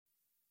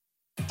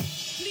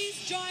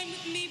Please join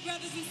with me,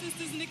 brothers and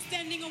sisters, in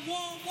extending a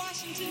warm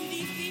Washington,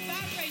 D.C.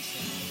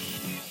 vibration.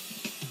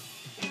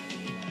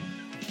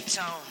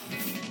 Tone.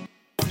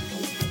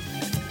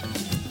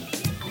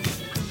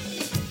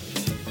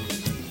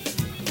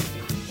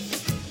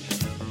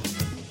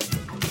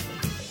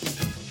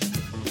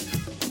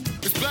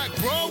 Black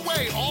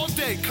Broadway all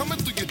day, coming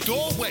through your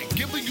doorway,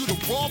 giving you the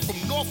raw from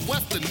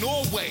Northwest to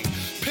Norway.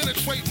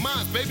 Penetrate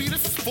minds, baby,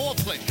 this is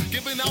foreplay.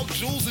 Giving out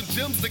jewels and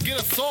gems to get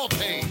us all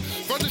paid.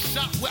 Run the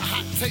shop with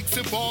hot takes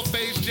and ball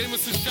fades.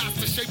 Jameson shots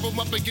to shape them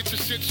up and get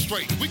your shit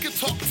straight. We can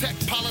talk tech,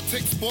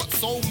 politics, sports,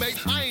 soulmate.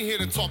 I ain't here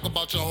to talk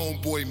about your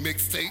homeboy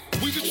mixtape.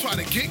 We just try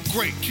to get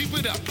great, keep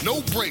it up,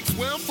 no breaks.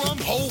 Where I'm from,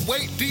 whole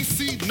weight,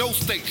 DC, no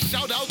state.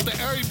 Shout out to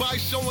everybody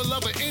showing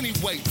love it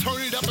anyway. Turn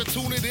it up and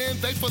tune it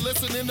in, they for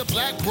listening to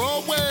Black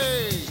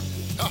Broadway.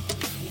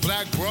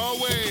 Black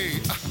Broadway,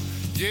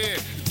 yeah,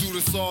 do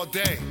this all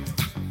day.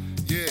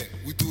 Yeah,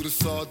 we do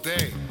this all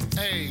day.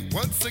 Hey,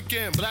 once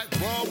again, Black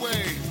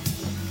Broadway.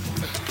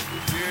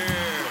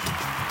 Yeah.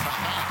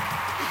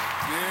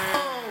 Yeah.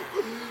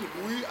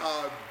 Oh, we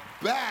are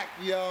back,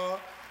 y'all.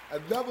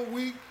 Another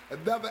week,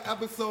 another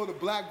episode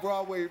of Black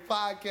Broadway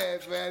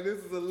Podcast, man. This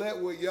is a lit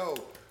one, yo.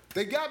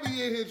 They got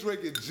me in here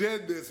drinking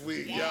gin this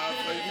week, y'all.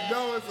 So you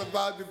know it's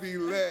about to be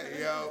lit,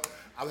 yo.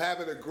 I'm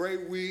having a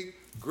great week,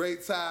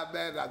 great time,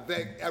 man. I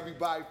thank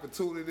everybody for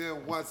tuning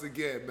in once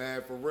again,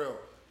 man, for real.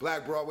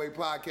 Black Broadway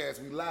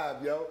Podcast, we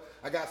live, yo.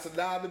 I got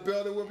Sanaa in the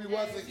building with me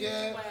once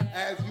again,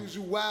 as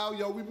usual. Wow,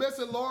 yo, we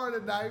missing Lauren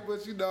tonight,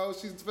 but you know,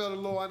 she's feeling a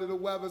little under the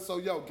weather, so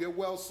yo, get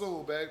well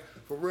soon, man.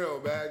 For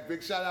real, man.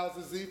 Big shout out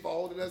to Z for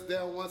holding us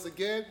down once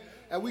again.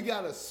 And we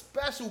got a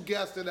special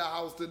guest in the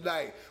house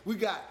tonight. We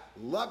got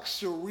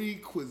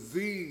Luxury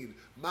Cuisine.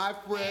 My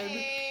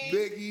friend,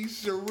 Biggie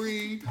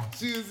Cherie.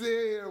 She is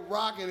here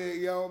rocking it,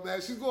 yo,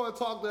 man. She's going to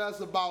talk to us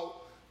about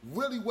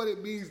really what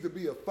it means to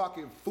be a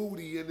fucking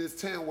foodie in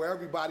this town where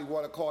everybody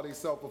want to call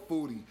themselves a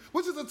foodie,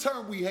 which is a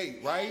term we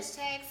hate, right?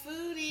 Hashtag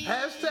foodie.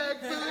 Hashtag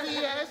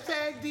foodie,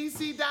 hashtag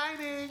DC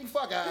dining.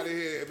 Fuck out of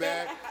here,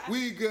 man.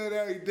 We good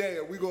every day,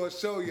 and we gonna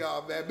show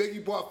y'all, man.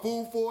 Biggie brought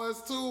food for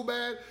us too,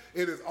 man.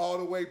 It is all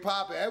the way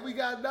popping. And we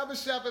got another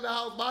chef in the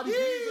house. Monty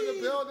P's in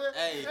the building.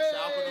 Hey,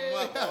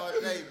 chopping them up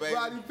all day, baby.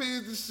 Monty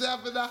P's the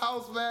chef in the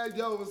house, man.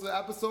 Yo, it's an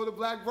episode of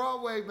Black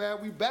Broadway, man.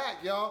 We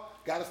back, y'all.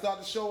 Gotta start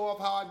the show off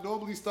how I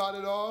normally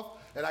started off.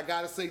 And I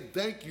gotta say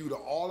thank you to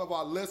all of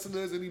our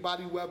listeners,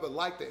 anybody who ever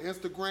liked the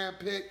Instagram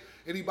pic,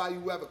 anybody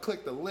who ever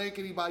clicked the link,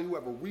 anybody who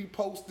ever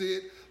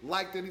reposted,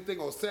 liked anything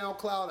on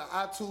SoundCloud or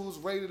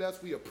iTunes, rated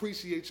us. We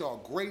appreciate y'all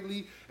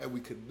greatly, and we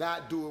could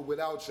not do it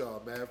without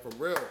y'all, man, for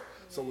real.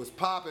 So it's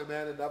popping,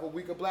 man. Another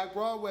week of Black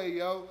Broadway,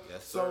 yo.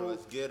 Yes, sir.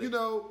 Let's get it. You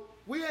know,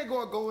 we ain't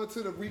gonna go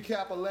into the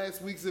recap of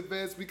last week's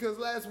events because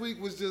last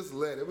week was just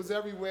lit. It was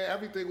everywhere.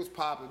 Everything was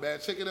popping, man.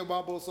 Chicken and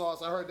mumbo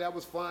sauce. I heard that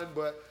was fun,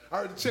 but I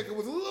heard the chicken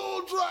was a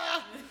little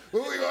dry. But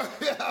a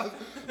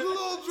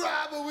little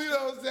dry, but we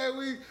know what I'm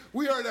saying.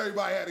 We heard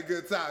everybody had a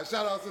good time.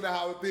 Shout out to the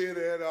Howard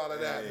Theater and all of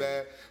that,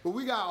 man. But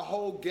we got a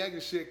whole gang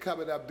of shit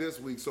coming up this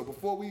week. So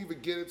before we even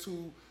get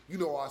into, you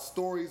know, our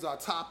stories, our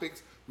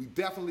topics, we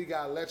definitely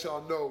gotta let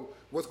y'all know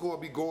what's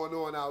gonna be going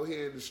on out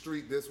here in the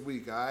street this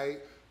week, all right?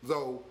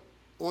 So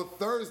on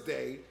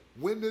Thursday,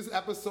 when this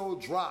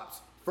episode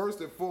drops, first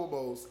and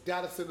foremost,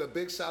 gotta send a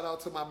big shout out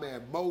to my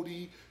man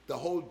Modi, the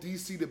whole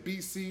DC to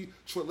BC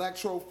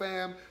Trelectro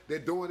fam. They're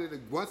doing it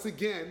once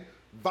again.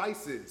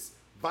 Vices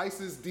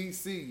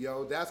DC,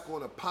 yo. That's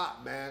gonna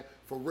pop, man.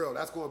 For real.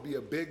 That's gonna be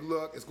a big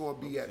look. It's gonna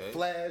be at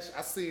Flash.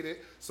 I seen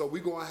it. So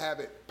we're gonna have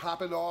it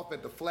popping off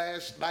at the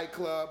Flash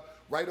nightclub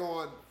right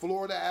on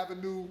Florida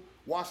Avenue,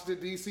 Washington,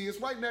 D.C. It's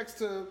right next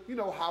to, you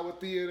know, Howard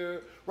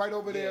Theater, right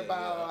over there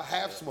by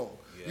Half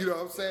Smoke. Yeah. You know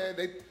what I'm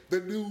saying? The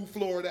new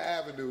Florida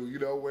Avenue, you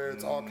know, where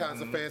it's all kinds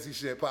of fancy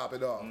shit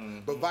popping off.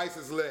 But Vice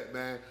is lit,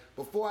 man.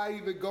 Before I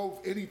even go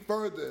any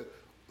further,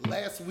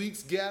 last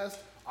week's guest,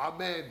 our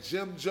man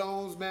Jim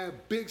Jones, man,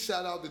 big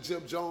shout out to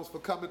Jim Jones for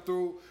coming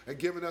through and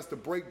giving us the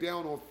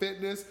breakdown on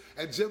fitness.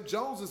 And Jim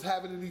Jones is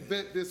having an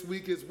event this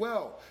week as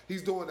well.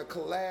 He's doing a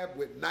collab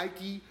with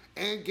Nike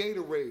and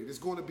Gatorade. It's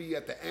going to be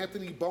at the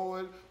Anthony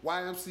Bowen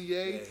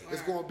YMCA.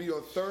 It's going to be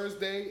on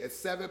Thursday at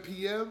 7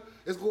 p.m.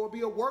 It's going to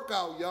be a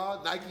workout,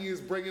 y'all. Nike is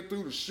bringing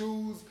through the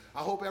shoes. I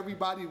hope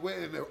everybody went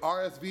and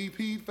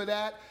RSVP'd for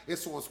that.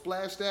 It's on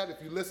Splash That. If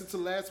you listened to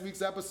last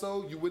week's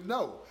episode, you would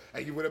know.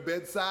 And you would have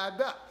been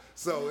signed up.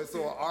 So it's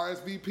on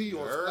RSVP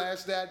on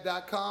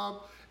splashthat.com.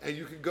 And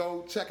you can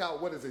go check out,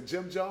 what is it,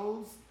 Jim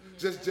Jones?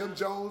 Just Jim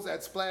Jones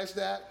at Splash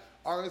That.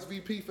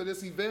 RSVP for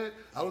this event.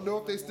 I don't know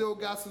if they still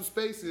got some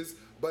spaces,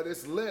 but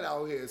it's lit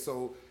out here.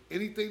 So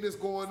anything that's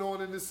going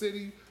on in the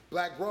city,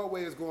 Black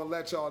Broadway is going to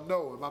let y'all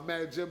know. And my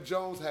man Jim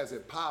Jones has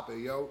it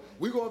popping, yo.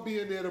 We're going to be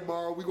in there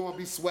tomorrow. We're going to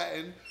be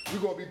sweating. We're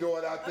going to be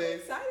doing our thing. I'm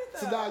excited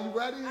So now you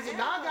ready? So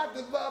now I got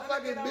this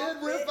motherfucking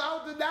midriff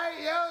out tonight,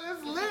 yo.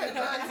 It's lit.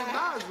 Like, so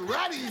now it's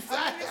ready,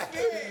 son.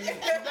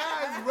 Now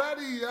it's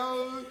ready,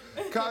 yo.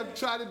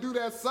 Trying to do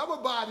that summer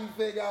body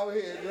thing out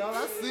here, yo.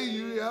 I see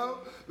you, yo.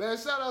 Man,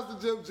 shout out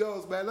to Jim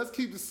Jones, man. Let's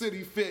keep the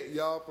city fit,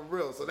 y'all, for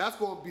real. So that's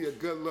going to be a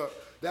good look.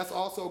 That's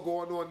also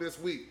going on this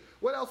week.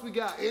 What else we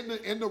got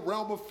in the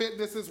realm of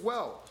fitness as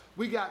well?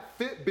 We got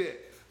Fitbit.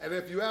 And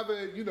if you ever,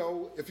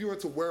 if you're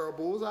into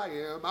wearables, I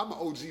am. I'm an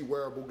OG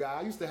wearable guy.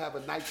 I used to have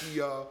a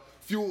Nike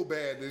fuel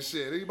band and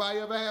shit. Anybody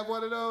ever have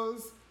one of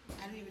those?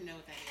 I don't even know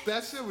what that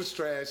is. That shit was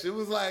trash. It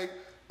was like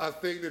a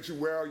thing that you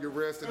wear on your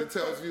wrist and it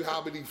tells you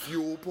how many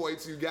fuel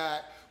points you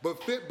got. But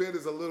Fitbit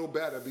is a little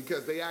better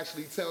because they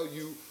actually tell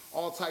you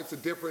all types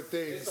of different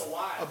things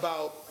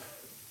about.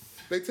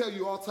 They tell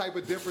you all type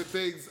of different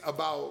things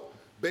about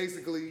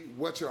basically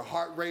what your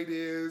heart rate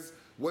is,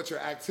 what your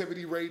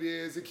activity rate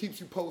is. It keeps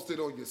you posted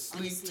on your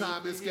sleep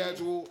time and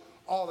schedule,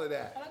 all of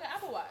that. Like an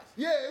Apple Watch.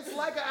 Yeah, it's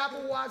like an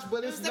Apple Watch,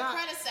 but it's not.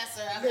 It's the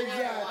predecessor of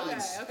the Apple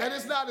Watch. Okay. And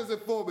it's not as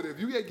informative.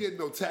 You ain't getting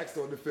no text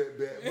on the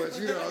Fitbit, but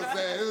you know what I'm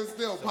saying? It's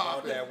still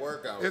popping. It's about that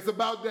workout. It's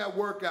about that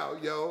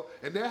workout, yo.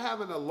 And they're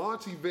having a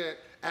launch event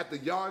at the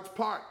Yards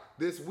Park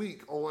this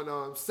week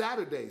on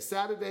Saturday the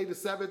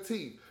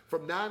 17th,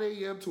 from 9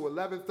 a.m. to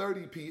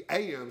 11:30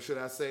 a.m., should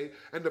I say.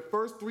 And the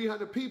first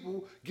 300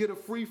 people get a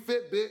free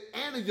Fitbit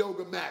and a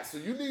yoga mat. So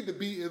you need to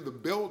be in the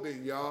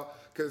building, y'all.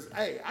 Because,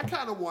 hey, I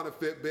kind of want a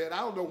Fitbit. I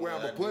don't know where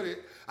I'm going to put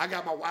it. I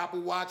got my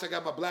Apple Watch. I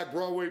got my Black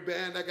Broadway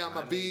band. I got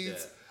my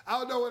beads. I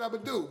don't know what I'm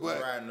going to do.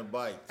 But riding the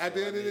bike. At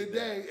the end of the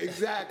day,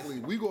 exactly.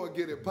 We're going to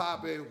get it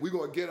popping. We're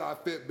going to get our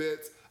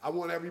Fitbits. I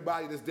want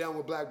everybody that's down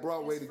with Black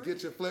Broadway to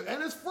get your flip.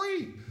 And it's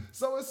free.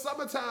 So it's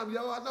summertime,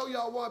 yo. I know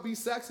y'all want to be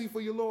sexy for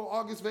your little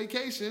August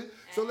vacation.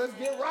 So let's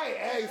get right.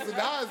 Hey,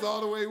 Sanaya's all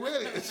the way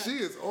with it. She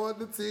is on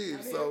the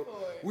team. So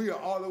we are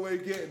all the way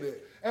getting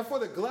it. And for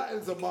the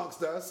gluttons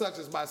amongst us, such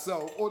as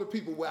myself, or the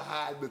people with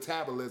high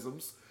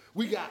metabolisms,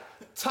 we got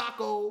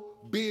Taco,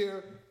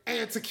 Beer,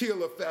 and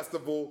Tequila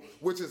Festival,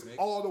 which is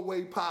all the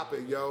way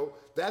popping, yo.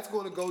 That's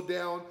going to go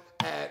down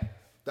at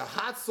the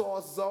Hot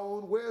Sauce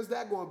Zone. Where is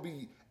that going to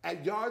be?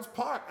 At Yards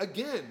Park.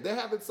 Again, they're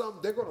having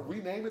something. They're going to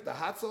rename it the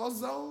Hot Sauce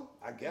Zone,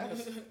 I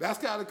guess. That's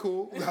kind of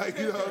cool. Like,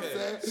 you know what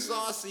I'm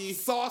saying?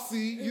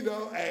 Saucy,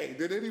 Hey,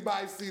 did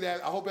anybody see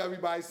that? I hope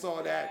everybody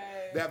saw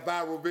that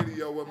viral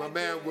video where my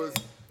man was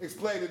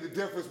explaining the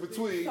difference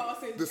between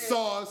the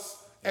sauce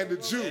and the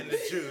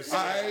juice. All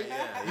right?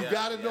 You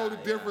got to know the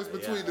difference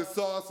between the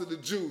sauce and the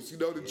juice.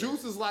 The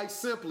juice is like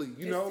simply,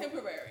 It's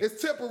temporary.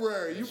 It's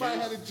temporary. You might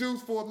have the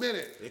juice for a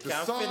minute. You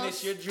can't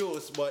finish your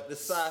juice, but the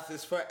sauce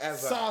is forever.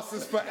 Sauce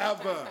is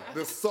forever.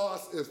 The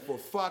sauce is for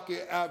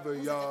fucking ever,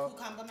 y'all.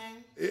 Cucumber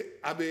man?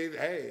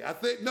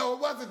 No, it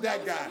wasn't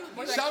that guy.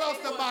 Shout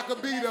out to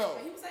Macabito.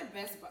 He was at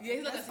Best Buy. Yeah,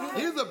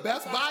 He's a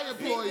Best Buy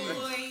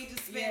employee.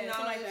 Just spitting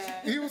all like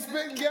that. that. He was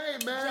spitting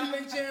game, man.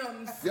 Dropping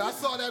gems. Yeah, I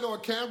saw that on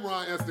camera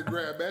on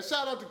Instagram, man.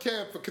 Shout out to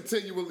Cam for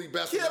continually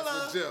besting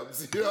us with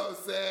gems. You know what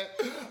I'm saying?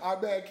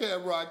 Our man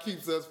Cameron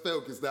keeps us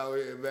focused out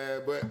here,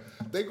 man. But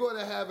they're going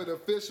to have an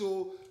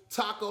official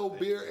Taco,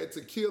 Beer, and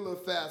Tequila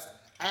Fest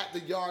at the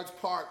Yards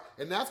Park,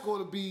 and that's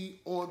going to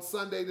be on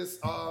Sunday this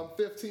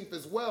 15th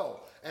as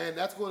well. And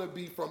that's going to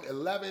be from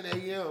 11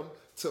 a.m.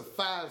 to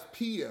 5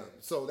 p.m.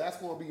 So that's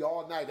going to be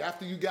all night.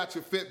 After you got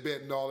your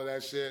Fitbit and all of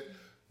that shit,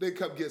 then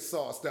come get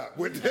sauced up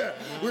with your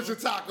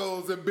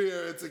tacos and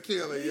beer and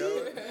tequila,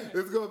 yo.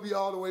 It's going to be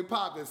all the way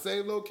popping.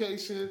 Same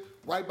location,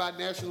 right by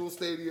National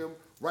Stadium,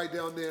 right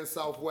down there in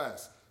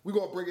Southwest. We're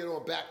going to bring it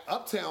on back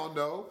uptown,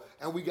 though,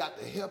 and we got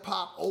the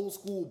hip-hop old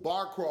school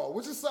bar crawl,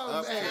 which is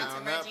something,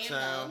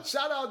 Uptown.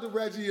 Shout out to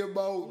Reggie and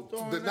Mo,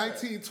 the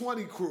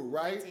 1920 crew,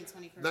 right?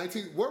 1920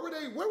 crew. Where were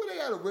they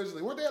at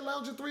originally? Weren't they at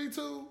Lounger 3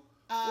 too?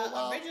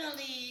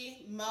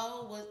 Originally,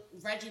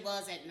 Reggie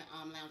was at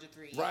Lounger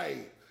 3.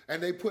 Right.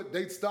 And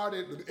they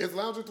started, is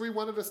Lounger 3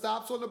 one of the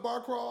stops on the bar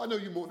crawl? I know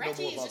you know more about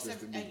Reggie this is just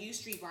than a me. U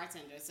Street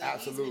bartender, so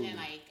Absolutely. he's been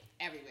in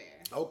everywhere.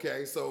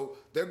 Okay, so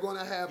they're going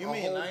to have You a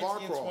mean whole bar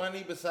crawl.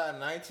 1920 beside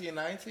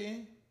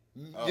 1919?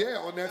 Yeah,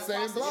 on that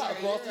same block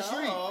across the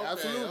street. Oh, okay,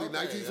 Absolutely, okay.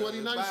 1920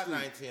 It's 9th about Street.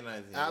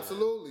 1919.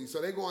 Absolutely.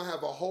 So they're going to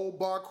have a whole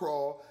bar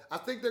crawl. I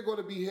think they're going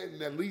to be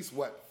hitting at least,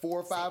 4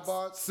 or 5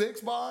 bars?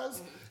 6 bars?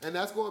 Mm-hmm. And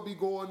that's going to be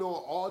going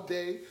on all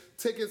day.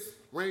 Tickets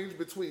range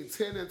between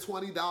 $10 and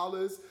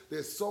 $20.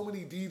 There's so many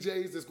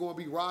DJs that's going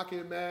to be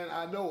rocking, man.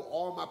 I know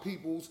all my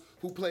peoples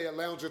who play at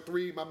Lounger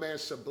 3, my man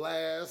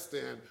Shablast,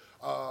 and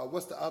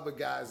what's the other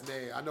guy's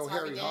name? I know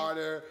Harry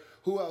Harder.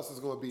 Who else is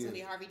going to be in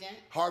it? Harvey Dent.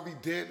 Harvey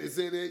Dent is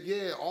in it.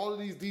 Yeah, all of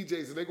these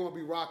DJs, and they're going to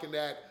be rocking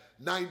that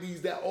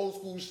 90s, that old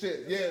school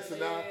shit. Yeah, so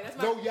now,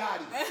 no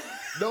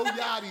yachties. No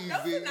yachties.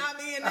 Don't not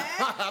me in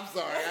that. I'm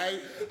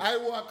sorry. I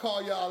ain't want to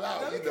call y'all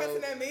out. Don't be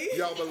cussing at me.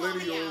 Y'all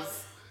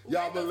millennials.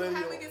 Y'all millennials.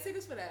 How do we get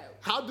tickets for that?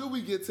 How do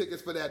we get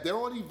tickets for that? They're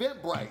on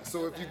Eventbrite.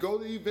 So if you go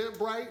to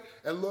Eventbrite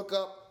and look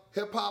up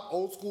Hip Hop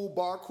Old School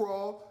Bar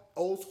Crawl,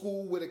 old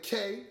school with a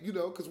K,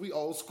 because we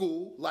old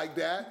school like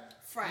that.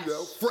 Fresh. You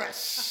know,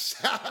 fresh.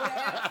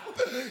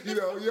 You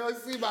don't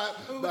see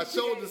my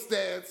shoulder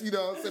stance,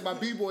 say my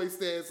B-boy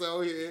stance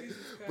out here.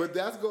 But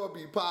that's going to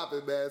be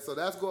popping, man. So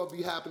that's going to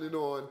be happening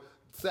on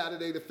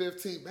Saturday the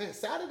 15th. Man,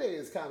 Saturday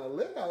is kind of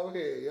lit out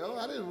here, yo.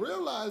 I didn't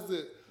realize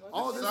that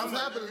all this is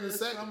happening in the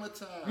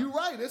summertime. You're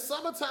right. It's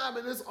summertime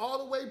and it's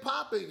all the way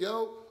popping,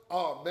 yo.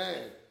 Oh,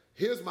 man.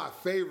 Here's my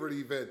favorite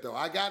event, though.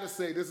 I got to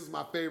say, this is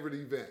my favorite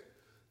event.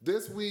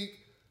 This week,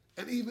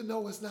 and even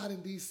though it's not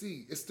in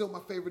D.C., it's still my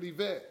favorite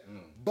event.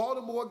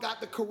 Baltimore got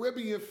the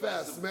Caribbean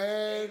Fest,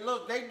 man. Hey,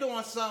 look, they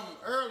doing something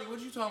early. What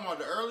you talking about,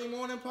 the early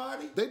morning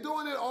party? They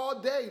doing it all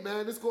day,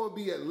 man. It's going to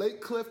be at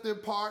Lake Clifton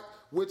Park,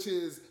 which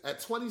is at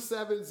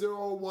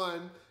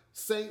 2701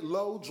 St.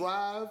 Lo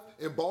Drive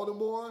in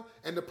Baltimore.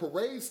 And the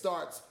parade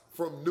starts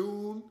from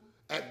noon.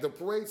 The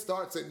parade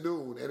starts at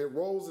noon, and it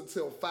rolls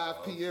until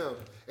 5 p.m.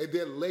 And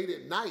then late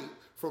at night,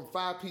 from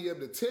 5 p.m.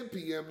 to 10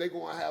 p.m., they're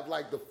going to have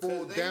like the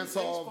full dance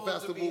hall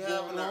festival going on.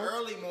 Having an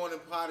early morning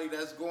party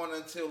that's going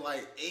until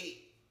like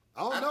 8.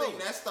 I don't know.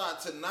 think that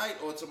starts tonight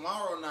or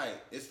tomorrow night.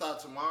 It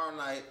starts tomorrow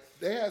night.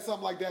 They had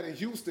something like that in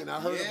Houston. I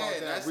heard about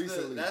that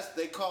recently.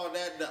 They call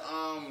that the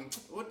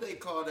what they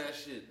call that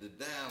shit? The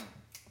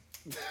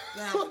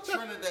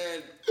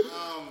Trinidad.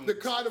 The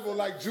carnival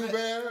like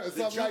Joubert or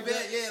something like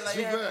that. Yeah, like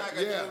Joubert.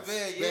 Yeah.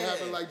 They have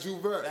it like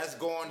Joubert. That's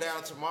going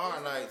down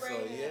tomorrow night. So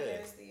yeah.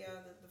 There's the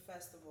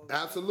festival.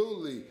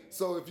 Absolutely.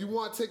 So if you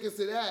want tickets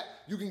to that,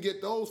 you can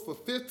get those for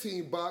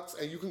 $15,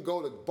 and you can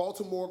go to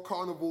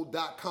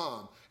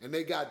BaltimoreCarnival.com, and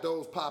they got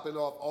those popping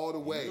off all the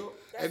way.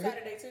 That's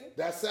Saturday too?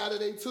 That's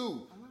Saturday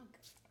too.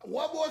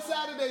 One more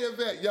Saturday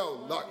event.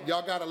 Yo, look,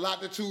 y'all got a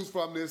lot to choose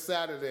from this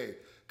Saturday,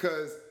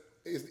 because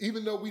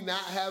even though we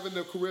not having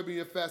the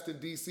Caribbean Fest in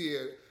D.C.,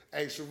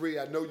 hey, Cherie,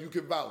 I know you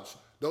can vouch.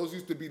 Those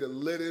used to be the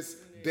littest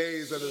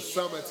days of the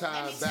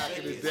summertime back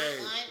in the day.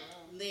 My aunt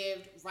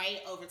lived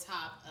right over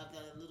top of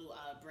the little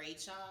braid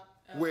shop.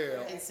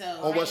 Where? And so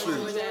on what street?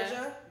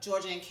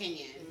 Georgia and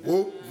Kenyon.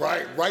 Whoop,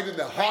 right in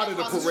the heart of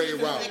the parade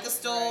route.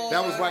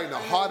 That was right in the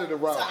heart of the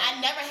route. So I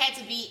never had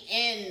to be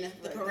in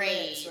the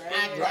parade.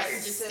 I got to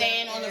just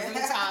stand on the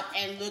rooftop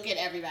and look at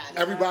everybody.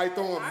 Everybody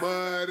throwing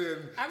mud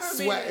and I remember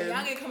sweating.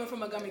 Y'all ain't coming from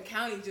Montgomery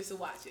County just to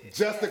watch it.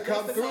 Just to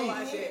come through.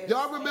 watch it.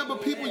 Y'all remember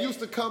people used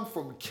to come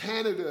from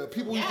Canada.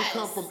 People used to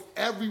come from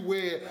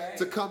everywhere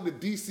to come to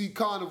DC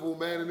Carnival,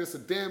 man. And it's a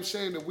damn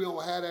shame that we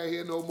don't have that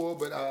here no more.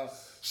 But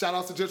shout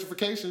out to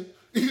gentrification.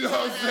 You know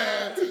what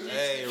I'm saying?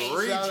 Hey,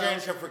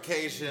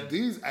 re-gentrification.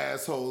 These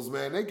assholes,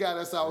 man, they got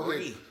us out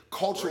here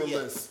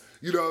culturalists.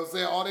 You know what I'm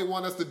saying? All they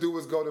want us to do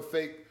is go to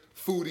fake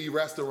foodie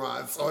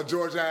restaurants on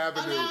Georgia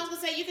Avenue. Oh, no, I was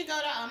going to say, you could go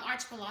to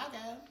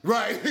Archipelago.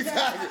 Right,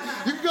 exactly.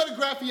 You can go to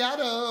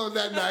Graffiata on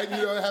that night,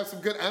 have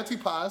some good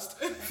antipasto.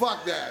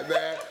 Fuck that,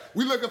 man.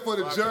 We looking for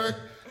the jerk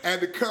and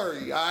the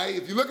curry, all right?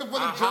 If you're looking for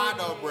the jerk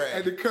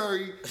and the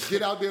curry,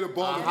 get out there to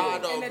Baltimore.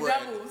 And the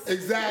doubles.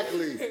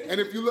 Exactly.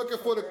 And if you're looking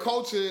for the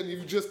culture and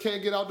you just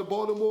can't get out to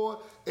Baltimore,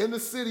 in the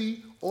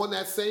city on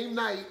that same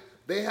night,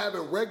 they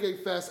having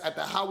Reggae Fest at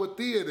the Howard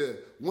Theater.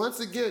 Once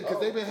again, because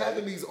they've been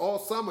having these all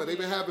summer. They've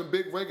been having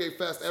big Reggae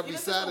Fest every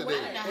Saturday.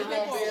 They're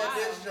going to be at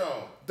this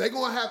joint. They're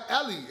going to have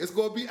Ellie. It's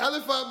going to be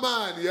Elephant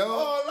Man, yo.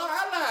 Oh,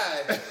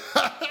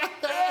 I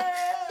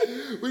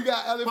We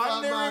got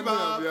Elephant Man,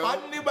 yo.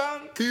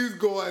 He's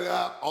going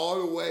up all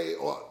the way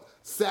on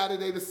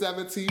Saturday the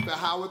 17th at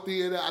Howard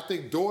Theater. I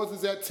think doors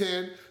is at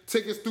 10.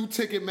 Tickets through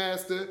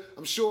Ticketmaster.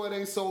 I'm sure it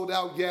ain't sold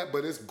out yet,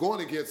 but it's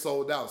going to get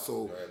sold out.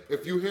 So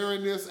if you're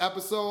hearing this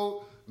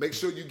episode, make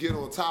sure you get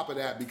on top of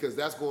that, because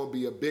that's going to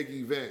be a big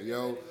event,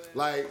 yo.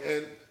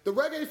 And the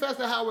Reggae Fest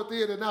at Howard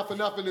Theater, not for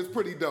nothing, is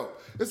pretty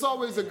dope. It's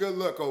always a good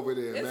look over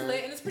there, man. It's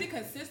lit, and it's pretty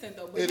consistent,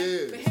 though. It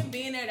is. For him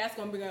being there, that's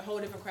going to bring a whole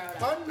different crowd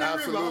out.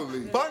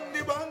 Absolutely.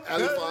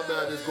 Elephant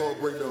Man is going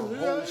to bring the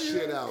whole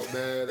shit out,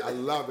 man. I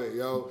love it,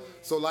 yo.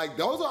 So,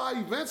 those are our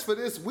events for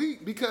this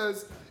week,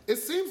 because it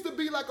seems to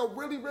be like a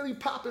really, really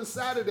popping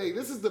Saturday.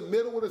 This is the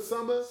middle of the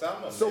summer.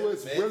 So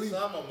it's really,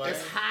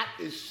 it's hot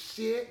as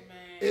shit. Man.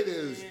 It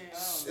is.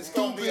 It's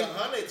going to be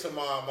 100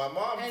 tomorrow. My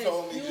mom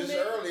told me just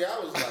early. I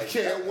was like, I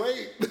can't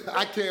wait.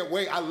 I can't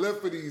wait. I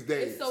live for these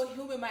days. It's so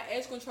humid, my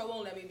edge control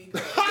won't let me be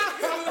good.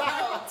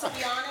 To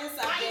be honest,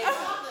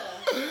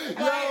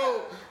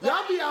 Yo,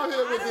 y'all be out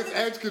here with this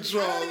edge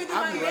control. I don't even do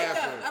I'm my makeup.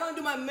 laughing. I don't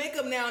do my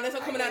makeup now unless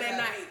I'm coming out at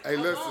night. Hey,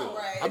 listen.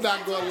 I'm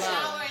not going to lie.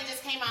 Shower and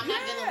just came out, I'm not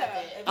dealing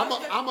with it. I'm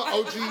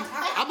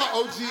an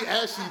OG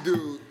ashy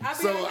dude.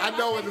 So I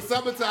know in the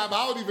summertime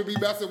I don't even be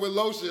messing with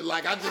lotion.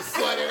 Like I just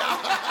sweat it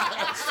out.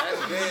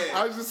 that's bad.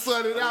 I just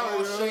sweat it out.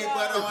 No shea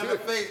butter on the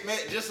face, man.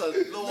 Just a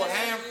little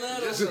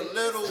just a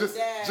little. Just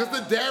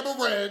a dab of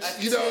ranch.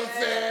 You know what I'm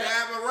saying?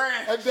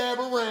 A dab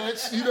of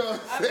ranch. You know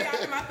what I'm saying?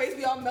 I be my face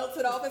be all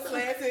melted off and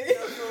slanted.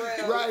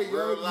 Right,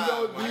 yo. You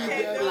don't need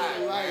that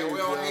in life. We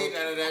don't need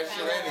none of that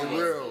shit anyway.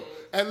 For real.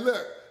 And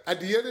look, at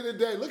the end of the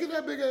day, look at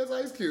that big ass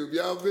ice cube,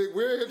 yo.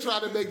 We're here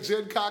trying to make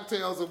gin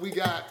cocktails, and we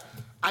got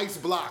ice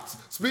blocks.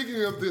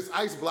 Speaking of this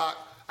ice block,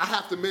 I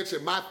have to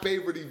mention my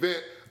favorite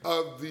event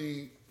of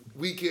the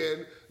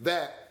weekend.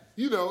 That,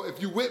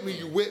 if you with me,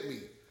 you with me.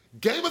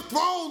 Game of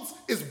Thrones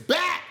is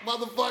back,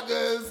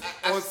 motherfuckers,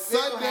 I on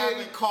still Sunday,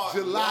 haven't caught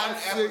July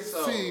one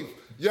episode. 16th.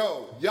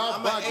 Yo, y'all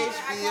I'm an bugging.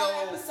 I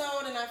caught an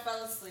episode and I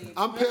fell asleep.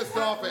 I'm pissed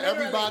off at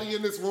everybody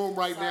in this room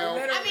right now.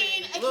 I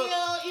mean,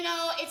 Akil, you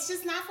know, it's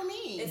just not for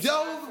me.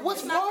 Yo,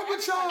 what's wrong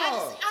with y'all?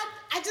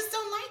 I just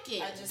don't like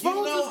it. You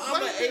know,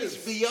 I'm an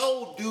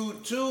HBO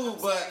dude too,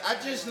 but I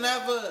just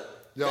never.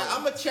 Yo.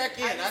 I'm gonna check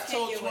in. I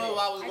told 12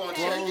 I was gonna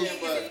check in,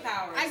 but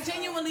I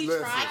genuinely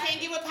Listen. tried. I can't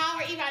get with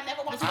Power either. I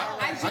never watched Power.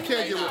 I I can't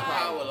get with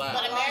Power Power. Line.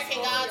 But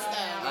American Gods,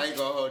 though. I ain't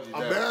gonna hold you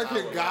down.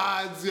 American Power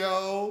Gods,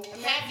 yo.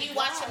 Have you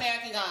watched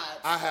American Gods?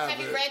 I haven't.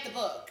 Have you read the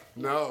book?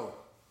 No,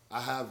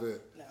 I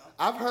haven't.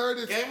 I've heard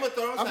it's. Game of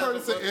Thrones I've heard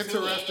has it's a an book, too.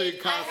 interesting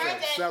I heard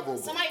concept. that Several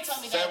books. somebody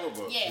told me Several that.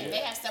 books. Yeah, they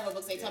have several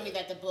books. They told me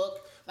that the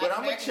book, But like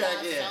I'ma American check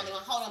Gods, was in. the only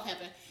one. Hold on,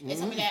 Pimpin'. They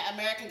told me that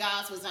American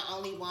Gods was the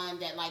only one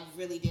that like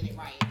really did it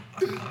right.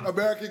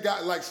 American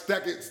got like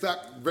stuck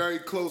very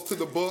close to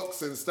the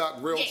books and stuck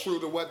real Yeah. true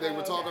to what they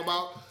were talking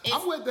about.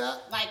 It's- I'm with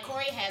that. Like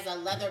Corey has a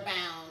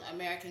leather-bound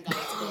American Gods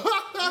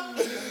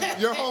book.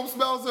 Your home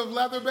smells of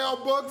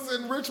leather-bound books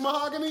and rich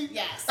mahogany?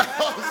 Yes.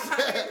 Oh,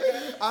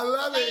 shit. I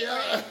love it,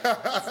 yo.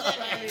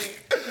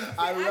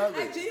 I love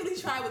I it. genuinely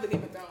tried with the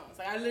Game of Thrones.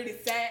 Like I literally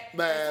sat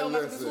Man, and told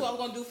myself this is listen. what I was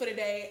gonna do for the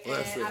day, and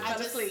Listen. I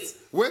fell asleep.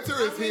 Winter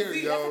is I'm here, busy.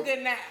 yo. That's a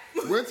good nap.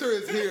 Winter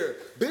is here.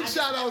 Big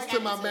shout outs to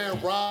never my got man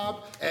into it.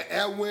 Rob and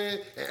Edwin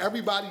and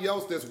everybody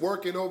else that's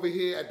working over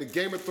here at the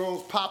Game of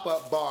Thrones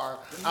pop-up bar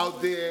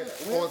out there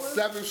on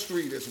 7th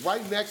Street. It's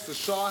right next to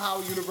Shaw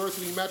Howard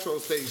University Metro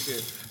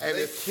Station. And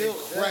They it's killed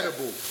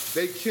incredible.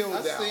 They killed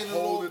I that seen the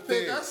whole little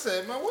thing. pic. I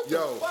said, man, what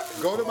Yo, the fuck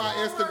is go to going my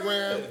on right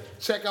Instagram, here?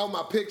 check out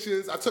my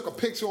pictures. I took a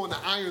picture on the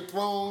Iron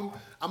Throne.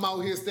 I'm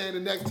out here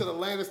standing next to the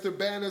Lannister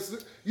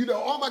banners. You know,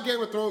 all my Game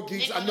of Thrones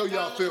geeks, I know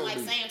y'all feel like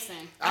me. Samson.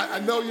 I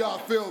know y'all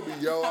feel me,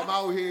 yo. I'm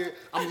out here.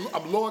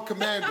 I'm Lord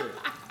Commander.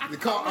 I'm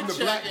the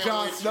Black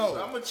Jon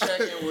Snow. I'm gonna check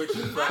in with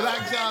you. bro.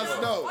 Black Jon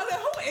Snow. I was like,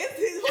 who is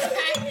this?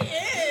 Who is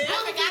he? I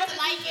forgot to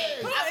like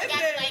it. I forgot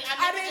to like.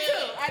 I did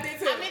too. I did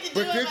too. I meant to do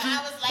But it, did but you?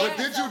 I was like, But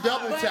did you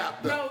double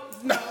tap though?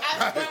 No.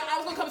 But I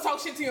was gonna come talk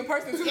shit to you in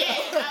person too. Yeah,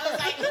 I was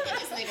like, look at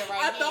this nigga right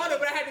I here. thought it,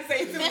 but I had to say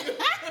it to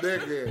you.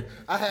 Nigga,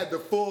 I had the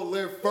full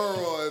length fur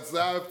on, so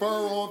I had fur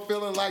on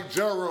feeling like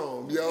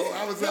Jerome, yo.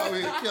 I was out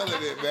here killing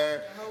it, man.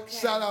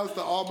 Shout outs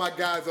to all my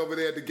guys over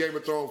there at the Game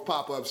of Thrones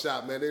pop-up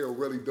shop, man. They are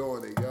really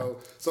doing it, yo.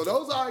 So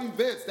those are our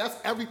events. That's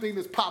everything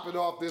that's popping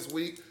off this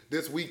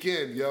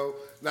weekend, yo.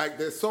 Like,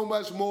 there's so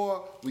much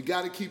more. We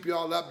got to keep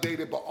y'all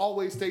updated, but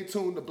always stay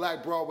tuned to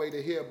Black Broadway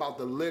to hear about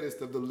the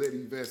littest of the lit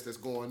events that's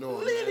going on.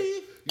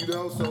 Litty. You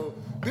know, so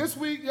this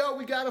week, yo,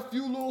 we got a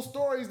few little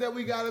stories that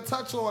we got to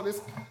touch on.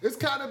 It's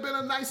kind of been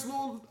a nice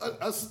little,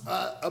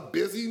 a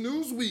busy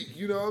news week,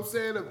 you know what I'm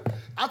saying?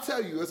 I'll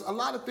tell you, there's a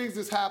lot of things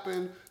that's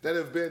happened that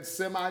have been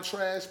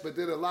semi-trash, but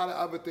then a lot of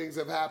other things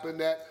have happened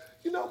that,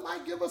 you know,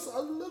 might give us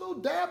a little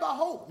dab of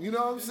hope. You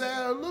know what I'm saying?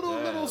 A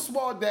little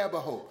small dab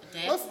of hope.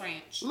 Dab of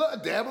ranch.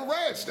 Look, dab of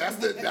ranch. That's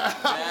the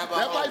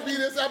that might be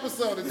this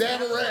episode, the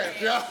dab of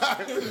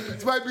ranch.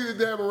 This might be the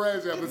dab of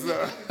ranch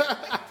episode.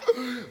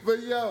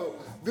 But yo,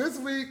 this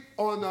week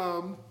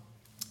on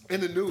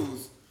in the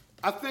news,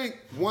 I think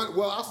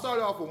I'll start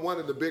off with one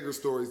of the bigger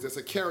stories that's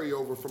a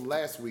carryover from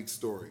last week's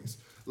stories.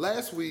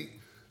 Last week,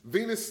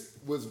 Venus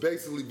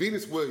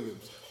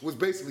Williams was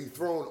basically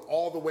thrown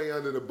all the way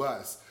under the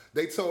bus.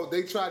 They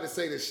tried to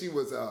say that she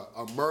was a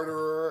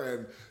murderer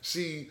and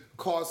she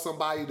caused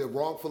somebody to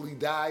wrongfully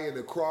die in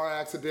a car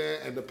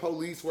accident, and the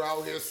police were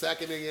out here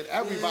seconding it.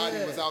 Everybody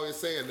was out here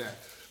saying that.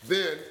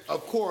 Then,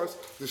 of course,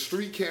 the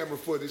street camera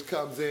footage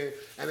comes in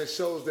and it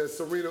shows that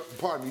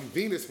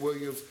Venus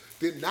Williams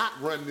did not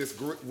run this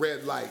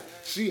red light.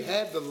 She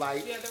had the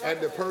light, and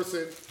the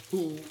person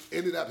who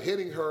ended up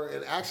hitting her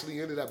and actually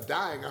ended up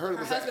dying. I heard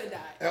Her husband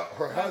died.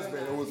 Her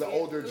husband, it was an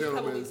older It was a couple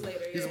gentleman. weeks later,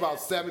 He's yeah. about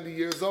 70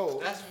 years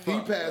old. He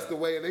passed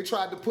away, and they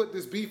tried to put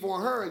this beef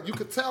on her, and you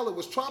could tell it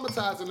was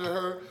traumatizing to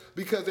her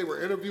because they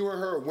were interviewing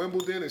her at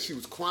Wimbledon, and she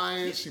was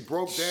crying. She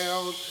broke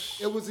down.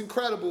 It was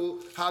incredible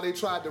how they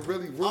tried to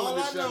really ruin All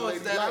this I young know is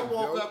lady's that I life.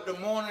 woke yo. up the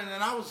morning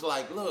and I was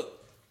like, look,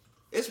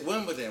 it's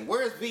Wimbledon.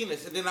 Where's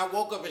Venus? And then I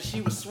woke up and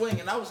she was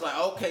swinging. I was like,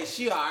 okay,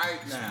 she all right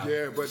now.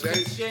 Yeah, but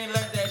she ain't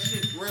let that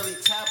shit really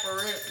tap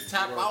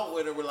out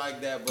with her like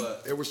that.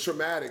 But it was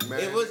traumatic, man.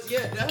 it was,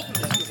 yeah,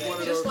 definitely. one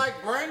of Just those-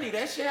 like Brandy.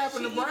 That shit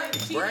happened to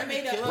Brandy.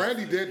 Brandy killed her.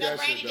 Brandy did No, that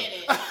Brandy shit, did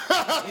though. it.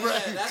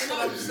 Yeah, that's what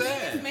I'm She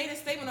saying. made a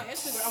statement on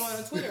Instagram,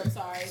 on Twitter, I'm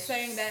sorry,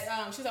 saying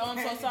that she's like, oh,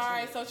 I'm so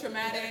sorry, so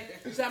traumatic.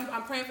 She said,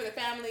 I'm praying for the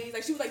families.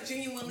 Like, she was like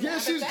genuinely Yeah,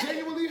 she's empathetic.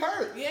 genuinely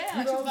hurt. Yeah,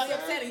 You know she was what I'm like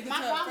saying? upset. You My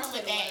could tell problem her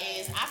with personally that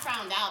is I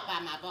found out by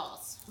my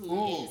boss,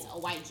 who is a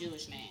white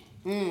Jewish man.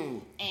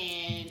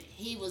 And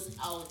he was,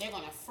 they're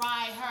gonna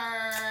fry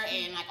her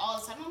and like all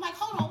this stuff. I'm like,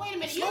 hold on, wait a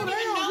minute, you Slow don't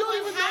even down. know You don't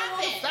what even know all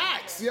the happened.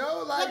 facts, yo.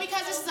 Well, Like,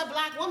 because this is a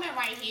black woman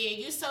right here,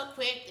 you so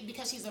quick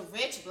because she's a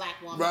rich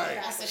black woman. Right.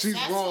 A She's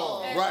successful.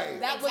 wrong. Right.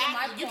 That was my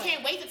Exactly. You point.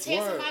 can't wait to tear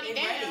Word. somebody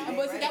down.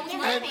 That was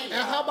my and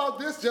how about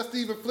this? Just to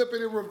even flip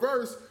it in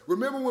reverse.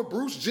 Remember when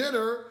Bruce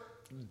Jenner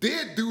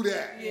did do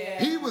that.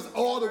 Yeah. He was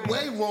all the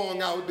way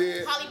wrong out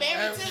there. Halle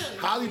Berry, And too.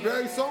 Halle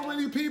Berry, so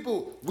many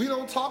people. We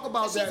don't talk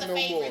about She's that a no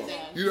more. favorite,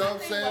 too. You know what My I'm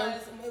thing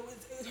saying?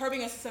 was her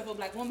being a successful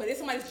black woman, but it's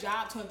somebody's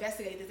job to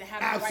investigate this and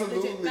have the right legit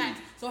Absolutely. facts.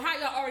 So how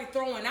y'all already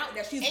throwing out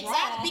that she's wrong?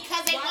 Exactly,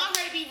 because they Why- want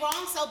her to be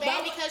wrong so bad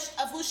Why- because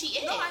of who she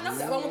is. No, I know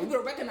that. I want people to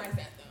recognize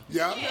that though.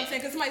 Yeah. You know what I'm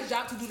saying? Because somebody's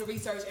job to do the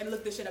research and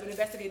look this shit up and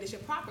investigate this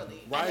shit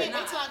properly. Right. I can't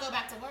Not. wait till I go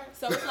back to work.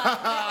 So it's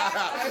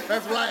like,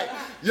 That's right.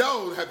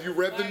 Yo, have you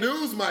read the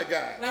news, my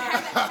guy? like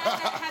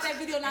had that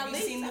video not Have you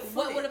seen leaked, the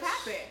what would have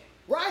footage? happened?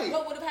 Right.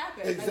 What would have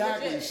happened? Like,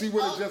 Exactly. legit. She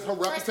would have just, her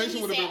First thing reputation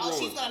he would have said, been oh, she's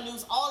ruined. gonna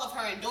lose all of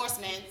her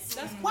endorsements.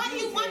 That's Why do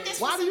you want this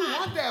Why for do you somebody?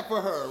 want that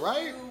for her,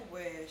 right? You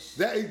wish.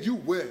 That you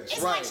wish, It's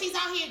right? like she's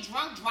out here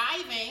drunk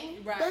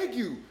driving. Right. Thank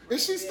you.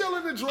 Is she still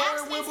in the draw in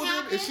Accidents Wimbledon?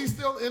 happen. Is she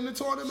still in the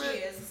tournament? She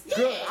is.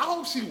 Good. Yeah. I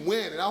hope she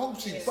win, and I hope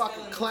she She's fucking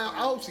still in the clown.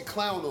 I hope she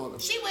clown on him.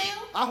 She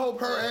will. I hope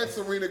her and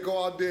Serena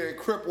go out there and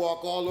crip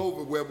walk all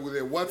over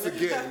Wimbledon once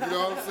again. You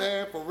know what I'm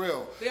saying? For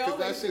real. They Because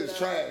that always shit do is that.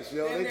 trash,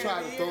 yo. They They're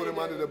try to throw them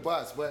weird. under the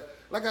bus. But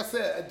like I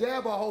said, a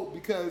dab of hope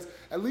because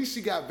at least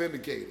she got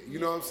vindicated. You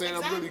know what I'm saying?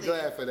 I'm really Exactly.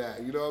 glad for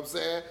that. You know what I'm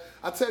saying?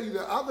 I tell you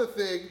the other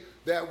thing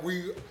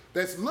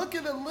that's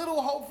looking a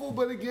little hopeful,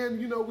 but again,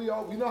 you know, we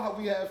know how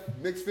we have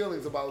mixed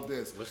feelings about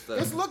this. What's that?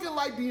 It's looking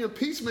like the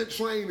impeachment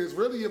train is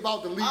really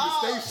about to leave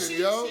the station,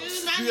 shoot, yo.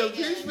 shoot, my The nigga.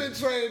 impeachment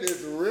train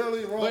is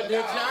really rolling But did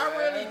out, y'all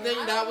man. really think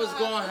I that don't was know how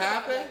going I to feel about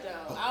happen?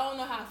 that, though. I don't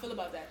know how I feel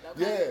about that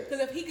though. Yeah. Because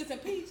if he gets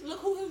impeached, look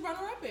who his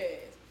runner-up is.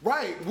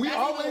 Right, we That's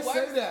always even worse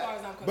say as far that.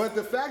 as I'm But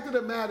the concerned. fact of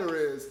the matter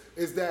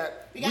is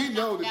that We we gotta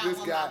know knock that him this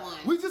down guy, one by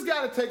one. we just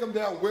got to take him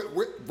down.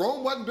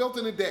 Rome wasn't built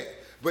in a day,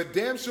 but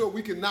damn sure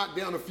we can knock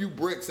down a few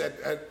bricks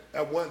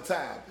at one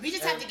time. We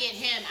just have to get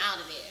him out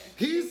of there.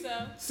 He's, So?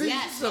 see,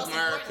 Yes, This is most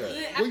America.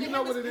 importantly. Well, you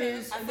know what it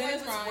is? I And feel then like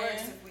it's it's worse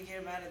Ryan. if we get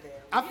him out of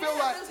there. I feel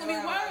like It's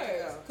gonna be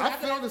worse. I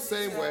feel the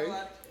same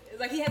way. It's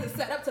like he has it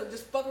set up to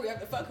just fuckery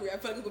after fuckery. I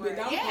feel like it's gonna be a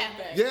downfall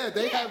Yeah.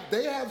 thing. Yeah,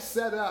 they have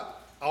set up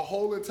a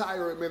whole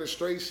entire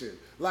administration.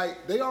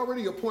 Like they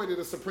already appointed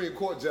a Supreme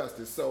Court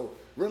justice, so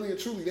really and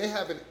truly they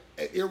have an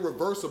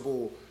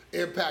irreversible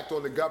impact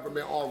on the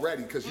government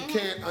already because you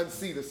can't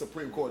unseat a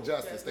Supreme Court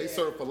justice. They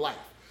serve for life.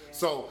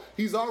 So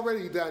he's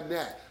already done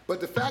that. But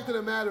the fact of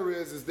the matter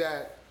is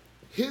that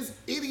his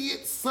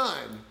idiot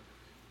son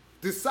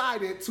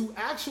decided to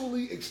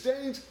actually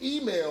exchange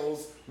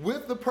emails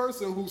with the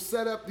person who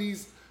set up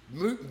these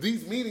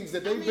meetings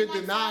that they've been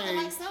like father, denying.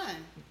 like son.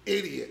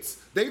 Idiots.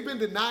 They've been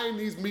denying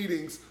these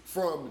meetings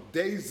from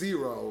day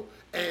zero,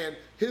 and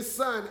his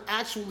son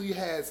actually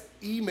has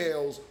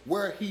emails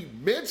where he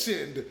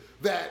mentioned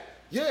that,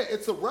 yeah,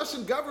 it's a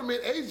Russian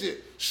government agent.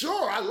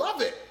 Sure, I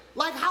love it.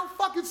 Like, how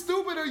fucking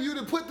stupid are you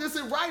to put this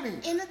in writing?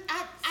 And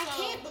I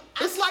can't.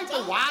 It's I like The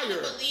don't Wire.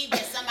 really believe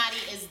that somebody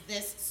is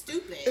this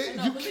stupid.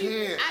 You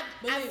can't.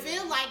 I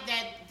feel like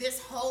that this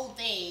whole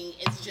thing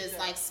is just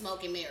like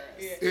smoke and mirrors.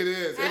 It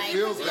is. It Like,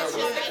 feels it's that just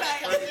way.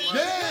 like a complete-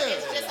 Yeah.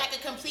 It's just like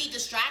a complete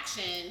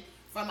distraction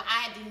from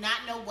I do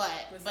not know what,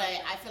 but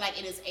I feel like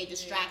it is a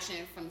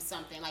distraction from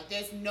something. Like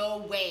there's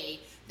no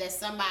way that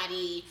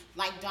somebody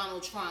like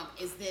Donald Trump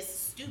is this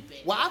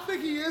stupid. Well, I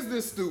think he is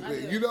this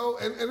stupid, you know?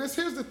 And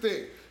here's the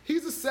thing.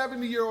 He's a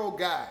 70-year-old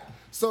guy.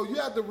 So you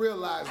have to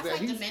realize That's that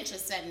like he's... dementia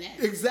setting in.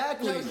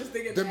 Exactly. I was just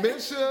thinking that.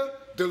 Dementia,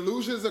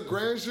 delusions of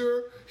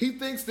grandeur. He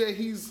thinks that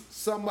he's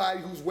somebody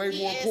who's way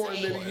more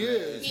important than he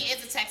is. He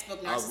is a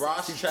textbook A narcissist.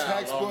 Rothschild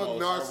textbook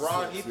almost.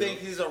 narcissist, He yeah.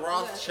 thinks he's a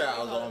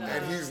Rothschild almost.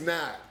 And he's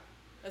not.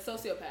 A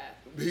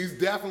sociopath. He's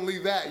definitely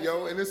that,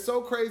 yo. And it's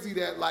so crazy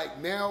that,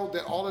 like, now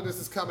that all of this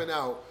is coming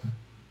out,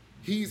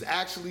 he's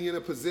actually in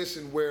a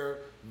position where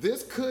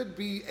this could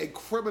be a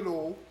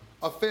criminal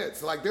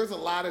offense. Like, there's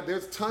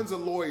tons of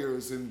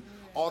lawyers and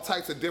all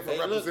types of different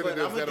Hey, look, but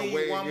representatives I'm that gonna are give you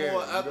weighing one in.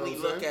 more you know ugly what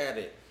I'm look saying? at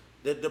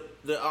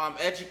it.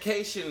 The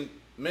education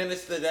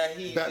minister that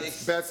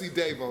Betsy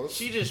DeVos.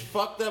 she just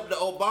fucked up the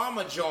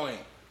Obama joint.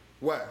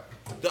 What?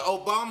 The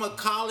Obama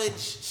college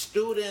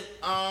student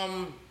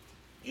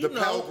you The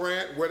know, Pell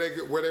Grant, where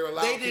they're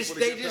allowing people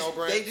to get Pell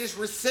Grants. they just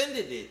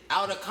rescinded it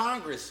out of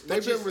Congress.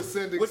 They've been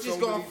rescinding which so is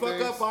gonna many fuck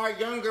things. up our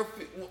younger.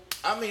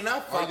 I mean, not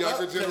Our fuck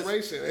younger up, 'cause-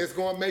 generation. It's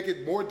going to make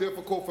it more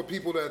difficult for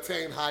people to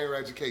attain higher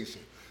education.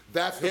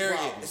 That's the Period.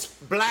 problem. It's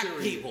black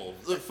Period. people.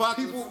 Fuck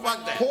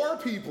that. Poor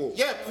people.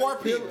 Yeah, poor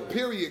people.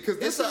 Period. Because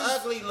It's an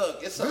ugly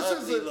look. It's an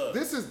ugly look.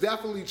 This is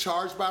definitely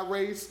charged by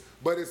race,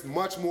 but it's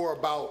much more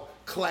about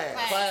class,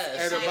 Class.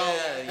 and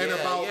Yeah,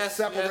 about yes,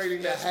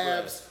 separating yes, the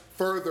haves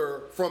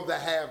further from the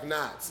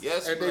have-nots.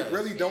 Yes, and they bless.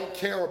 really don't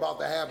care about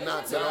the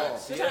have-nots at all.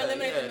 They're trying to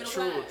eliminate the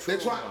middle class. They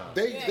try.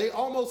 They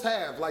almost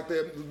have. Like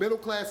the middle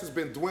class has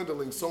been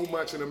dwindling so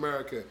much in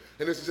America,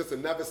 and this is just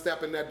another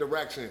step in that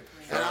direction.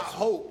 And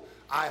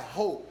I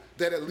hope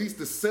that at least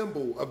the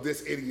symbol of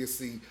this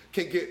idiocy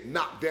can get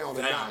knocked down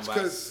a Down notch. by-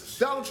 Because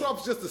Donald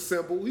Trump's just a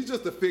symbol. He's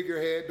just a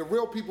figurehead. The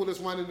real people that's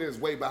running it is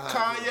way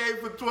behind. him. Kanye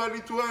for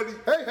 2020.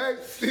 Hey,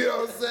 you know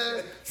what I'm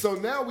saying? So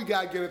now we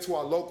gotta get into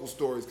our local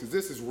stories because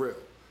this is real.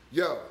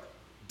 Yo,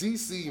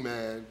 DC,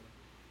 man,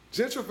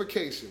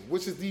 Gentrification,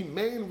 which is the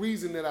main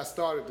reason that I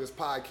started this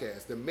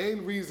podcast, the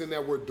main reason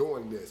that we're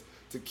doing this,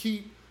 to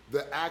keep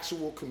the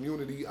actual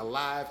community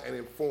alive and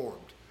informed.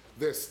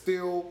 They're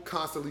still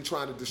constantly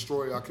trying to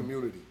destroy our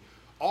community.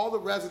 All the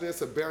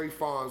residents of Berry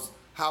Farms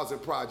housing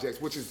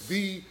projects, which is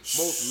the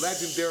most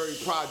legendary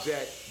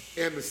project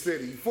in the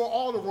city, for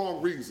all the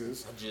wrong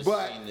reasons,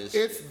 but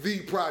it's the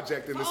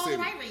project in the city.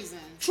 For all the right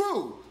reasons.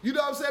 True. You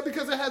know what I'm saying?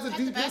 Because it has a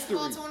deep history.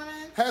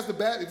 Has the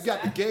it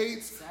got the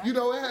gates. Exactly. You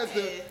know, it has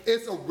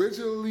it's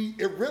originally,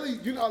 it really,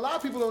 you know, a lot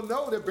of people don't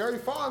know that Berry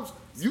Farms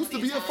used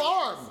to be a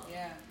farm.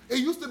 Yeah. It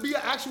used to be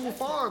an actual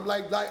farm.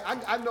 Like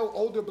I know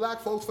older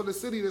black folks from the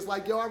city that's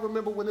like, yo, I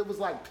remember when it was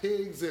like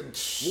pigs and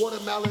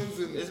watermelons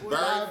and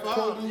live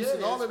produce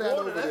and all of that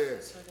over there.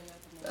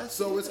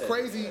 So it's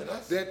crazy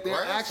that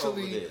they're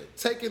actually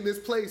taking this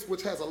place,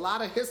 which has a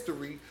lot of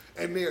history,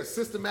 and they're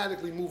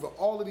systematically moving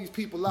all of these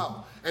people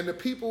out. And the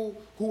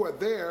people who are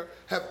there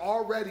have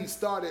already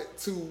started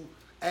to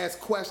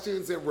ask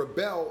questions and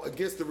rebel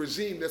against the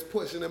regime that's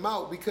pushing them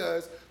out,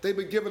 because they've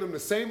been giving them the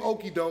same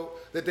okie doke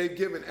that they've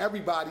given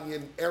everybody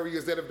in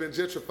areas that have been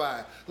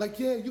gentrified. Like,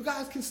 yeah, you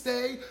guys can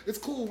stay. It's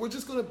cool. We're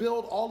just going to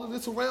build all of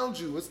this around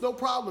you. It's no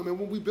problem. And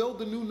when we build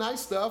the new nice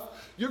stuff,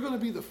 you're going to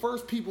be the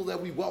first people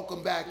that we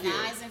welcome back in.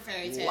 Lies and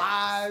fairy tales.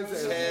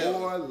 Lies and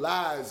more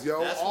lies,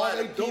 yo. That's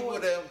why the people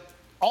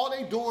all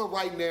they doing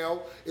right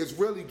now is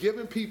really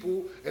giving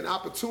people an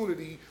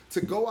opportunity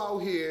to go out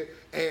here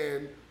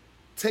and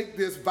take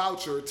this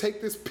voucher,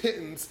 take this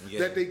pittance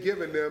that they're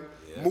giving them,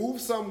 move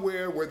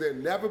somewhere where they've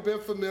never been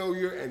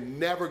familiar and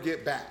never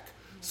get back.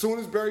 Soon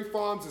as Berry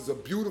Farms is a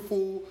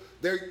beautiful,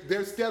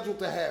 they're scheduled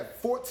to have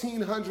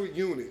 1,400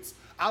 units.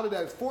 Out of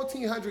that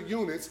 1,400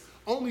 units,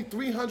 only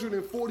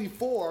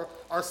 344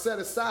 are set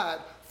aside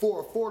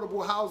for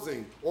affordable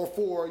housing or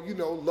for, you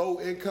know,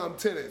 low-income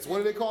tenants. What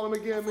do they call them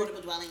again?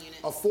 Affordable dwelling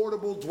units.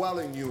 Affordable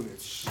dwelling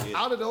units. Shit.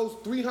 Out of those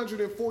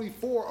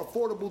 344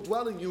 affordable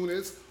dwelling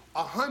units,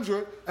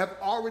 100 have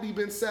already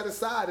been set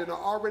aside and are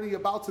already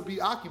about to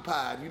be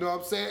occupied. You know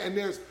what I'm saying? And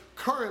there's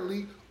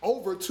currently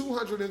over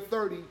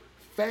 230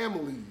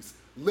 families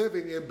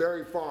living in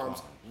Berry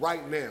Farms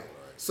right now.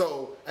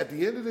 So at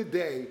the end of the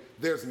day,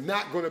 there's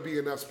not going to be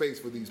enough space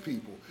for these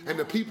people. And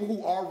the people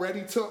who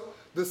already took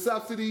the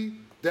subsidy,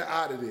 they're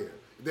out of there.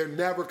 They're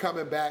never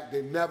coming back.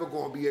 They're never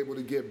going to be able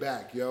to get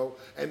back, yo.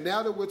 And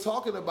now that we're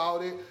talking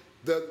about it,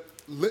 the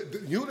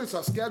units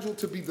are scheduled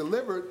to be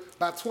delivered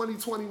by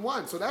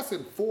 2021. So that's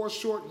in 4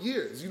 short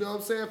years. You know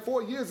what I'm saying?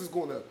 4 years is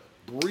going to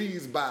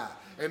breeze by.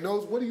 And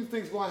what do you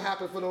think is going to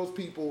happen for those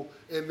people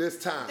in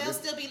this time? They'll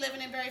still be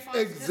living in Berry Farms.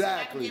 Exactly. They're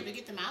not going to be able to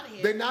get them out of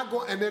here.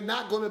 They're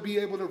not going to be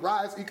able to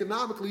rise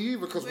economically either,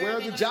 because where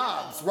are the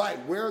jobs?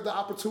 Right. Where are the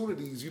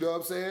opportunities? You know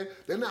what I'm saying?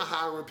 They're not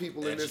hiring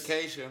people in this.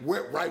 Education.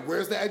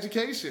 Where's the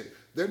education?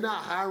 They're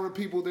not hiring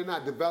people. They're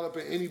not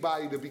developing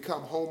anybody to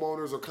become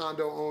homeowners or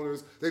condo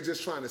owners. They're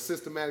just trying to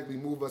systematically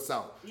move us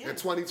out. Yeah. And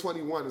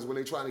 2021 is when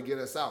they're trying to get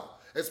us out.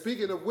 And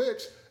speaking of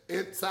which,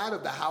 inside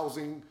of the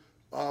housing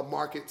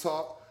market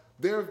talk,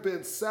 there have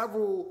been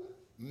several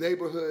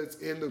neighborhoods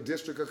in the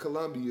District of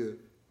Columbia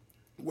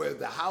where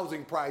the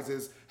housing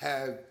prices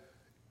have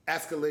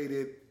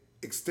escalated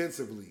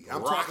extensively.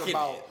 I'm talking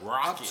about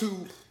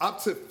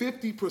up to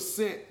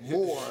 50%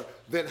 more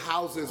than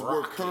houses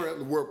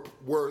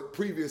were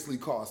previously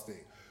costing.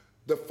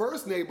 The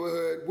first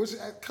neighborhood, which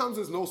comes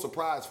as no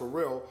surprise for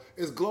real,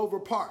 is Glover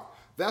Park.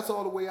 That's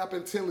all the way up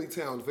in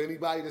Tinleytown, for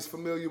anybody that's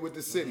familiar with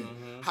the city.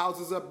 Mm-hmm.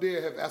 Houses up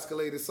there have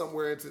escalated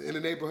somewhere in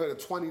the neighborhood of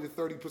 20 to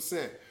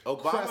 30%.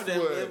 Obama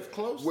didn't live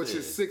close which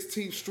is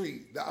 16th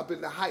Street, up in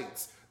the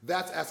Heights,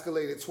 that's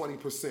escalated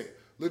 20%.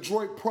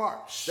 LeDroit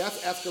Park,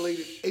 that's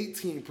escalated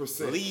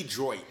 18%.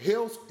 LeDroit.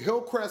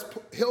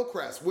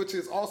 Hillcrest, which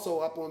is also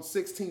up on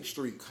 16th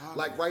Street,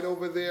 like right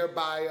over there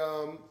by,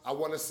 I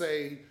want to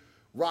say,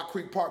 Rock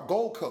Creek Park,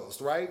 Gold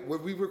Coast, right?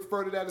 Would we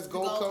refer to that as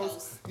Gold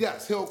Coast?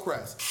 Yes,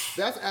 Hillcrest.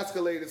 That's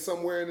escalated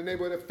somewhere in the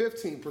neighborhood of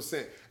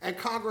 15%. And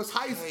Congress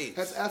Heights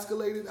has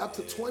escalated up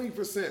to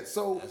 20%.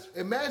 So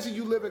imagine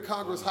you live in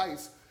Congress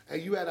Heights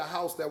and you had a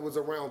house that was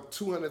around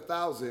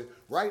 $200,000.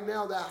 Right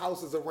now, that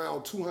house is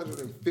around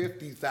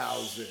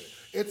 $250,000.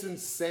 It's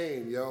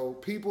insane, yo.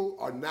 People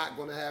are not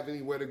going to have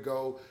anywhere to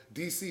go.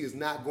 DC is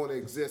not going to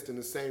exist in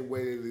the same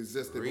way that it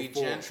existed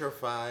before.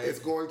 Re-gentrified. It's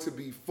going to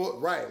be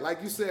right,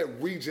 like you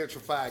said,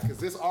 re-gentrified, because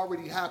this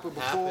already happened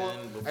before,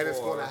 and it's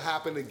going to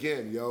happen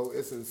again, yo.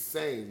 It's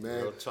insane,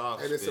 man. Real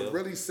talk, and it's a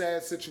really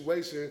sad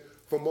situation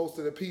for most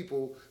of the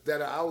people that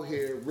are out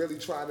here really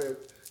trying to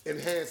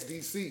enhance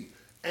DC.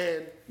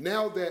 And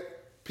now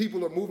that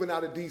people are moving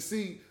out of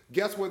DC,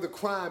 guess where the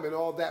crime and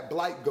all that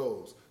blight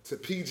goes? To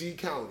PG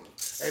County.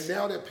 And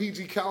now that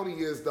PG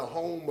County is the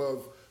home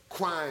of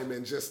crime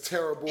and just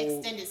terrible...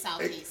 Extended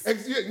Southeast.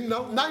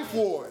 Ninth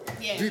Ward.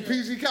 Yeah.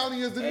 PG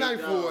County is the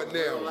Ninth Ward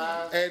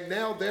now. And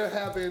now they're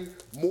having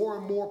more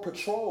and more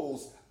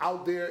patrols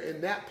out there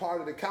in that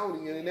part of the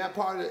county and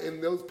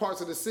in those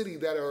parts of the city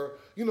that are,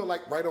 you know,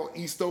 like right on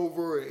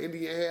Eastover and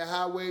Indian Head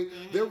Highway,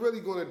 they're really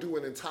going to do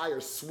an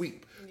entire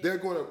sweep. They're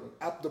going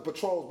to up the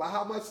patrols by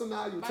how much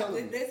now? You telling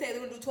me? They said they're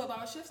going to do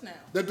 12-hour shifts now.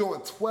 They're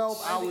doing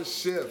 12-hour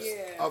shifts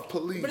of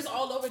police. But it's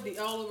all over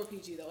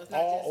PG though. It's not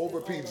all just,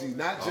 over PG,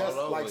 not just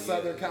like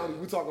Southern County.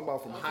 We're talking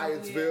about from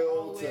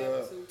Hyattsville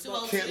to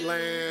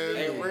Kentland,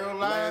 Hey, real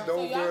life.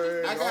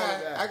 Landover.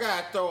 I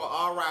gotta throw a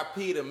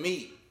R.I.P. to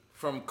Meat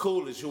from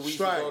Coolidge, who we used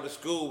to go to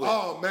school with.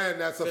 Oh man,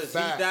 that's a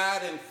fact. He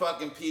died in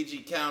fucking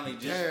PG County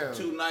just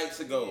 2 nights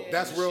ago.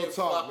 That's real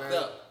talk, man.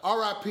 Up.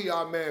 R.I.P.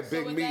 our man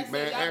Big with Meat, that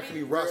man. said, y'all Anthony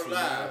be Russell, real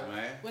live, man.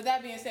 man. With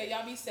that being said,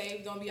 y'all be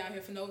safe. Don't be out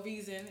here for no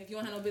reason. If you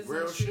don't have no business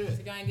Real in the streets, shit.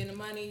 if y'all ain't getting the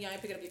money, y'all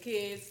ain't picking up your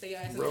kids, stay your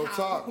ass in the Real house.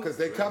 talk, because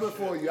they coming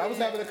for you. I was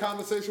having a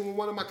conversation with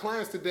one of my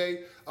clients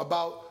today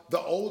about the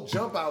old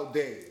jump out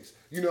days.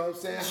 You know what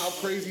I'm saying? How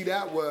crazy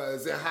that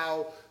was, and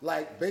how,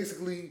 like,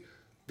 basically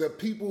the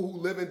people who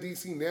live in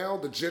D.C. now,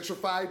 the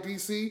gentrified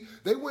D.C.,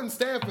 they wouldn't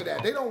stand for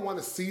that. They don't want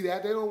to see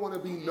that. They don't want to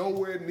be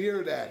nowhere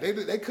near that. They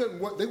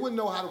wouldn't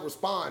know how to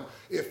respond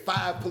if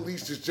 5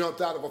 police just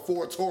jumped out of a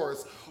Ford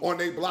Taurus on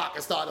their block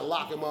and started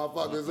locking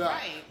motherfuckers up.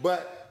 Right.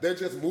 But they're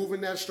just moving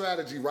that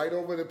strategy right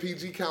over to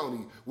PG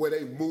County where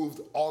they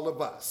moved all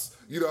of us.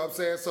 You know what I'm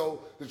saying?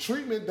 So the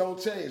treatment don't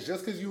change.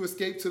 Just because you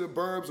escape to the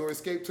burbs or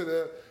escape to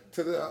the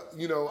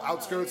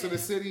outskirts of the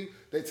city,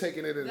 they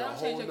taking it in a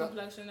whole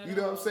nother. You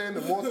know what I'm saying?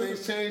 The more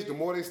things change, the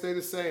more they stay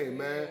the same,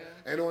 man.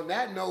 And on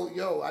that note,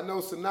 I know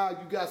Sanaa,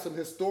 you got some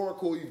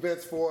historical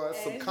events for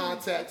us, some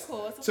context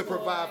to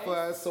provide for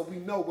us, so we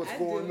know what's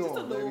going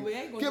on,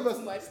 baby. Give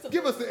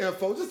us the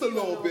info, just a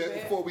little bit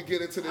before we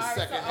get into the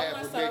second half I want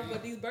to of start Biggie.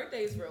 with these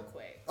birthdays real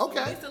quick.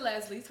 Okay. So Lisa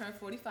Leslie turned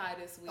 45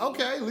 this week.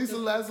 Okay, Lisa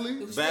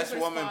Leslie. Best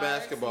woman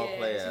basketball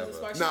player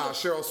ever. Nah,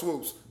 Cheryl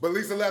Swoops, but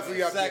Lisa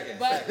Leslie up there. Second.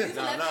 But Lisa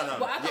No, Leslie, no.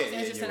 well, I thought it was Yeah,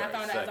 interesting. you're I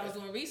found right. out as I was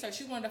doing research.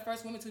 She's one of the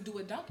first women to do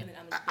a dunk in the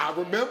I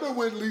remember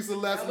when Lisa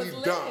Leslie was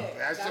lit. dunked.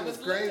 That That shit was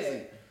was crazy.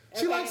 lit.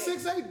 She like Okay.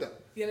 6'8" though.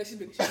 Yeah, she's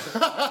big. That's a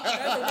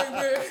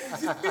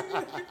big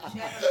bird.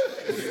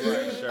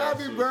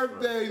 Happy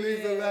birthday,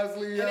 Lisa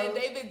Leslie. And then Yo.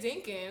 David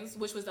Dinkins,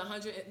 which was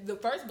the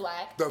first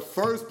black The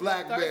first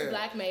black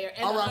mayor.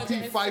 And R.I.P.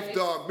 106. Fife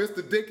Dog.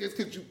 Mr. Dickens,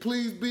 could you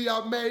please be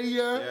our mayor?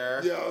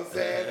 Yeah. You know what I'm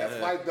saying? That's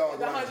Fife Dog.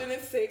 The Right?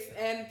 106th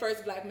and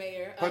first black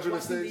mayor of Washington,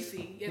 106?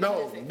 D.C. Yeah, No,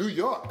 106. New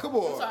York. Come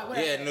on. I'm sorry, what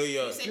Yeah, happened? New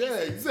York.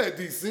 Yeah, you said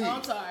D.C. Oh,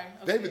 I'm sorry.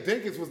 Okay. David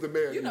Dinkins was the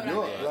mayor of You know New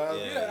what I York, meant. love.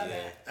 You know what I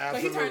meant. So he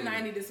Absolutely. turned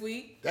 90 this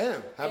week.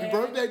 Damn. Happy And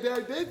birthday,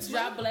 Derek Dix.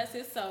 God bless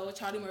his soul.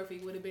 Charlie Murphy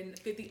would have been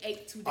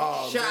 58 today.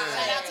 Oh, Shout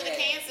man. Shout out to the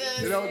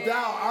Kansas. No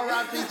doubt.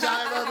 R.I.P.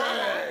 Charlie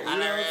Murphy. You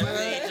know what I'm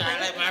saying?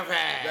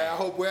 Man, I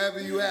hope wherever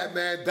you at,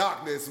 man,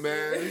 darkness,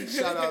 man.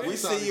 Shout out. We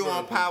see you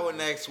on Power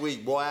next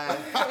week, boy.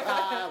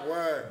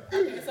 Word.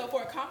 Okay, so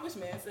for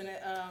accomplishments and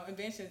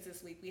inventions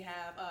this week, we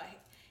have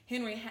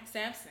Henry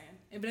Sampson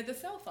invented the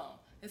cell phone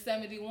in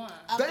 71.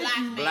 Thank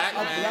you. Black A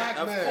man, black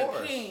of man.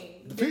 course.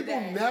 King did People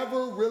that.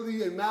 never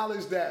really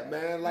acknowledge that,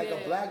 man. Like a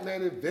Yeah. black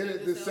man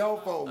invented the cell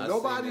phone. I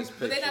Nobody. seen this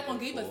But they're not picture gonna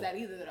give us before. that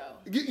either, though.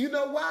 You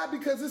know why?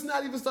 Because it's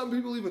not even something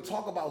people even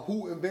talk about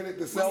who invented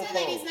the cell What's that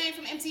lady's phone. name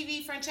from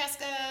MTV?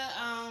 Francesca,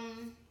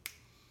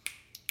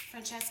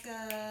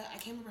 I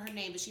can't remember her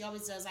name, but she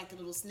always does like the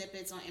little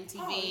snippets on MTV.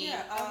 Oh,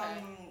 yeah.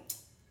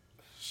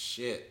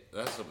 Shit,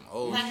 that's some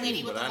old Black lady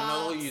shit. with But the I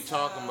know who locks. you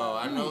talking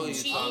about. I know who you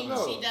She talking know.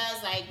 about. she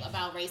does like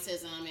about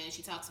racism, and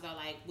she talks about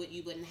like what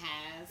you wouldn't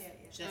have.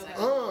 She does, like,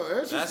 Oh,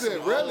 That's interesting.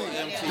 some Really? old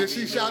MTV Did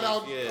she shout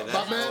out movies. Yeah, my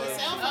that's man? old.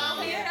 cell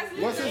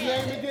phone. What's his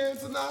name again,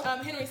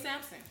 Sanaa? Henry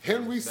Sampson.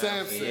 Henry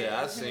Sampson.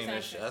 Yeah, I seen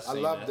this shit. I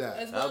love that.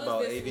 As That well was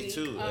about as this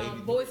 82.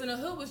 week, Boys in the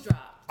Hood was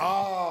dropped.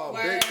 Oh,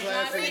 big Word,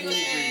 classic John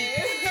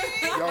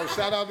movie. Yo,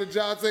 shout out to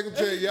John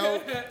Singleton.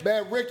 Yo,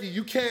 man, Ricky,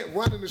 you can't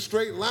run in a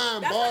straight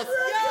line, boss.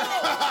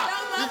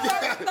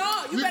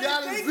 You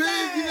gotta zig,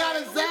 you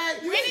gotta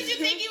zag. Where did you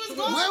think you was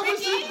going, Where was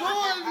Ricky? you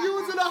going? You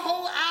was in a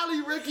whole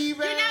alley, Ricky,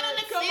 man. You're not on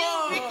the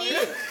field, Ricky.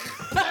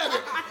 Damn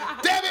it.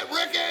 Damn it,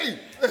 Ricky.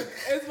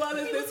 As well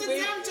as He was this a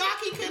week. dumb jock.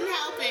 He couldn't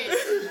help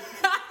it.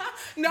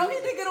 No, he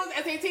did good on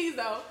his SATs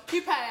though.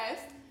 He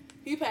passed.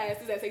 He passed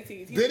his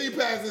SATs. Did he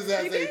pass his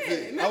SAT?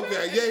 did. Remember?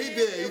 Okay, yeah, he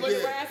did. He It was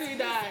did. right after he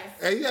died.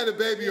 And he had a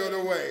baby on the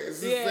way.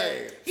 It's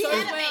insane. He So had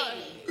as a well-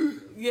 baby.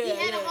 Yeah, He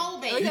had a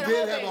whole baby. Oh, He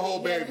did have a whole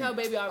He baby. had a whole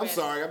baby already. I'm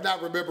sorry, I'm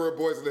not remembering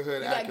Boys in the Hood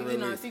You gotta,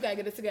 accurately. so you gotta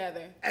get it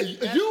together. Hey,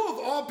 you of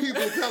all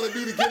people telling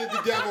me to get it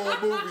together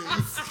on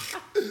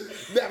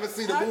movies. Never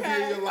seen a movie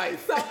in your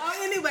life. So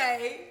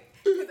anyway,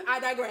 'cause I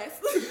digress.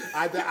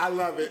 I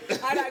love it.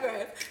 I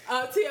digress.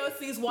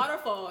 TLC's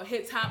Waterfall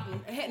hit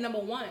number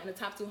 1 in the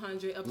top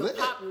 200 of the Lit.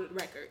 pop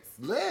records.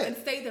 Lit. And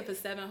stayed there for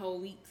 7 whole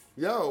weeks.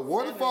 Yo,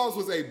 Waterfalls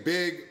was a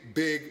big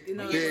You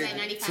know, it was at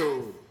 95.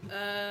 tune.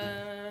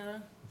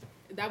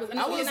 That was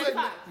I would say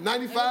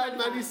 95,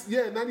 90,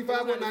 yeah,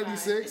 95 or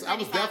 96. I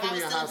was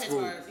definitely in high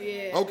school.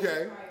 Yeah.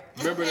 Okay,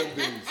 remember them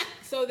days.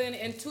 So then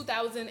in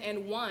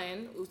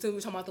 2001, so we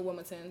were talking about the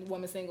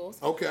women's singles.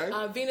 Okay.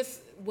 Venus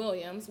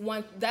Williams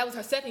won. That was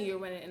her second year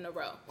winning in a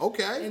row.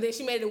 Okay. And then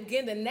she made it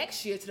again the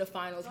next year to the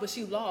finals, but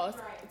she lost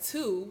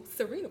to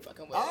Serena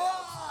fucking Williams.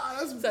 Oh,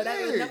 that's big. So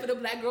that was enough of the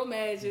Black Girl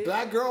Magic.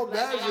 Black Girl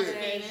Black Magic.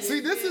 Magic. See,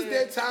 this is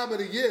their time of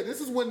the year.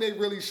 This is when they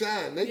really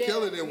shine. They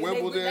killing in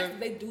Wimbledon.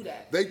 They do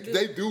that. They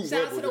do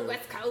Shout out to the Wimbledon.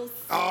 West Coast.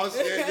 Oh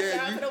shit, yeah.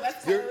 Shout out to the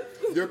West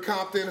Coast. Your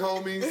Compton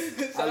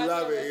homies. I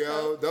love it,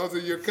 yo. Those are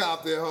your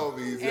Compton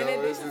homies, yo. And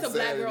in It's addition to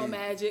Black Girl insanity.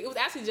 Magic, it was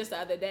actually just the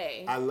other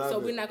day. I love so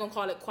it. we're not gonna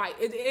call it quite.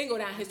 It didn't go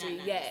down in history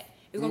yet.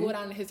 It's gonna go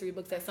down in the history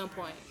books at some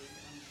point.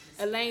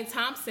 Elaine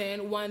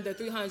Thompson won the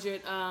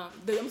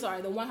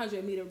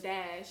 100 meter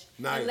dash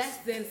Nice. in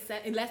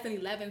less than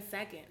 11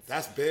 seconds.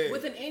 That's big.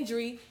 With an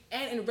injury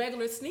and in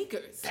regular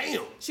sneakers.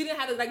 Damn. She didn't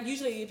have to, like,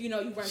 usually if you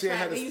run She track,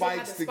 had the they usually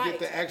have spikes to get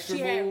the extra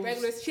she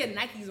moves. She had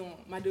Nikes on,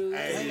 my dude.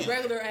 Hey.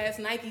 Regular ass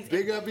Nikes.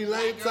 Big up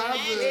Elaine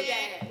Thompson.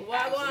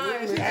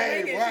 Wagwan.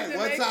 Hey, right.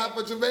 One time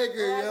for Jamaica,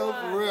 yo.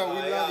 For real.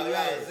 We love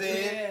Elaine.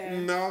 Yeah.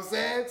 You know what I'm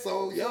saying?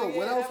 So, yo,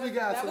 what else we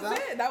got? That was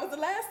it. That was the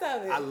last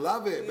of it. I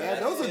love it, man.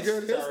 Those are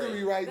good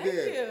history right Thank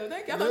there. you.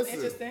 Thank you. I thought it was Listen,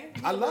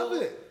 interesting. I love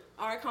it.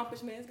 Our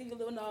accomplishments, give you a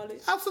little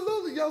knowledge.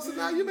 Absolutely, yo. So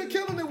now you've been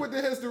killing it with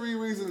the history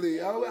recently,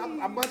 yo. I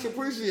much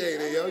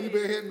appreciate it, yo. You've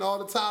been hitting all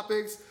the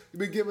topics. You've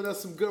been giving us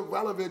some good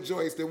relevant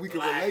joints that we can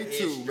Black relate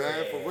to, history.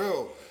 man, for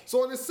real.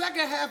 So in the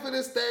second half of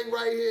this thing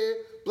right here,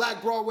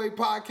 Black Broadway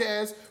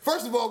Podcast,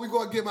 first of all, we're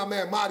going to get my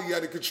man Marty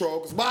under control,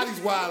 because Marty's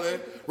wilding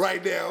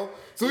right now.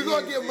 So we're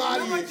going to get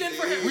Marty. more gin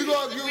for him. We're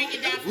going Bring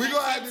it down from to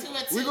a 10 to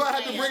a 2,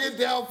 have to bring it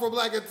down from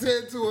like a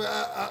 10 to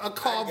a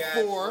calm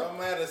 4. I'm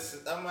at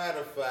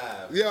a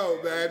 5. Yo,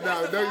 man,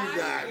 no, you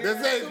not.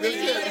 This ain't. In the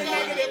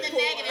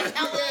negative.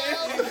 Hello.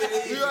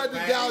 You had to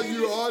down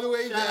you all the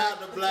way Shout down. out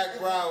to Black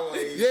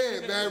Broadway.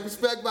 Yeah, man,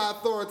 respect my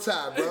authority,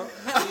 bro.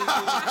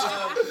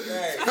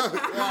 Hey,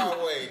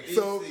 Broadway, DC.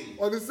 So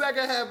on the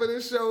second half of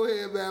this show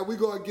here, man, we're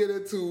gonna get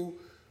into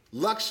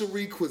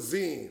luxury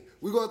cuisine.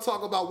 We're gonna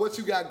talk about what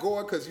you got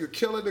going, because you're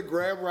killing the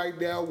gram right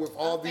now with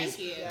all these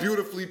thank you.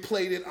 beautifully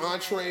plated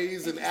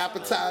entrees and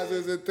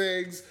appetizers and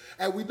things.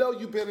 And we know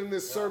you've been in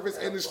this service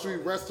industry,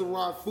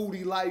 restaurant,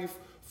 foodie life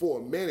for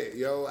a minute,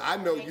 yo. I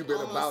know you've been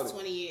Almost about it.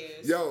 20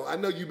 years. Yo, I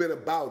know you've been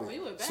about it.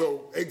 you went back.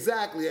 So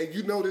exactly, and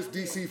you know this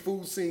DC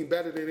food scene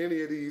better than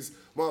any of these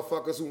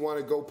motherfuckers who want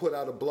to go put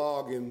out a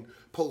blog and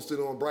post it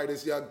on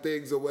Brightest Young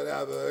Things or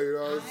whatever. You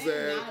know what I'm I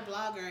saying? am not a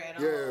blogger at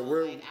Yeah, all.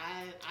 we're- Like,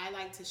 I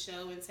like to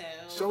show and tell.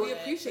 Show but We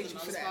appreciate for the you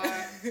for most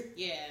that. part,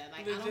 yeah,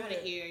 like I don't want to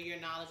Legit. hear your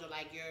knowledge or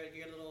like your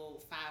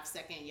little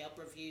 5-second Yelp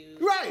review.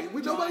 Right,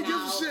 we nobody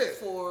drawn gives a out shit.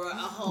 for a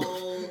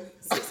whole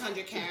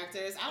 600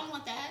 characters. I don't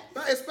want that.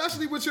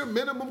 Especially with your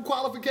minimum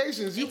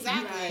qualifications.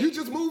 Exactly. You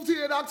just moved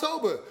here in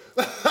October.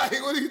 Like,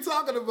 what are you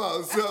talking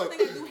about? That's one So,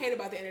 thing I do hate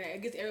about the internet.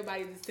 It gives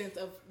everybody the sense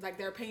of like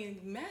their opinion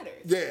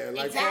matters. yeah,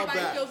 like fall Everybody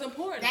back. feels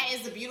important. That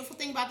is the beautiful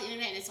thing about the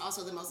internet, and it's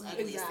also the most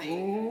ugliest Exactly.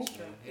 thing. That's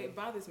true. It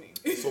bothers me.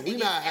 So we It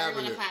not gives having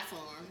everyone it. a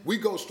platform. We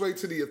go straight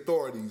to the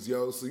authorities,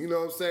 yo. So you know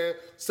what I'm saying?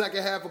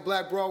 Second half of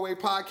Black Broadway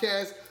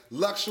Podcast,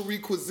 luxury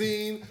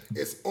cuisine.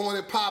 It's on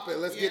and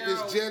popping. Let's get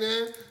this gin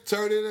in.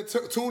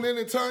 Tune in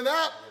and turn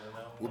up.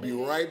 We'll be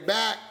right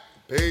back.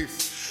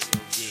 Peace.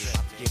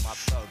 Get my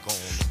thug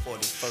on the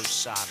 41st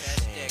side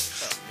of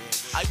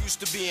things. I used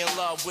to be in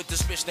love with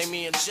this bitch named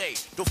Ian J.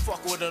 Don't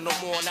fuck with her no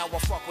more, now I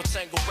fuck with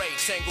Tango Ray.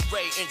 Tango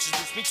Ray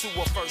introduced me to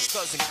her first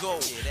cousin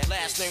Gold.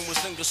 Last name was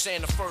English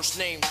and the first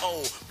name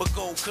O. But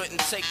Gold couldn't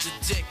take the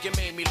dick, it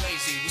made me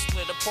lazy. We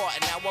split apart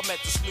and now I met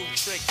this new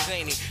trick,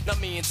 Zany. Now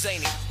me and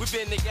Zany, we've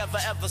been together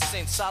ever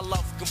since. Our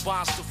love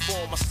combines to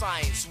form a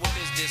science. What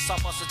is this? I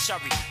bust a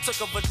cherry.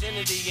 Took her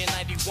virginity in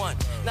 91.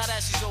 Now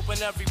that she's open,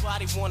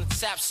 everybody wanna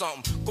tap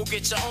something. Go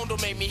get your own,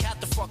 don't make me have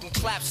to fucking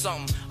clap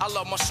something. I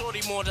love my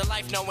shorty more than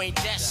life, now ain't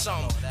that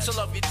something? To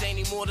love you,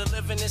 Danny, more than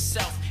living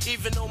itself.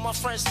 Even though my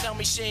friends tell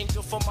me she ain't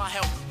good for my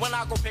health. When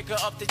I go pick her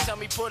up, they tell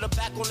me put her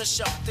back on the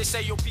shelf. They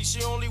say, yo, P,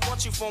 she only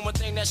wants you for one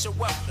thing, that's your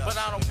wealth. But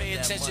I don't pay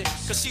attention,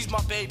 cause she's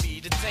my baby,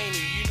 the Danny.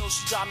 You know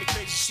she drive me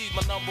crazy, she's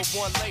my number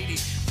one lady.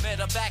 Met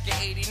her back in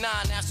 89,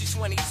 now she's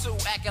 22,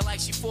 acting like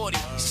she 40.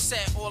 She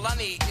said, all I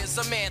need is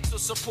a man to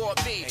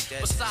support me.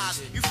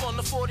 Besides, you from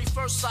the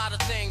 41st side of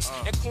things.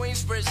 And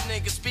Queensbridge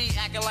niggas be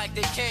acting like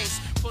they kings.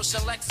 Pushing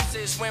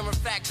Lexuses, wearing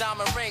fat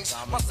diamond rings.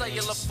 My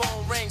cellular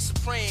phone rings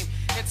supreme.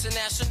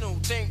 International,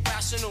 think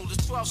rational. The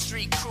 12th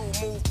Street crew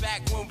move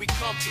back when we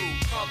come through.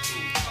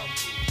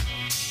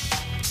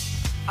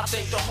 I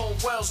think the whole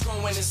world's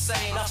going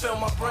insane. I fill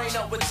my brain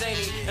up with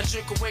Zany and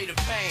drink away the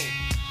pain.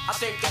 I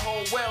think the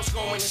whole world's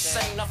going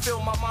insane. I fill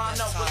my mind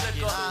up with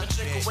liquor and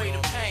drink away the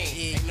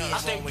pain. I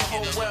think the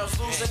whole world's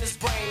losing its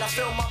brain. I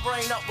fill my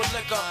brain up with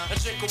liquor and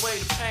drink away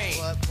the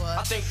pain.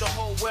 I think the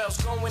whole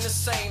world's going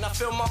insane. I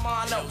fill my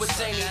mind up with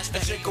Zany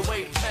and drink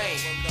away the pain.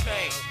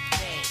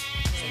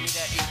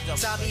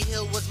 Tommy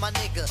Hill was my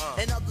nigga,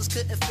 and others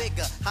couldn't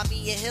figure how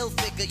me and Hill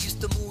figure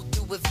used to move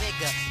through with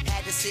vigor.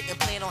 Had to sit and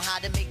plan on how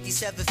to make these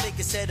 7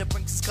 figures. Said the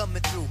brinks is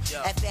coming through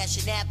at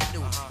Fashion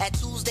Avenue. At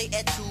Tuesday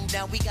at 2,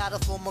 now we got a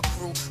former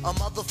crew of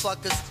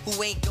motherfuckers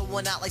who ain't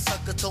going out like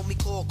sucker. Told me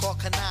call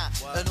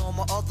Kanai and all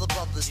my other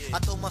brothers. I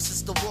told my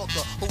sister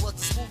Walker, who was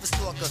the smoothest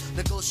talker,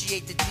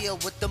 negotiate the deal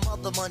with the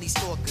mother money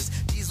stalkers.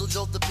 Diesel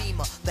drove the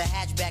Beamer, the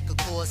hatchback of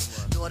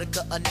course.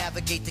 Nordica a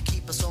navigate to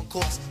keep us on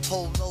course.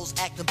 Polos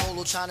acting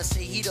bolo, trying to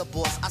say he the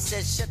boss. I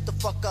said shut the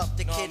fuck up,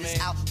 the kid is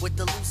out with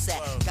the loose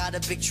sack. Got a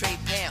big tray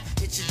Pam,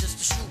 it's just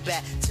a shoe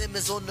bat. Tim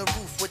is on the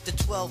roof with the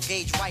 12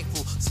 gauge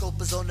rifle.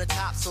 Scope is on the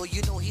top, so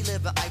you know he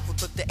live in Eiffel.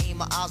 Took the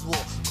aim of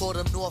Oswald, caught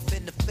him north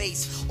in the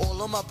face. All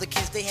them other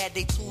kids, they had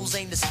their tools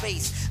aimed to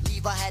space.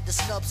 Levi had the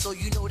snub, so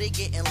you know they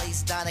getting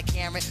laced. Donna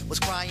Cameron was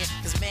crying,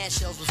 cause man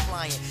shells was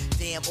flying.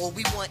 Damn, all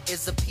we want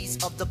is a piece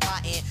of the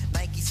pie and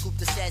Nike scooped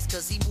the stats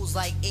cause he moves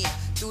like air.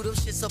 Threw them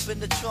shits up in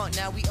the trunk,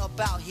 now we up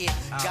out here.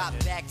 Got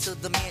back to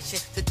the mansion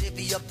to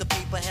divvy up the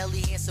paper.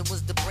 Helly Hansen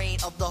was the brain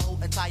of the whole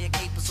entire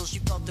caper, so she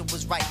felt it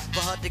was right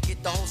for her to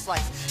get the whole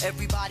slice.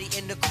 Everybody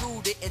in the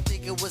crew didn't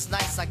think it was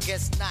nice, I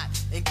guess not.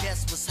 And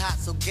guess was hot,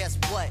 so guess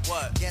what?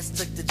 Guess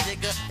took the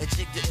jigger and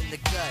jigged it in the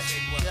gut.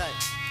 Gut.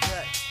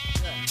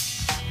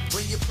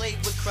 When you play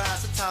with crowd,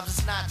 sometimes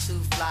it's not too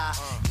fly.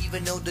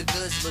 Even though the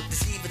goods look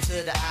deceiving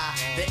to the eye,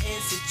 the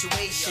end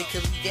situation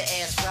can leave your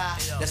ass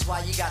dry. That's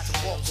why you got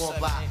to walk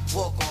on by,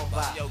 walk on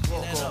by,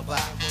 walk on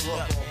by,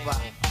 walk on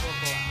by.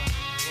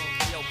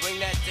 Yo, bring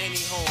that Danny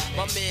home.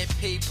 My man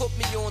P put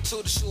me on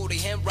to the shorty,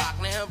 hand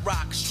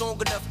rock, strong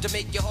enough to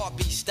make your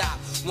heartbeat stop.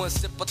 One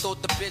sip, I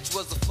thought the bitch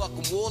was a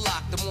fucking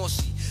warlock. The more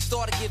she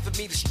started giving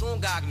me the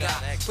strong I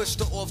got, pushed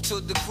her off to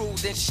the crew,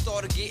 then she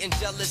started getting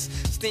jealous.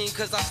 Steam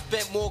cause I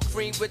spent more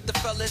cream with the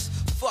fellas.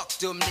 Fuck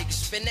them niggas,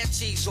 spend that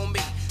cheese on me.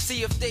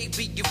 See if they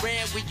beat you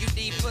around when you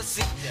need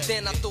pussy.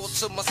 Then I thought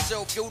to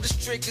myself, yo, this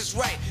trick is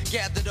right.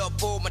 Gathered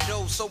up all my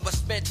dough, so I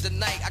spent the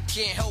night. I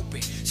can't help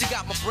it. She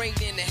got my brain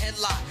in the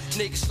headlock.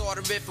 Niggas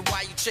started riffing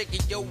while you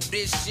checking, yo,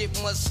 this shit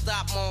must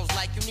stop. Mom's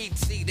like, you need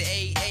to see the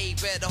AA.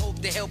 Better hope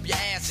they help your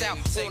ass out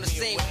on the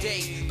same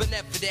day. But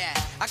never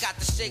that, I got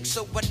the shake,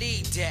 so I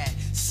need that.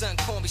 Son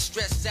call me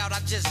stressed out, I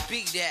just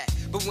be that.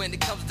 But when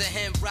it comes to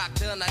him, rock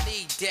done, I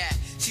need that.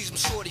 She's my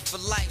shorty for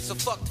life, so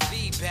fuck the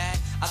feedback.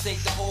 I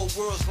think the whole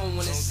world's going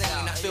insane.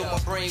 I fill my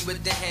brain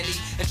with the Henny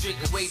and drink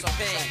away the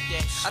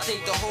pain. I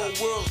think the whole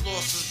world's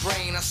lost his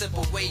brain. I sip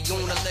away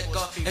on the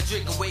liquor and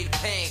drink away the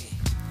pain.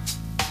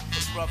 For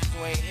the brothers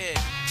who ain't here,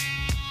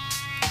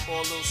 pour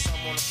a little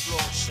something on the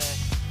floor, son.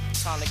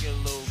 Time to get a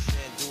little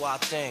bit, do our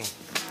thing.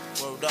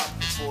 Word up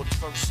before the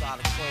first side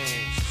of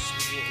Queens.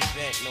 We getting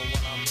bent, know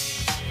what I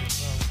mean?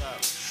 Word up.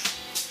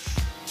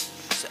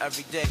 It's an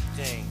everyday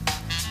thing.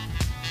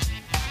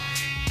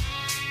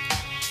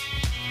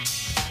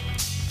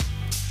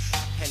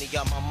 Henny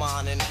got my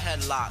mind in a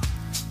headlock.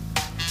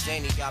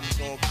 Danny got me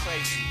going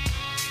crazy.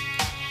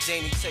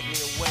 Danny take me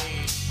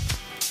away.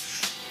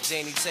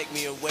 Danny take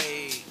me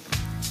away.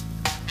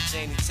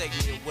 Danny take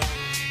me away.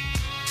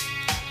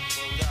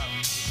 Word up.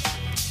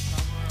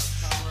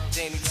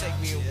 Danny take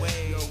me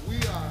away. Yo, we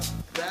are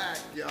back,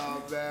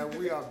 y'all, man.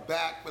 We are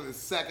back for the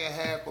second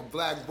half of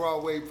Black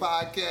Broadway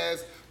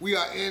Podcast. We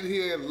are in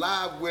here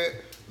live with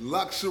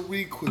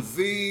Luxury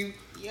Cuisine.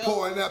 Yo.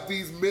 Pouring up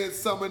these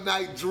Midsummer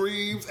Night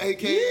Dreams,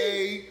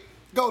 a.k.a.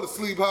 Go to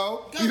sleep,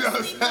 ho. You know what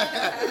I'm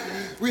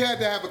saying? We had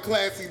to have a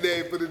classy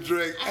name for the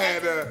drink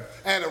and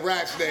a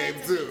ratch name,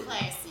 too.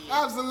 Classy.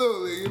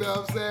 Absolutely, you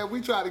know what I'm saying?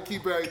 We try to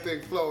keep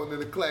everything flowing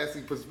in a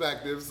classy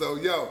perspective. So,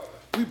 yo,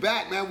 we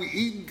back, man. We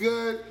eating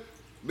good.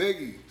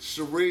 Miggy,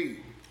 Cherie,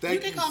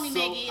 thank you. You can call me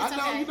Miggy. I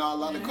know, okay. you know, I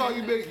love to call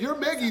you Miggy. You're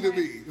Miggy to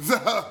me. So,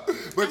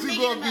 but I'm you're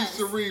going to be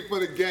Cherie for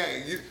the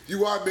gang.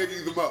 You are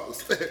Miggy the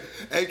most,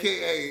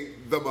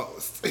 a.k.a. the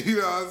most. You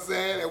know what I'm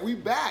saying? And we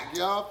back,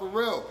 y'all, for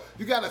real.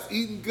 You got us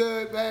eating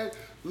good, man.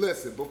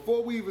 Listen,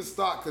 before we even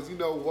start, because, you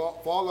know,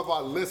 for all of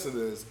our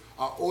listeners,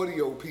 our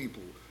audio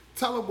people,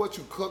 tell them what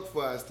you cooked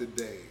for us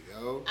today,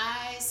 yo.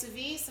 I sous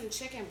vide some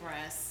chicken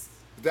breasts.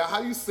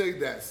 How you say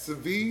that? Sous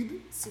vide?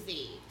 Sous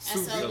vide.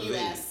 Sous vide.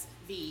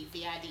 S-O-U-S-V,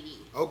 V-I-D-E.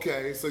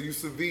 Okay, so you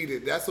sous vide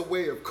it. That's a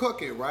way of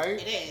cooking, right?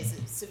 It is.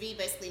 Sous vide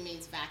basically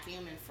means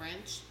vacuum in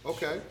French.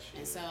 Okay.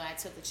 And so I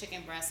took the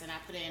chicken breast and I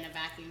put it in a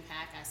vacuum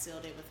pack. I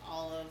sealed it with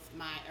all of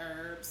my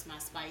herbs, my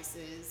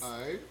spices. All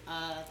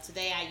right.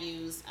 Today I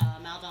used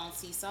Maldon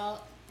sea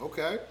salt.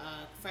 Okay.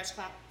 Fresh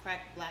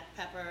cracked black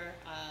pepper,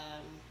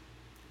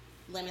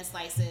 lemon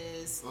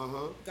slices,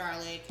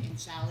 garlic and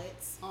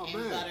shallots, and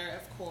man. butter,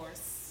 of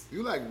course.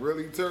 You like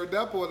really turned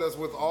up on us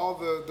with all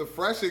the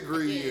fresh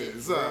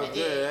ingredients. I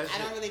did. I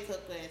don't really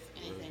cook with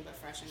anything but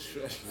fresh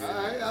ingredients.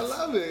 All right, I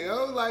love it,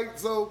 yo. Like,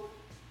 so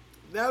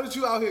now that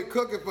you out here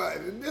cooking for,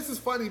 and this is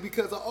funny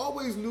because I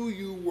always knew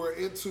you were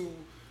into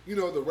you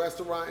know, the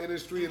restaurant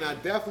industry, and I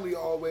definitely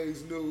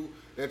always knew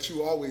that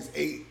you always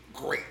ate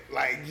great.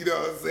 Like, you know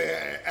what I'm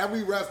saying?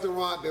 Every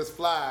restaurant that's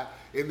fly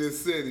in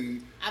this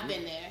city, I've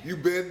been there.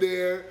 You've been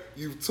there,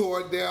 you've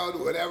torn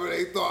down whatever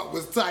they thought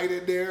was tight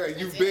in there, and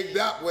you've bigged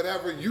up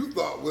whatever you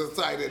thought was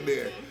tight in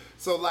there.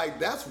 So, like,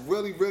 that's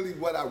really, really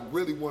what I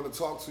really want to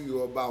talk to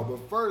you about.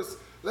 But first,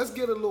 let's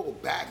get a little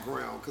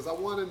background, because I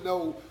want to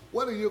know,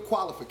 what are your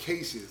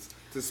qualifications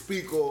to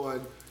speak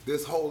on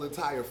this whole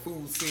entire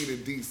food scene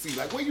in D.C.?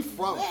 Like, where you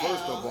from,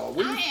 first of all?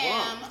 Where you from?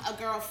 I am a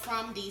girl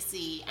from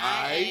D.C.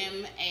 I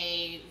am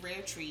a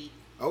rare treat.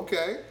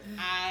 Okay.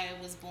 I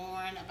was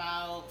born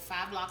about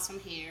 5 blocks from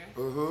here,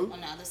 on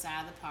the other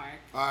side of the park.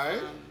 All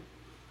right.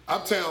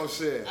 Uptown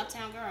shit.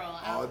 Uptown girl.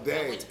 All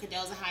day. I went to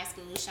Cadelza High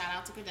School. Shout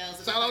out to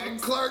Cadelza. Shout out to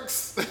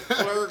Clerks.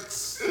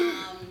 Clerks.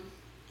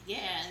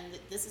 Yeah, and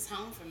this is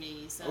home for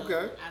me. So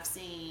I've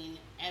seen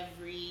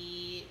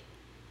every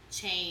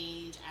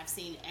change. I've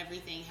seen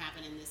everything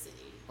happen in this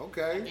city.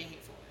 Okay. I've been here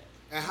for it.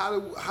 And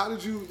how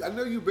did you? I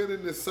know you've been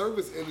in the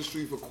service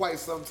industry for quite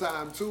some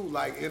time too,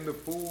 like in the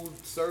food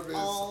service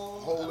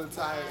whole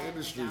entire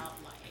industry.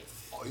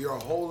 Life. Your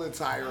whole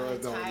entire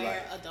adult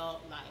life.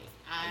 Adult life.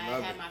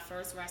 I had my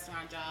first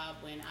restaurant job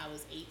when I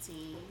was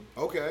 18.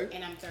 Okay.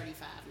 And I'm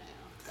 35 now.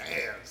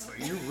 Damn, so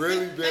you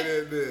really been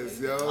in this,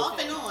 yo. Off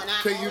and on.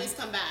 I always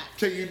come back.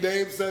 Can you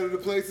name some of the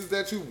places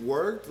that you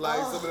worked?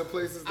 Like some of the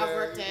places that I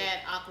worked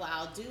at Aqua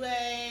Al Due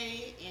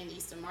in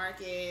Eastern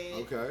Market.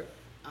 Okay.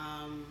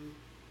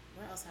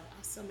 Where else have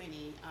I? So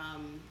many.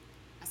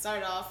 I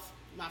started off,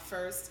 my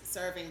first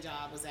serving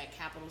job was at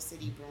Capital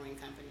City Brewing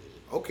Company.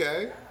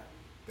 Okay.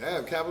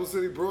 Damn, Capital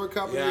City Brewing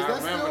Company. Yeah, is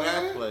that I remember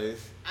still that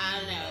place. I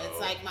don't know. It's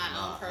like my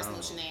own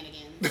personal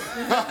shenanigans.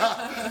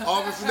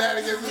 All the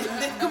shenanigans.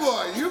 Come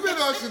on, you've been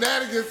on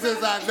shenanigans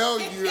since I know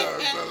you.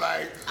 So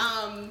like.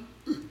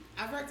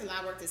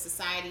 I worked at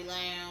Society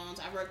Lounge.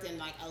 I worked in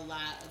like a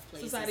lot of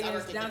places. Society I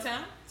worked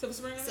downtown? Silver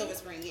Spring? Silver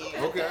Spring,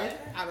 yeah. Okay.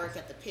 I worked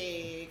at the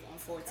Pig on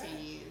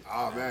 14.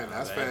 Oh man,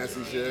 that's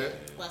fancy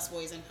shit.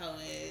 Busboys and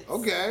Poets.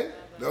 Okay,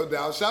 no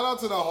doubt. Shout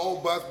out to the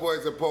whole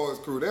Busboys and Poets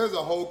crew. There's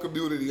a whole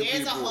community of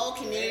There's people a whole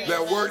community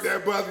that worked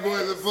at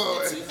Busboys and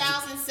Poets.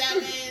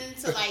 2007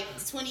 to like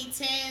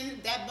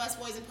 2010, that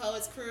Busboys and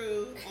Poets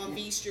crew on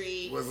B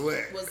Street was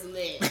lit.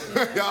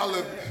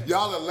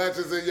 y'all are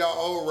legends in your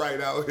own right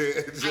out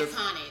here. Just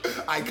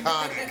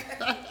iconic.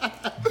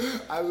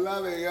 I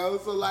love it, yo.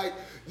 So like,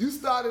 you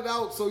started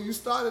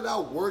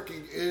out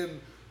working in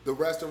the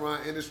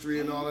restaurant industry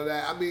and all of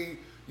that. I mean,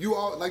 you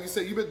all, like you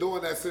said, you've been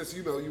doing that since,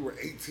 you know, you were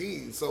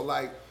 18. So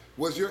like,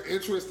 was your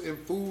interest in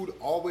food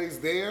always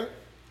there?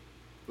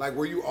 Like,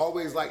 were you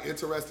always like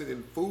interested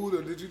in food,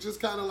 or did you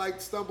just kind of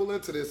like stumble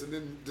into this and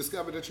then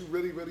discover that you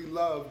really, really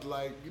loved,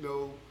 like, you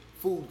know,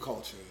 food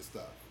culture and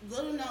stuff?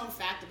 Little known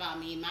fact about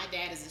me, my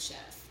dad is a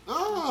chef.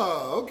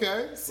 Oh,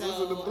 okay. So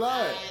those are the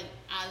blood.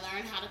 I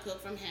learned how to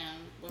cook from him.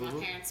 When my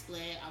parents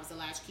split, I was a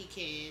latchkey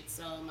kid,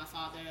 so my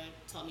father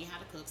taught me how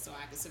to cook so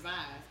I could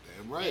survive.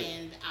 Damn right.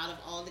 And out of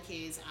all the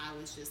kids, I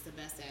was just the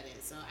best at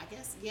it. So I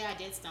guess, yeah, I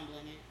did stumble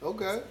in it.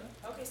 Okay.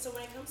 Okay, so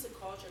when it comes to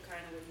culture,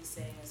 kind of what he's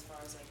saying as far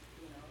as like,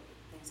 you know,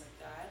 things like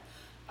that,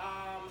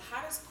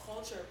 how does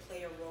culture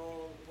play a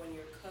role when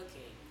you're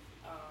cooking?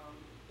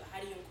 How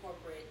do you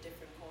incorporate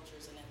different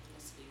cultures and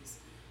ethnicities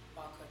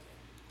while cooking?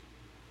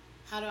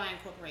 How do I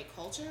incorporate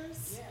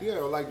cultures? Yeah,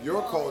 like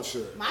your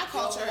culture. My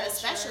culture,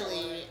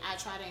 especially, I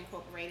try to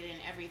incorporate it in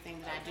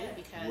everything that I do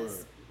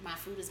because my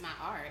food is my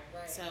art.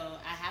 Right. So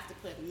I have to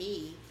put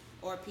me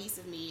or a piece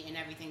of me in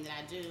everything that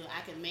I do.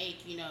 I can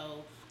make, you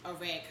know, a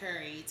red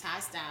curry, Thai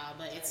style,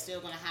 but it's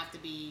still going to have to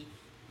have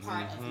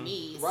part of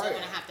me. It's still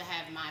going to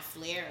have my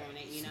flair on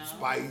it, you know?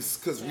 Spice,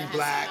 because we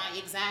black.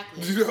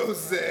 Exactly. You know what I'm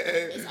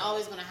saying? It's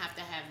always going to have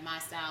my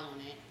style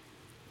on it.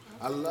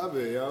 I love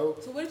it, yo.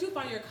 So where did you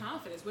find your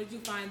confidence? Where did you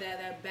find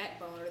that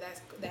backbone or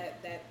that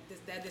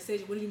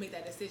decision? Where did you make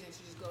that decision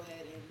to just go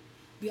ahead and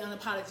be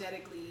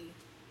unapologetically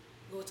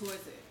go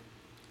towards it?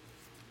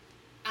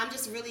 I'm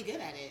just really good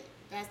at it.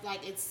 That's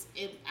like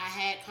I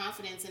had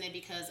confidence in it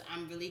because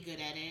I'm really good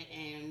at it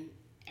and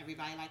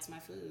everybody likes my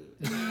food.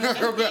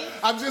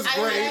 I'm just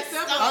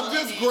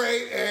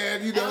great,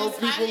 and you know,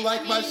 people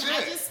like my shit.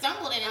 I just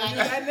stumbled in it. Like,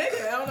 that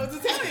nigga, I don't know what to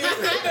tell you.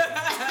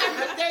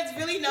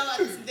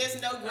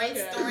 There's no great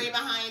story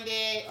behind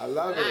it. I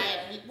love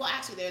it. Well,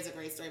 actually, there's a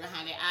great story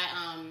behind it.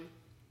 I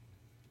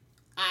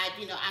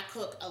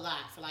cook a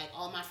lot for like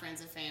all my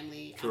friends and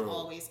family. True. I'm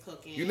always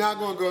cooking. You're not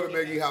gonna go to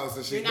Maggie house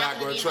and she's not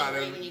gonna try to.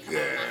 When you come to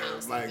my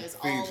house, like there's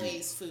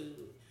always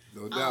food.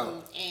 No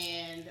doubt.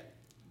 And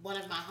one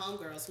of my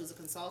homegirls, who's a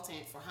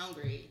consultant for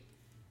Hungry,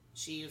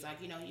 she was like,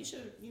 you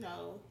should,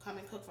 come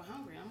and cook for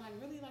Hungry. I'm like,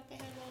 really? Like they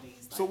have all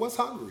these. So what's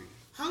Hungry?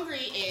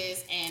 Hungry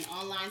is an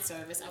online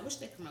service. I wish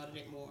they promoted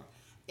it more.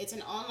 It's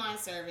an online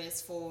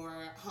service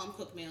for home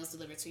cooked meals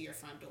delivered to your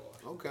front door.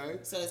 Okay.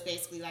 So it's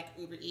basically like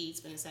Uber Eats,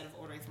 but instead of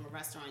ordering from a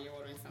restaurant, you're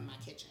ordering from my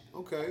kitchen.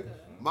 Okay.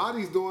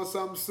 Monty's doing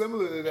something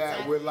similar to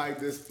that with like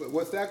this.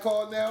 What's that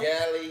called now?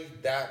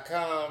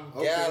 Galley.com.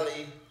 Okay.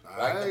 Galley.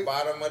 Like the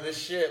bottom of the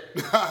ship.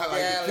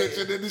 Like the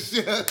kitchen in the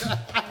ship.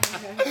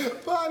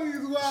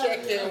 Party's wild.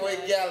 Chicken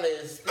with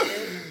yellow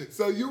skin.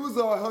 So you was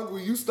on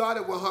Hungry. You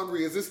started with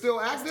Hungry. Is it still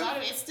active?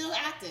 It's still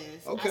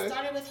active. Okay. I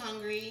started with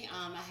Hungry.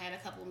 I had a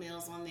couple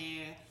meals on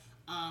there.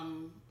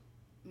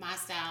 My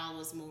style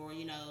was more,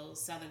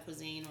 Southern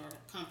cuisine or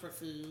comfort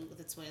food with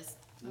a twist.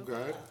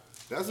 Okay.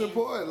 That's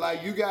important.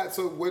 Like you got,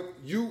 so what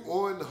you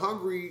on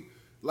Hungry,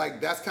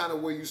 like that's kind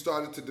of where you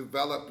started to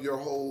develop your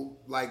whole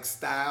like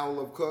style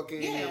of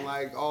cooking and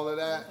like all of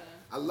that. Okay.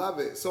 I love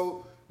it.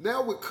 So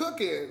now with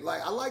cooking,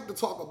 like I like to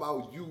talk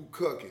about you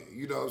cooking,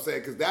 you know what I'm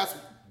saying? Because that's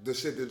the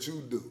shit that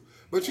you do.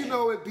 But you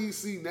know at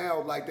DC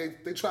now, like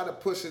they try to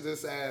push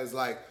this as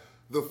like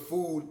the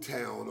food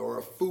town or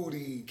a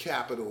foodie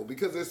capital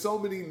because there's so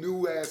many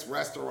new ass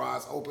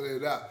restaurants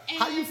opening up. And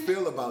how you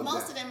feel about that?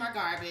 Most of them are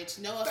garbage.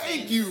 No offense.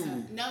 Thank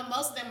you. No,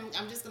 most of them,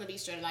 I'm just going to be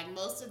straight. Like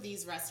most of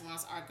these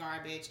restaurants are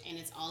garbage and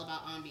it's all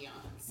about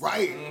ambiance.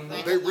 Right.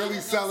 Like, they really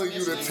selling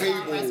you the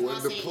table and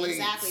the plates.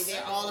 Exactly.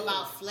 They're all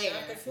about flair.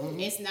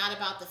 It's not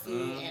about the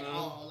food at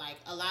all. Like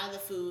a lot of the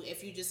food,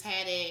 if you just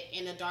had it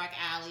in a dark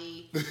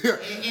alley,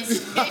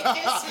 it's not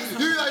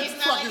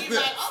like you're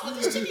like, oh, but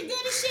this chicken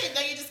good as shit. No,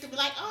 you just could be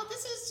like, oh,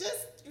 this is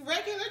just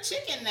regular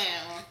chicken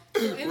now.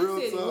 In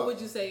the city, what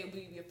would you say would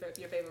be your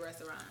favorite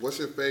restaurant? What's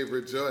your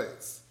favorite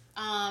joints?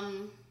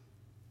 I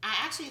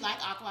actually like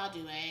Aqua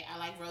Due. I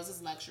like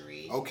Rose's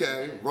Luxury.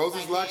 Okay.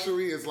 Rose's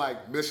Luxury is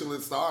like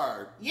Michelin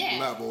star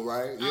level,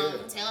 right? Yeah.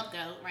 Tail Up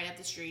Goat, right up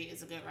the street,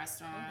 is a good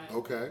restaurant.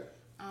 Okay.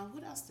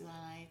 What else do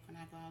I like when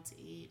I go out to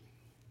eat?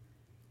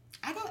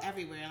 I go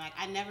everywhere. Like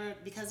I never,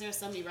 because there are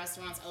so many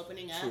restaurants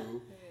opening up.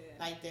 True.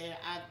 Like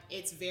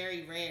it's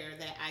very rare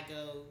that I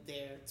go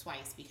there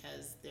twice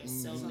because there's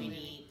so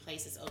many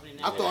places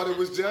opening up. I thought it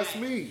was just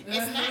me.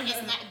 It's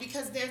not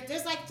because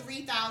there's like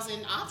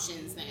 3,000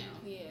 options now.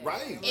 Yeah.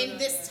 Right. In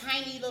this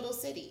tiny little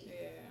city.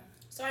 Yeah.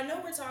 So I know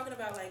we're talking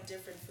about like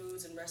different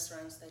foods and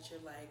restaurants that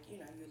you're like, you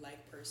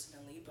like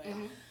personally, but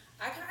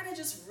I kind of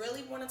just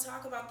really want to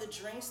talk about the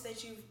drinks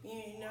that you've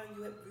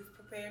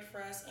prepared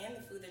for us and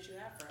the food that you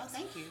have for us. Oh,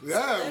 thank you.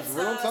 Yeah, it's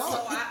real talk.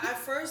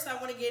 So I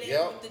want to get in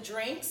with the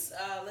drinks.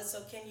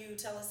 So can you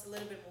tell us a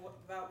little bit more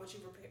about what you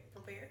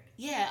prepared?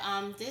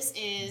 Yeah, this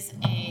is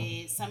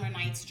a Summer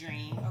Night's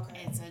Dream.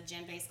 Okay. It's a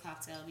gin-based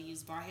cocktail. We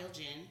use Bar Hill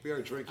Gin. We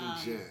are drinking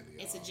gin.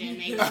 It's a gin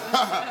made. And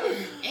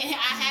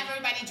I have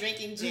everybody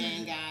drinking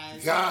gin,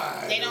 guys.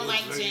 God, they don't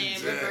like gin.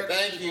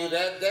 Thank you.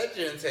 That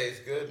gin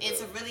tastes good.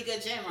 It's a really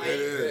good gin, right? It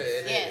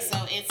is. Yeah,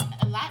 so it's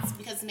a lot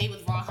because it's made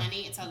with raw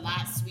honey. It's a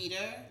lot sweeter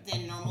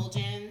than normal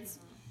gins.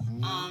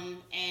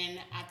 And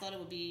I thought it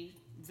would be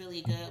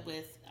really good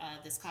with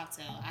this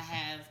cocktail. I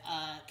have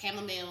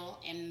chamomile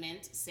and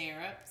mint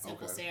syrup,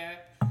 simple syrup,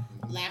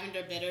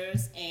 lavender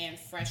bitters, and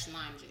fresh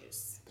lime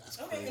juice.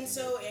 Okay, and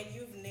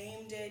you've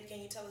named it. Can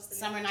you tell us the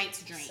Summer name?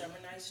 Night's Dream. Summer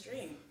Night's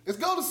Dream. It's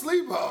go to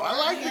sleep home. I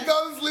like to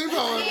go to sleep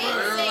home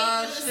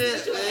first.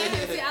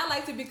 See, I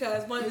liked it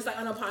because one, it's like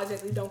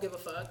unapologetically don't give a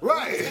fuck.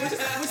 Right. Which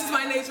is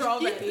my nature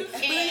already.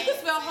 But then you can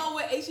spell home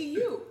with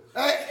H-E-U.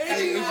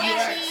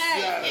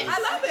 Yes. I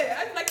love it.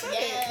 I'm like,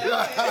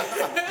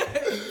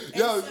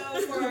 So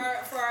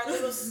for our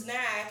little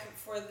snack,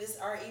 for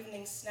our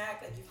evening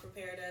snack that you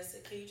prepared us,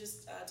 can you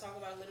just talk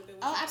about a little bit?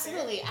 Oh,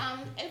 absolutely.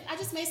 I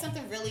just made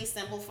something really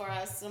simple for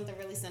us, something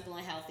really simple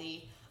and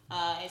healthy.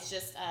 It's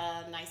just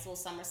a nice little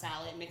summer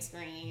salad, mixed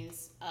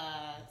greens,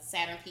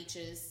 Saturn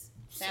peaches.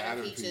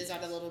 Saturn peaches are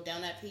the little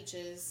donut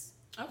peaches.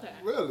 Okay.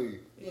 Really?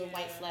 Little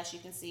white flesh you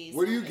can see.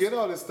 Where do you get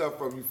all this stuff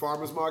from? You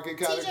farmers market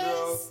kind of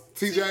girls?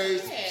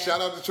 TJ's. Yeah.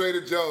 Shout out to Trader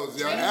Joe's.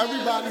 Yo,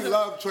 everybody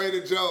loves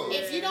Trader Joe's.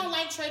 If you don't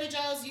like Trader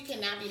Joe's, you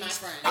cannot be my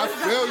friend. I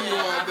feel you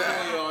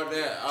on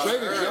that.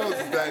 Trader Joe's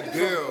is that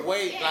deal.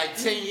 Wait, like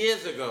 10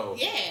 years ago.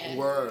 Yeah.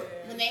 Word.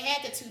 When they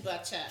had the $2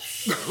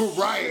 chucks.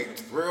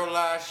 Right. Real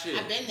live shit.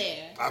 I've been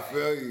there. I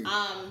feel you.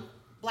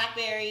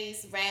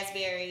 Blackberries,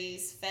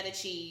 raspberries, feta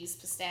cheese,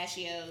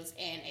 pistachios,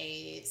 and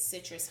a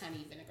citrus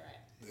honey vinaigrette.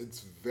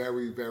 It's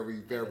very, very,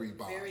 very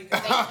bomb. Very good.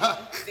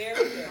 Thank you.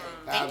 Very good.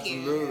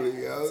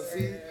 Absolutely, yo.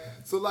 See?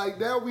 So, like,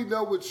 now we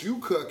know what you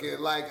cooking.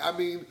 Like, I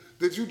mean,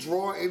 did you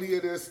draw any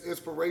of this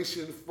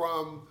inspiration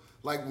from,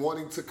 like,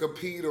 wanting to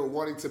compete or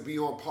wanting to be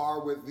on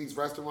par with these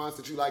restaurants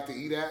that you like to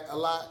eat at a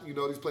lot? You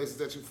know, these places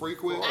that you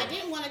frequent? I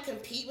didn't want to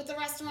compete with the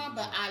restaurant,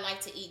 but I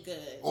like to eat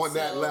good. On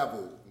that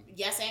level?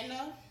 Yes and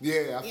no.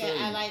 Yeah, I feel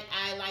you.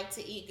 I like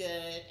to eat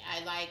good.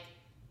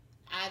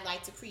 I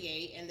like to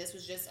create, and this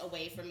was just a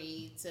way for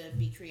me to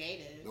be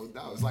creative. No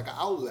doubt. It's like an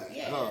outlet.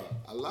 Yeah. Huh?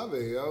 I love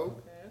it,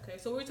 yo. Okay.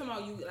 So we're talking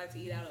about you like to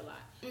eat out a lot.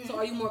 So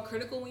are you more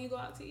critical when you go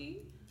out to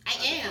eat? I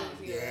am.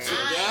 Yeah.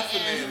 I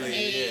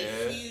Definitely,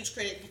 am a huge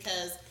critic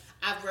because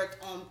I've worked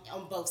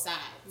on both sides.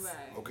 Right.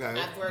 Okay.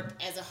 I've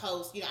worked as a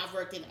host. You know, I've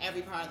worked in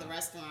every part of the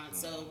restaurant.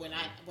 So when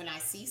I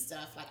see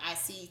stuff, like I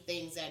see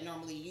things that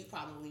normally you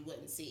probably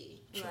wouldn't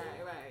see.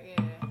 Right,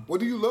 yeah. What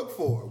do you look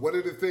for? What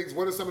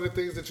are some of the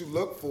things that you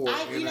look for?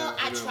 I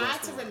try to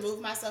restaurant?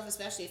 remove myself,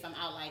 especially if I'm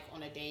out like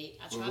on a date.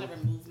 I try to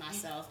remove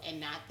myself and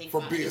not think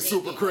From about being anything.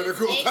 super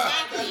critical.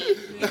 Exactly,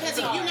 because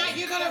if you're not,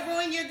 you're gonna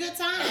ruin your good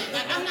time.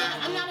 Like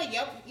I'm not a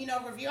Yelp,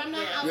 review. I'm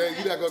not. Yeah,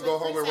 you're not gonna go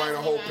home and write a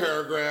whole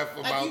paragraph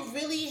about. Like you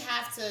really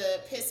have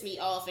to piss me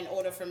off in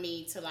order for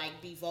me to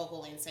like be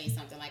vocal and say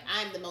something. Like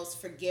I'm the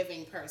most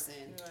forgiving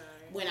person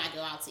when I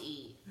go out to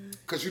eat.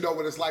 Because you know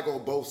what it's like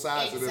on both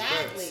sides of the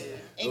fence.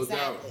 No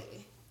doubt.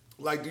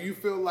 Like, do you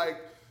feel like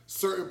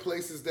certain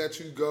places that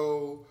you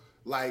go,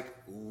 like,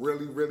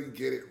 really, really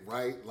get it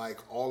right, like,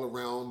 all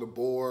around the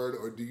board?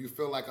 Or do you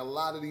feel like a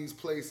lot of these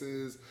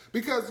places,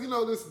 because,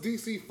 this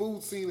DC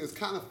food scene is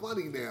kind of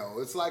funny now.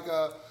 It's like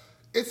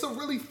it's a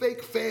really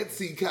fake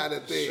fancy kind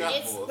of thing.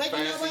 But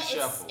you know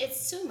what?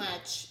 It's too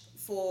much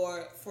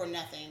for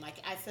nothing. Like,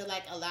 I feel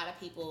like a lot of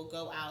people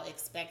go out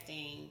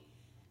expecting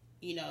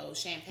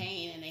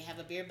champagne, and they have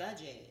a beer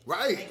budget.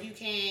 Right. Like you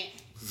can't.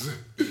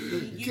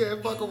 You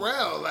can't fuck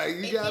around. Like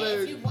you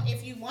gotta.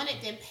 If you want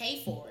it, then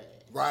pay for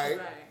it. Right.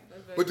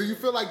 But do you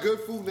feel like good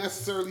food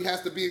necessarily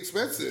has to be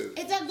expensive?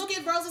 It does. Look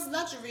at Rose's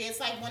Luxury. It's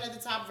like one of the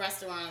top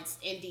restaurants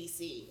in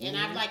DC, and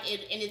I'm like,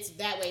 and it's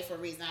that way for a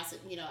reason.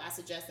 I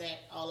suggest that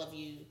all of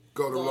you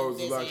go to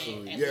Rose's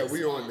Luxury. Yeah,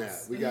 we on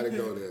that. We gotta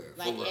go there.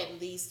 Like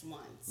at least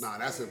once. Nah,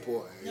 that's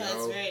important. No,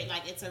 it's very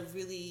it's a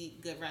really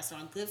good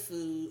restaurant, good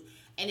food.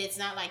 And it's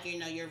not like,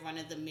 you're run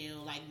of the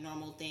mill, like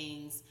normal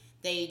things.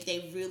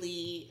 They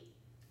really,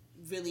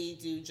 really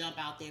do jump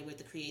out there with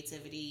the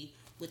creativity,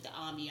 with the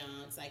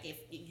ambiance. Like if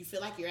you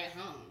feel like you're at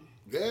home.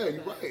 Yeah,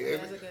 you're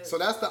right. So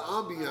that's the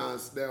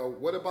ambiance. Now,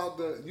 what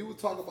about you were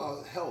talking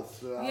about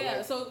health.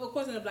 So of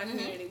course in the Black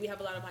community, we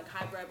have a lot of like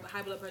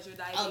high blood pressure,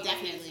 diabetes. Oh,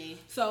 definitely.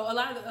 So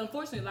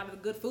unfortunately, a lot of the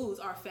good foods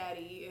are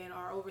fatty and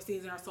are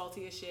overseas and are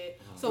salty as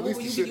shit. So At what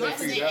would you be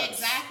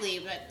exactly,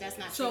 but that's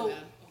not true though.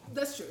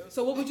 That's true.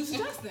 So what would you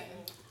suggest then?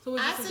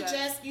 I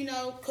suggest,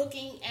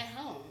 cooking at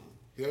home.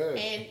 Yeah.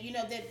 And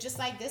that just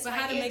like this. But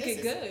how to make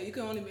it good? You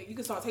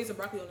can saute some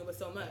broccoli only with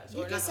so much.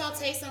 You can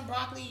saute some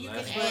broccoli. You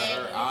can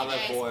add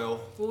olive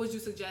oil. What would you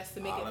suggest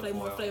to make it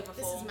more flavorful?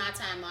 This is my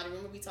time, Marty.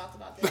 Remember we talked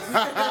about this.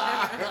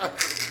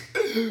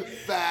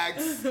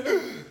 Facts.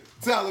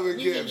 Tell them again,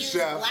 you can use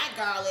chef. Black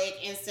garlic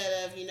instead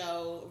of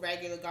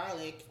regular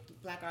garlic.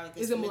 Black garlic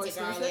is it more fermented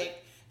expensive?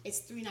 garlic. It's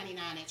 $3.99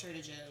 at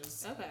Trader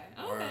Joe's. Okay.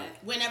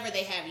 Whenever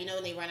they have,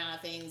 when they run out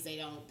of things, they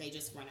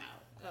just run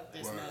out. Okay.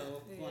 There's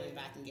no going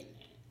back and getting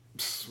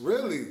it.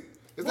 Really?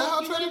 Is that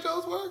how Trader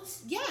Joe's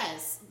works?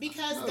 Yes,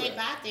 because they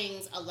buy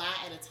things a lot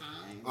at a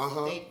time.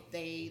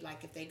 They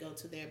like if they go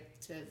to their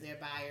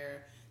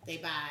buyer, they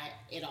buy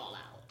it all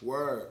out.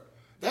 Word.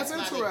 That's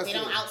interesting. They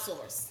don't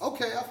outsource.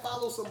 Okay, I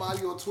follow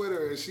somebody on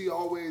Twitter and she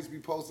always be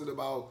posting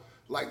about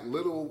like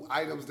little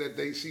items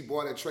that she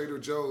bought at Trader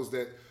Joe's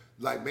that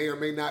like may or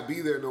may not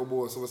be there no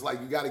more. So it's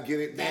like you got to get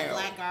it now. That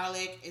black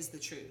garlic is the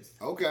truth.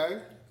 Okay.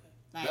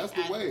 Like, that's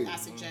the way. I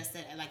suggest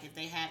that like if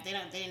they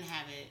didn't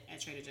have it at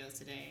Trader Joe's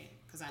today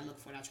because I look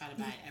for it. I try to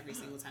buy it every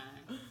single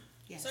time.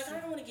 Yes. So I kind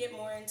of want to get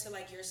more into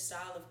like your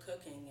style of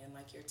cooking and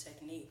like your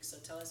technique. So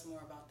tell us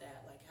more about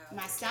that. Like how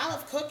my style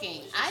of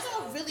cooking. I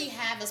don't really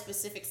have a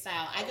specific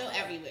style. I go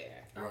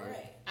everywhere. All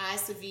right. I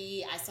sous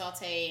vide, I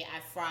saute, I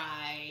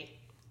fry.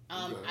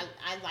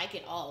 I like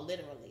it all,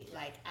 literally.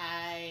 Like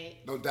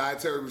no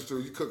dietary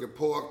restriction. You cooking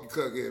pork, you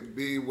cooking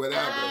beef,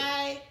 whatever.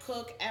 I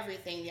cook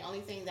everything. The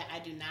only thing that I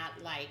do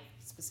not like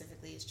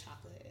specifically is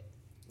chocolate.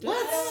 What?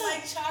 I don't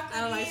like chocolate.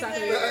 I don't like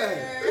chocolate either.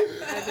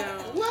 I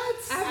don't. What?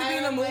 I have to be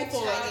in the mood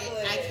for it.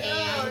 I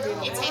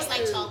can't. It tastes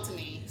like chalk to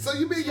me. So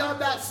you mean y'all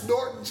not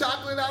snorting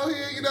chocolate out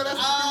here? You know that's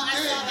the new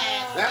thing. Saw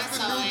that. That's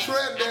the new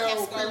trend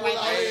now. People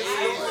out here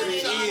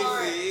snorting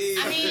chocolate.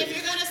 I mean, if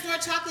you're gonna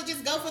snort chocolate,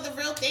 just go for the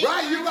real thing.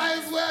 Right, you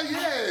might as well,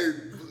 yeah.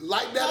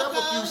 Light that up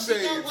a few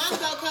shades. You go one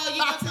cocoa, you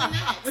go to the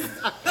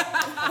next.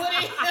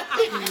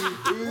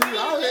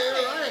 Out here,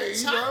 right?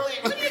 Chocolate.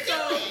 What are you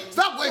doing?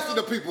 Stop wasting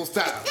the people's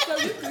time. So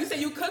you say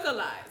you cook a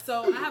lot.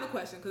 So I have a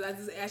question because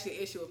this is actually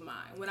an issue of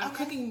mine. When I'm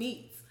cooking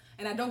meats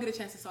and I don't get a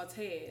chance to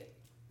saute it,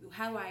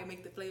 how do I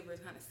make the flavors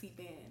kind of seep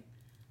in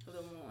a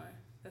little more?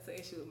 That's an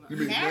issue of mine. You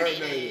mean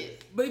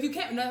marinated? But if you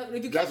can't,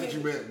 that's what you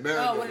meant.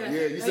 Marinated.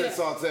 Yeah, you said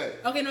saute.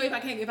 Okay, no, if I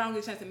don't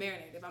get a chance to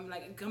marinate, if I'm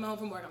like coming home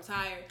from work, I'm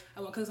tired, I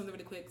want to cook something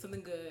really quick,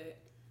 something good.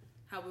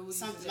 How would you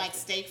something like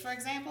steak, for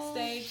example?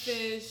 Steak,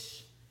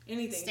 fish,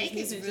 anything. Steak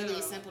is really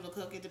simple to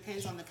cook. It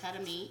depends on the cut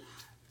of meat.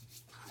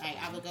 Like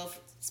I would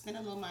spend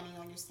a little money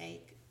on your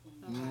steak.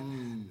 Okay.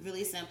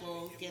 Really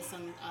simple. Get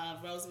some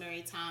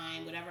rosemary,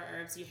 thyme, whatever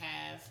herbs you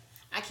have.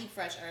 I keep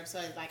fresh herbs, so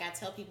like I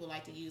tell people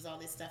like to use all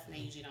this stuff, and they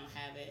usually don't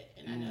have it,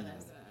 and I know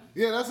that's.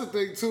 Yeah, that's the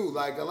thing too.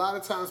 Like a lot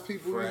of times,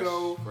 people who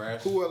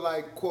are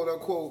like quote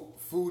unquote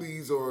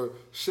foodies or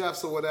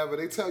chefs or whatever,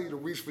 they tell you to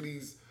reach for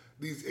these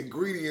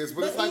ingredients,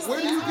 but it's like,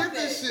 where do you get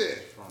this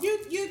shit?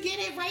 You get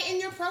it right in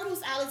your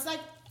produce aisle. It's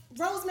like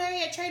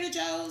rosemary at Trader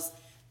Joe's,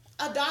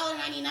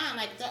 $1.99.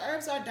 Like the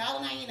herbs are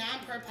 $1.99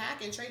 per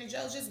pack in Trader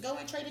Joe's. Just go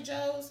in Trader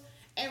Joe's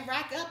and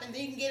rack up, and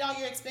then you can get all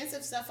your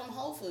expensive stuff from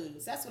Whole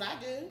Foods. That's what I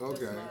do.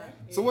 Okay.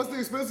 So what's the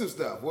expensive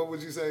stuff? What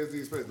would you say is the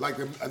expensive? Like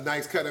a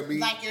nice cut of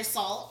meat? Like your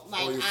salt.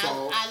 Like your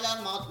salt. I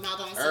love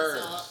Maldon sea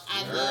Herbs. salt.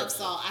 I love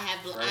salt. I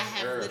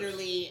have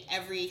literally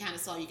every kind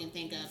of salt you can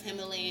think of.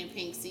 Himalayan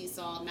pink sea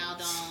salt,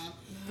 Maldon.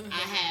 I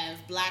have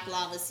black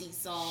lava sea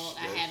salt.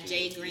 I have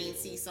jade green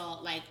sea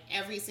salt. Like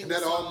every And single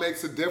that salt. all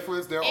makes a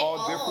difference? They're all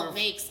different? All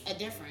makes a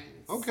difference.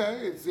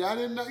 Okay. See, I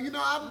didn't know. You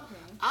know,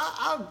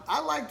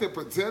 I like to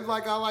pretend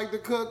like I like to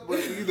cook, but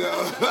you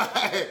know,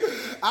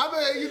 I'm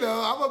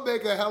gonna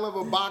make a hell of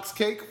a box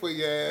cake for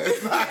your ass.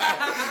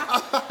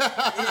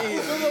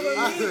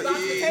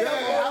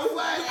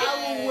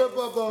 I will whip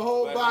up a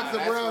whole box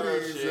of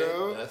brownies,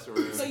 yo. That's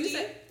real. So you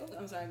said,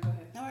 I'm sorry, go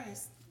ahead. No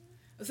worries.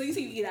 So you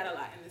say you eat out a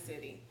lot in the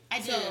city. I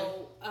do.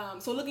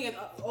 So looking at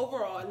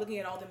overall, looking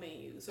at all the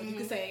menus, so you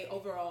could say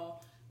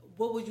overall,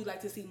 what would you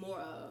like to see more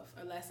of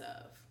or less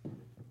of?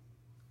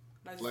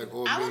 Like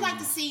on I would menu. like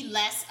to see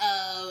less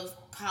of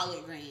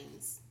collard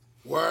greens.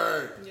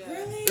 Word. Yeah.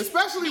 Really?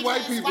 Especially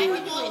white people.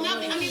 White people. I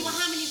mean, well,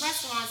 how many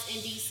restaurants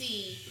in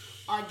DC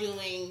are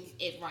doing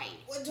it right?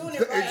 We're doing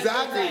it right.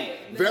 Exactly. Right.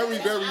 Very,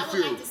 I very would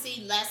few. like to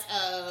see less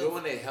of.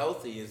 Doing it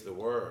healthy is the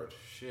word.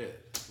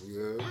 Shit.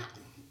 Yeah.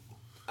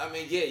 I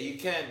mean, yeah, you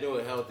can do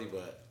it healthy,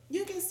 but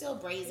You can still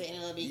braise it and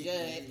it'll be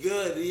good.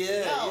 good,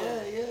 yeah,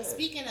 Yo, yeah.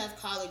 Speaking of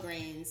collard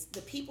greens,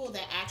 the people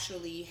that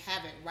actually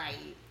have it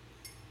right,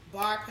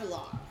 Bar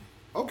Pilar.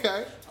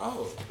 Okay.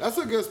 Oh, That's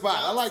a good spot.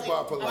 I like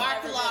Bar Pilar. Bar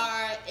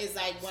Pilar is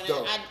like one of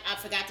Dope. I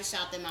forgot to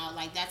shout them out.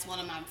 Like that's one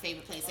of my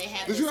favorite places. They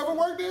have. Did you ever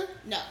work there?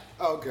 No.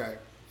 Okay.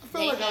 I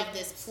feel They like have I've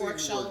this seen pork you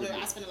shoulder. working I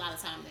there. spend a lot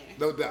of time there.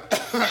 No doubt.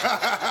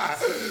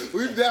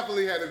 We've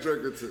definitely had a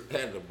drink or two.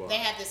 and the bar. They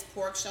have this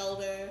pork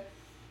shoulder.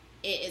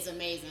 It is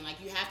amazing. Like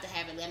you have to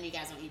have it. I know you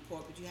guys don't eat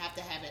pork, but you have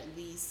to have at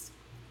least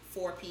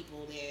 4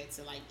 people there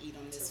to like eat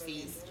on this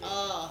feast.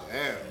 Oh,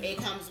 Damn. it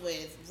comes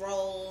with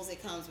rolls.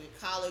 It comes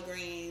with collard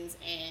greens,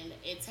 and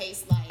it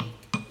tastes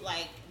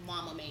like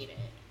Mama made it.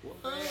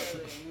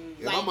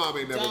 Yeah, my mom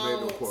ain't never made no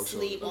don't pork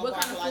shoulder. sleep on What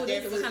Bar kind of Pilar. food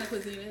Their is it? What kind of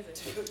cuisine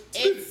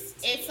is it?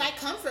 It's like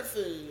comfort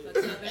food.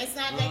 It's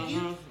not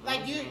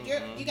like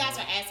you guys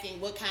are asking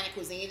what kind of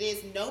cuisine it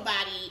is.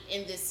 Nobody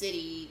in this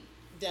city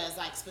does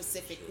like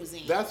specific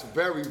cuisine. That's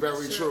very,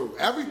 very true.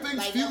 Everything's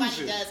like fusion.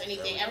 nobody does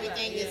anything.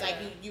 Everything is like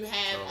you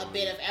have a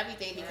bit of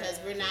everything because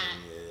we're not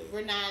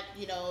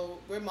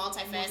we're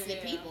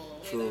multifaceted people.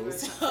 True.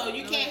 So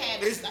you can't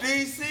have It's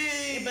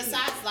DC.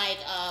 besides like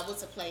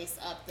what's a place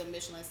up the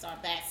Michelin star,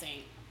 Bat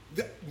Saint.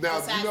 Now,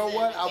 Besides you know them,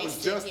 what? I they was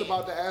still just here.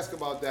 about to ask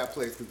about that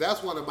place because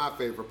that's one of my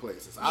favorite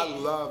places. I Yeah.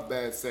 love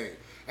Bad Saint.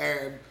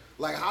 And,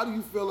 like, how do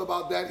you feel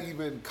about that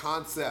even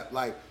concept?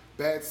 Like,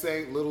 Bad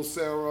Saint, Little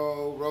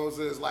Cerro,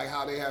 Roses, like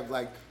how they have,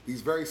 like,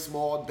 these very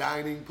small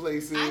dining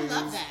places. I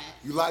love that.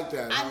 You like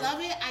that, I huh?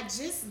 love it. I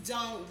just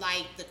don't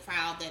like the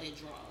crowd that it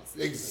draws.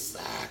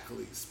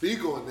 Exactly.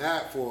 Speak on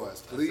that for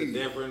us, please.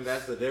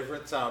 That's a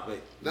different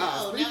topic.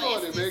 Nah, speak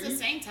on it, it's Mickey. the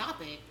same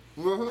topic.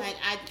 Mhm. Like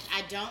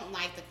I don't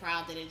like the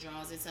crowd that it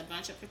draws. It's a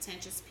bunch of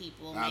pretentious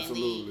people,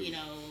 Absolutely.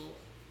 mainly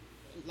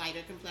lighter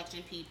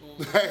complexion people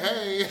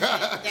Hey,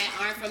 that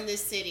aren't from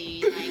this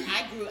city. Like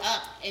I grew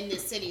up in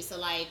this city, so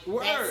like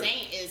Word. that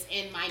Saint is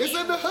in my. It's in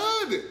the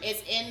neighborhood. hood.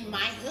 It's in my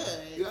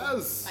hood.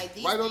 Yes. Like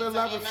these Right on things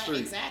are 11th in my- Street.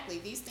 Exactly.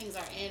 These things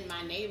are in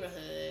my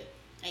neighborhood.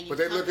 And you But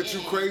they come look at you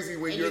in crazy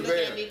when and you're you look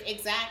there. at me-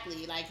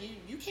 exactly. Like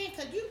you can't.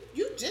 Cause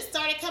you just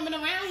started coming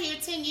around here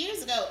 10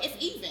 years ago, if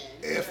even.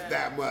 if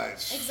that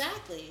much.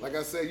 Exactly. Like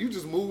I said, you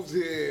just moved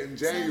here in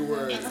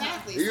January.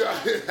 Exactly. You know,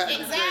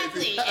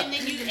 Exactly. And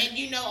then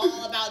you know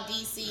all about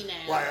DC now.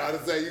 Why I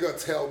was saying you gonna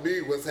tell me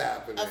what's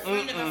happening? A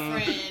friend of a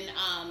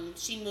friend,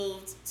 she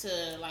moved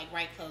to like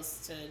right close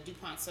to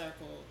DuPont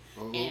Circle,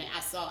 and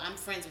I'm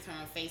friends with her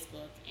on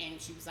Facebook, and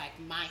she was like,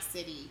 "My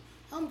city,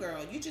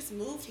 homegirl, you just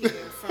moved here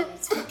from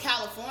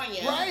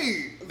California,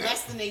 Right.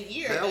 Less than a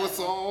year That ago. was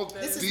all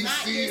This is DC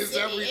not your is city."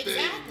 everything.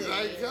 Exactly.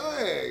 Like, go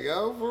ahead,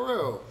 yo, for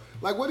real.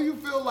 Like, what do you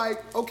feel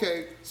like?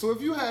 Okay, so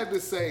if you had to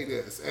say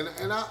this, and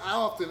I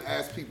often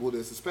ask people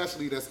this,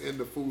 especially that's in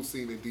the food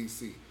scene in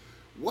DC,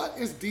 what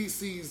is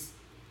DC's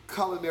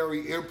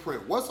culinary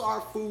imprint? What's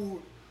our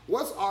food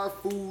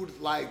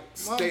like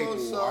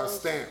staple, our sauce.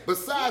 stamp?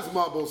 Besides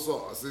mumbo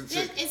sauce and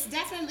chicken. It's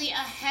definitely a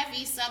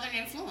heavy Southern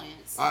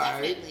influence. All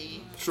right.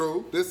 Definitely.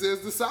 True. This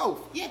is the South.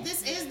 Yeah,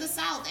 this is the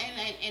South,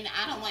 and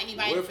I don't want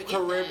anybody With to forget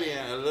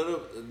Caribbean, that. a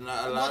little,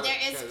 not a lot. Well, there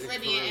is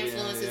Caribbean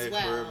influence as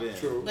well. Caribbean.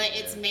 True. But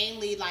it's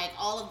mainly like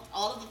all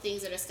of the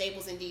things that are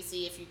staples in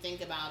DC. If you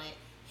think about it,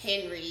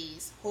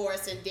 Henry's,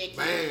 Horace and Dickens.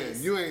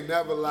 Man, you ain't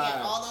never lied.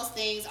 Yeah, all those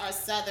things are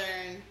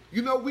Southern.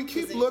 You know, we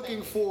keep Cuisine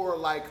looking flavor. for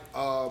like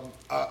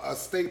a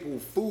staple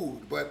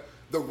food, but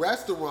the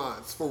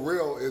restaurants for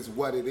real is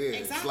what it is.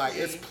 Exactly. Like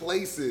it's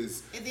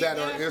places There that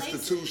are are places.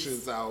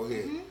 institutions out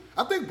here.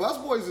 I think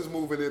Busboys is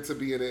moving into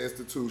being an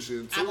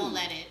institution too. I won't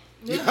let it.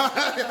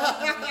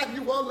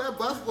 You won't let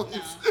Busboys?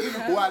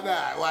 No. Why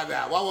not? Why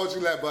not? Why won't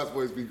you let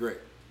Busboys be great?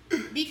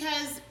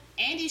 Because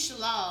Andy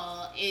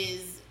Shalal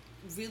is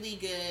really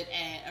good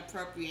at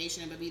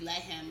appropriation, but we let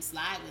him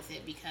slide with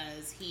it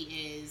because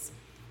he is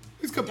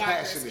He's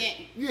compassionate. darker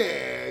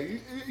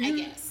skin. Yeah, I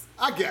guess.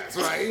 I guess,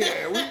 right?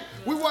 Yeah,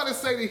 we want to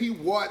say that he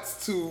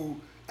wants to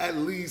at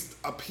least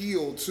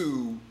appeal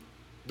to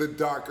the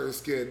darker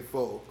skinned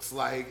folks,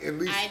 like at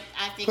least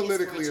I think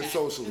politically it's for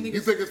a and check. socially.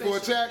 You think it's for a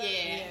check?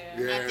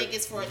 Yeah. I think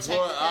it's for a check.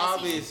 Well, because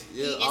obvious,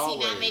 is he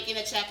always. not making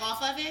a check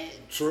off of it?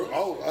 True.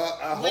 Oh,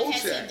 a What whole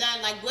has check. he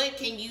done? Like, what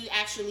can you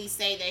actually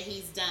say that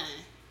he's done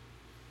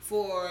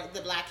for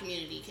the black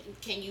community?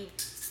 Can you,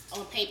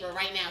 on paper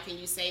right now, can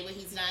you say what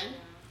he's done?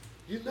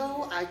 You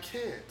know, I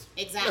can't.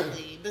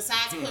 Exactly.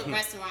 Besides put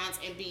restaurants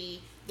and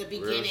be the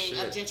beginning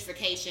of shit.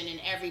 gentrification in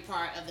every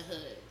part of the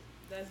hood.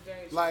 That's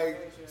very true. Like, very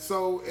true.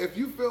 so if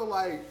you feel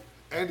like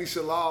Andy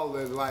Shalal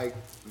and like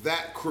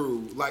that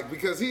crew, like,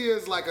 because he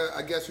is like a,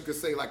 I guess you could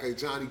say like a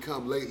Johnny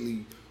Come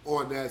Lately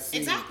on that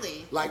scene.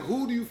 Exactly. Like,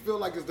 who do you feel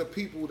like is the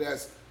people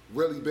that's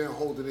really been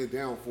holding it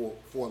down for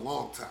a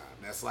long time?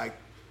 That's like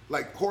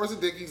Horace and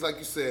Dickies, like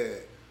you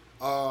said,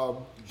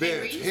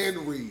 Bench,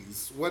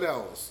 Henry's, what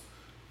else?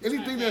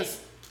 Anything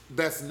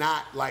that's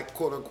not like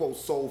quote unquote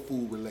soul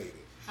food related.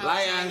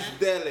 Lions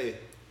Deli.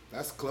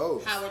 That's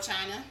close. Howard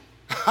China.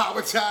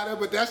 Howard China,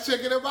 but that's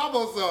chicken and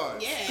mambo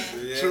sauce.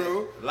 Yeah.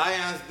 True.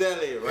 Lions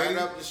Deli, right Eddie-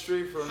 up the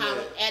street from Howard,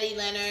 there. Eddie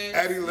Leonard.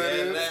 Eddie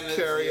Leonard, Leonard's,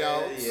 carry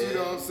outs, yeah. you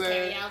know what I'm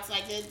saying? Carry outs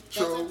like this.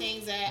 True. Those are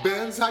things that.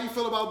 Benz, how you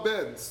feel about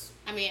Benz?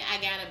 I mean, I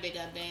gotta big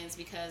up Benz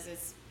because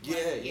it's.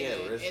 Respect,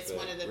 it's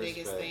one of the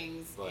biggest respect,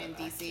 things but in I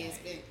DC. It's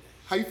been.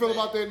 How you feel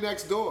about their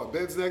next door,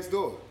 Benz next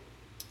door?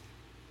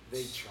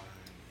 They trying.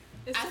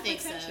 It's I too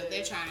think so. pretentious.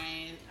 They're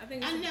trying. I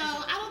think it's I too know.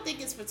 pretentious. I don't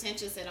think it's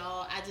pretentious at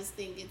all. I just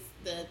think it's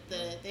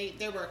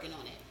they're working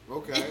on it.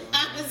 Okay.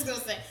 I'm just gonna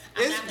say.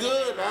 I'm It's not gonna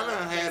good. say I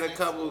done had a business.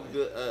 couple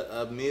good,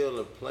 a meal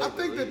of plate. I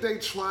think that they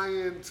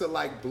trying to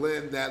like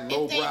blend that If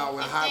lowbrow and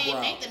they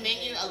highbrow. make the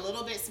menu a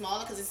little bit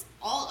smaller because it's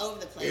all over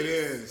the place. It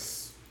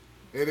is.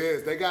 It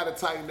is. They got to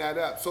tighten that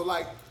up. So,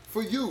 like,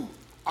 for you,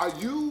 are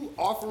you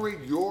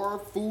offering your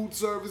food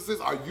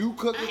services? Are you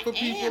cooking for I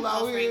people am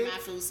out offering here? my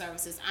food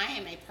services. I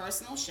am a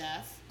personal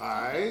chef. All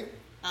right.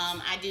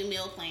 I do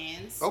meal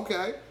plans.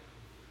 Okay.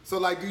 So,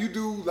 like, do you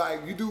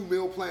do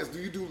meal plans? Do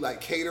you do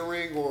like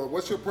catering, or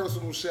what's your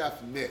personal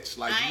chef niche?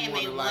 Like, I you am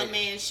wanna, a like,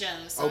 one-man show,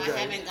 so Okay. I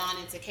haven't gone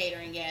into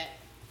catering yet.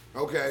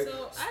 Okay.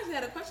 So I actually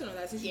had a question on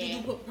that. Since you Yeah.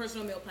 do put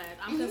personal meal plans,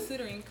 I'm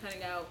considering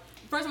cutting out.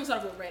 First, I'm gonna start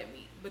off with red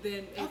meat, but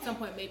then at some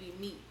point maybe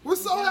meat. We're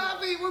so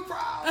happy. We're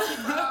proud.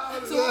 We're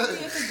proud. So what would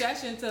be a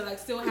suggestion to like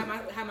still have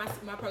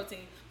my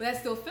protein, but that's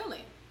still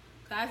filling?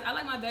 'Cause I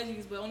like my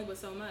veggies, but only with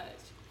so much.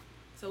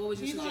 So what would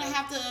you You're suggest? gonna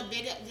have to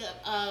big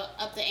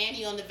up the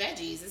ante on the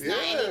veggies. It's not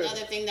Yeah. any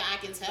other thing that I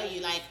can tell you,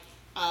 like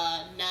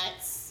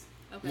nuts,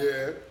 Okay.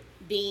 Yeah.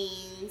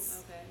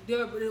 beans. Okay. Do you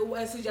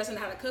have a suggestion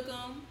on how to cook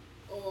them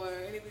or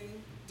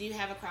anything? Do you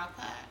have a crock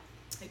pot?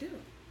 I do.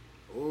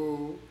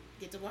 Ooh.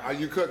 Get to work. Are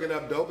you cooking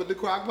up dope in the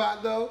crock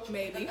pot though?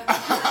 Maybe. You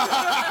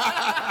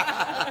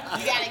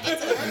gotta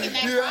get to work in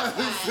that You know crock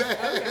what I'm pot.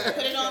 saying?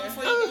 Put it on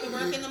before you go to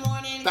work in the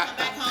morning. Come back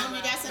home,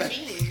 you got some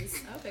beans.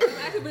 Okay.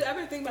 I've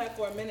been thinking about it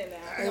for a minute now.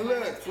 Hey,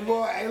 look,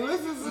 boy. Hey,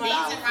 listen to Beans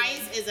that. and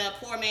rice is a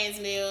poor man's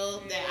meal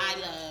that I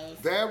love.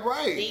 Damn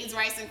right. Beans,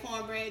 rice, and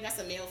cornbread, that's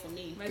a meal for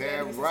me. My dad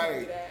Damn used to tell me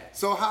right. that.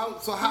 So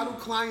how do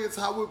clients,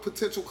 how would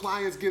potential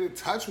clients get in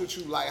touch with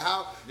you? Like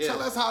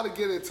tell us how to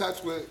get in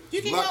touch with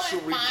You can Luxury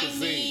go and find Cuisine.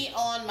 me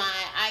on my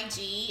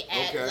IG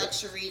at Okay.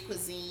 Luxury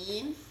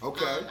Cuisine.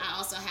 Okay. I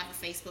also have a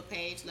Facebook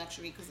page,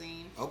 Luxury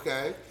Cuisine.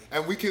 Okay.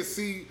 And we can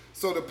see,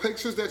 so the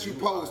pictures that you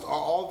post, are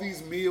all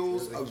these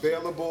meals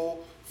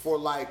available for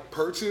like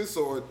purchase,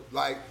 or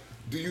like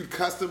do you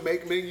custom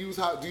make menus?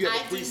 How do you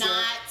have a I do preset?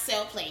 not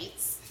sell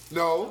plates.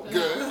 No,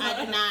 good.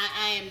 I do not.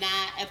 I am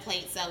not a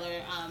plate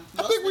seller. I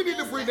think we need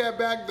to bring that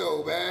back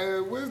though,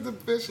 man. Where's the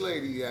fish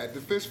lady at?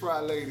 The fish fry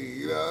lady,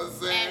 you know what I'm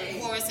saying?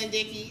 At Horace and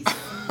Dickies.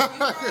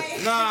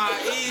 Nah,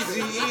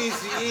 easy.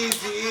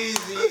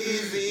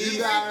 You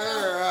got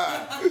her,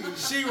 huh?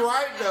 She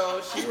right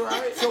though. She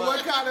right. So but what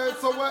kind of,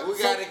 so what? We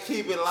so- gotta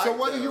keep it like So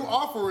what that. are you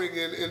offering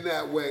in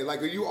that way?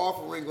 Like, are you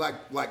offering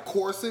like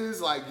courses?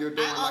 Like you're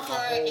doing I like offer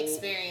a whole...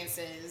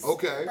 experiences.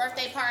 Okay.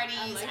 Birthday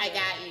parties, like I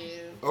that. got you.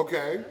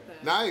 Okay,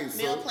 nice.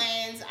 Meal So-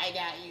 plans, I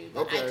got you.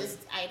 But Okay.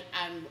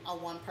 I'm a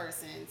one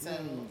person. So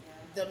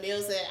the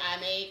meals that I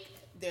make,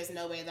 there's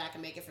no way that I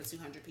can make it for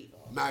 200 people.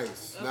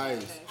 Nice, Okay,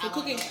 nice. okay. So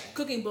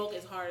cooking bulk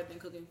is harder than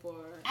cooking for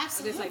I guess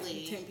like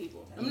Absolutely. 10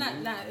 people. I'm not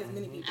as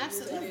many people.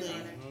 Absolutely. It is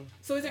harder.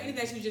 So is there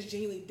anything that you just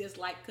genuinely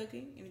dislike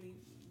cooking? Anything you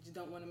just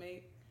don't want to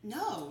make?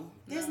 No,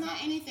 there's not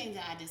anything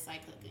that I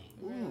dislike cooking.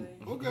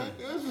 Okay,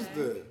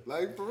 interesting.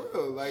 Like for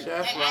real, like.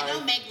 Chef Like, I life.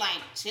 don't make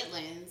like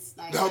chitlins.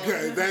 Like,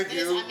 Okay, thank there's-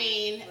 you. I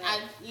mean,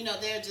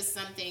 there are just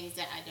some things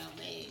that I don't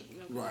make.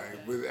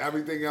 Right. With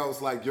everything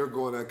else, like you're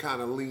going to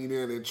kind of lean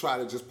in and try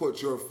to just put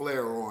your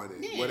flair on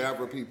it, Yeah.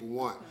 whatever people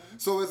want.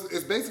 So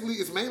it's basically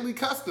it's mainly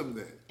custom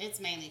then. It's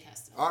mainly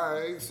custom. All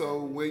right. So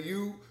when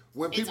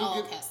It's people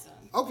all get custom.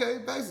 okay,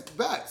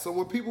 bet. So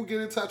when people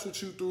get in touch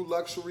with you through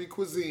Luxury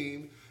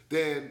Cuisine,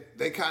 then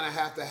they kind of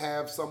have to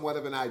have somewhat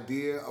of an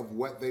idea of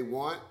what they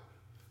want.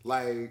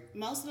 Like,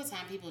 most of the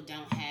time, people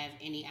don't have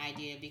any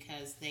idea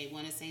because they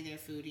want to say they're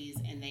foodies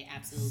and they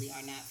absolutely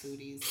are not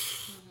foodies.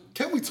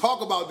 can we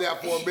talk about that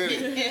for a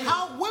minute?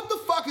 What the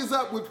fuck is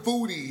up with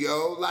foodie,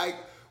 yo? Like,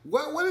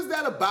 what is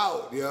that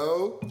about,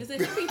 yo? It's a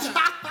hippie term.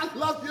 I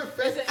love your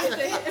face.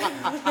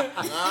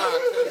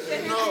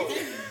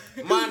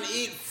 Man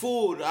eat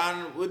food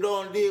and we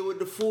don't deal with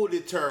the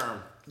foodie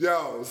term.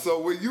 Yo, so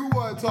when you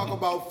want to talk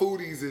about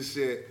foodies and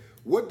shit,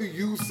 what do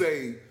you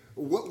say?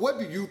 What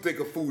do you think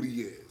a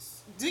foodie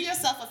is? Do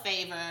yourself a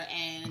favor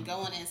and go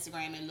on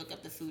Instagram and look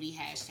up the foodie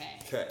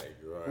hashtag. Okay,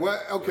 right. What?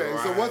 Okay,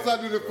 so Right, what's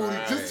under the foodie?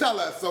 right. Just tell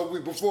us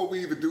before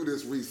we even do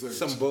this research.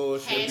 Some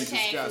bullshit. Hashtag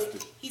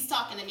disgusting. foodie. He's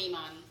talking to me,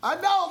 Monty. I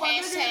know, my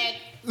Hashtag,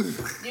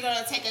 nigga. you're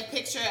going to take a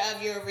picture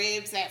of your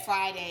ribs at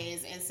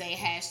Fridays and say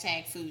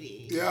hashtag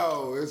foodie.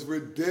 Yo, it's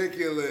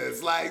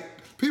ridiculous. Like,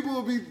 people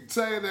will be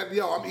saying that,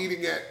 yo, I'm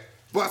eating at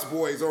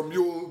Busboys or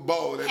Mule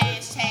Bowl.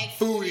 Hashtag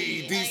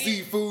foodie,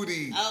 DC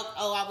foodie.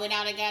 Oh, I went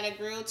out and got a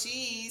grilled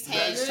cheese.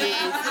 That shit Hashtag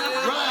is-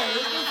 foodie. right,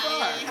 what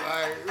the fuck?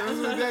 Like,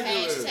 that's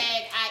ridiculous.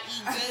 Hashtag I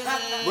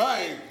eat good.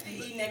 Right.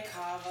 Eating at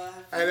Kava.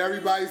 And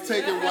everybody's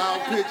taking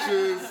wild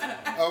pictures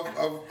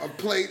of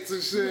plates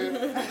and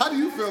shit. How do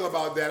you feel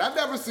about that? I've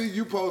never seen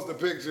you post a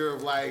picture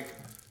of like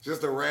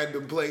just a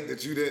random plate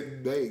that you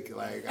didn't make.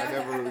 Like, I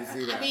never really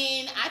see that. I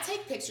mean, I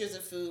take pictures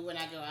of food when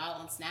I go out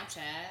on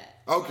Snapchat.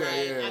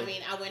 Okay, Like, yeah. I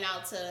mean, I went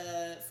out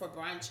for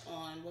brunch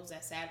on, what was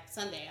that,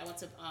 Sunday. I went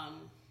to,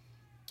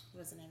 what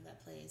was the name of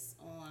that place?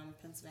 On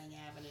Pennsylvania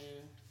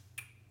Avenue.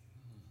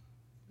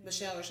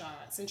 Michelle Richard,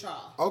 Central.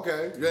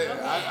 Okay,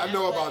 yeah, I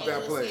know about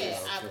that place. Yeah,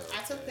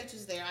 I took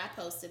pictures there. I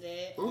posted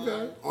it.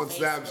 Okay. On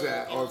Facebook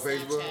Snapchat, and on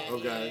Facebook? Snapchat,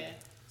 Okay. yeah.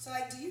 So,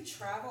 like, do you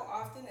travel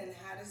often, and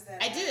how does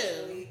that I do.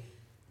 actually...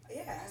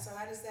 Yeah, so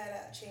how does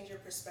that change your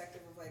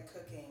perspective of, like,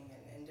 cooking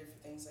and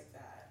different things like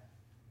that?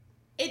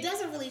 It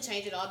doesn't really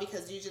change at all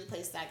because usually the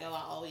places I go,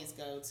 I always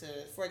go to.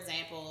 For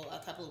example, a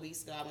couple of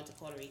weeks ago, I went to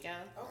Puerto Rico.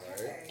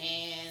 Okay.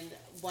 And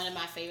one of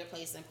my favorite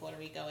places in Puerto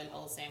Rico in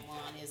Old San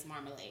Juan is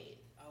Marmalade.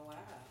 Oh, wow.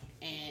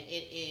 And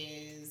it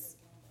is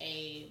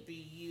a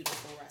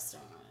beautiful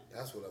restaurant.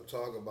 That's what I'm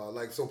talking about.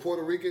 Like, so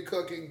Puerto Rican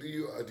cooking, do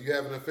you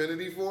have an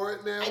affinity for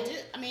it now? I do.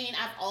 I mean,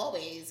 I've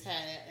always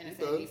had an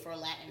affinity for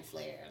Latin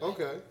flair. Like,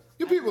 Okay.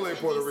 Your people ain't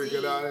in Puerto DC.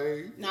 Rican, are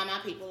they? No, my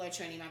people are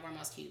Trini. My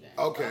grandma's Cuban.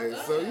 Okay,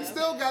 so you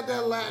still got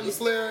that Latin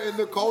flair in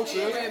the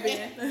culture.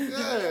 Caribbean.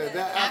 Yeah,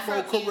 that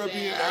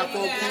Afro-Caribbean,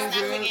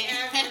 Afro-Cuban.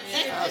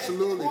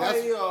 Absolutely.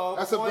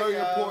 That's a very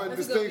important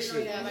That's a good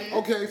distinction. one, yeah,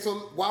 Okay, so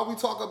while we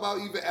talk about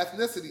even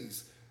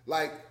ethnicities,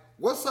 like,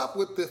 what's up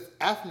with this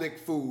ethnic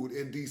food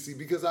in DC?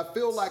 Because I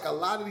feel like a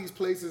lot of these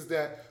places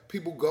that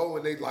people go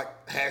and they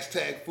like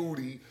hashtag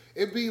foodie,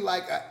 it'd be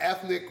like an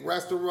ethnic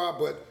restaurant,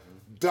 but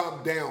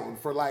dumbed down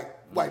for like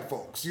white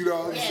folks. You know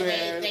what I'm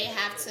saying? They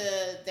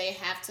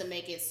have to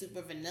make it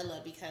super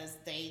vanilla because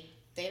they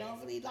don't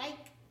really like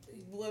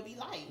what we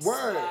like.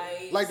 Word.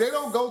 Like, they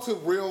don't go to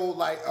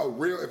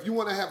if you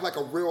want to have like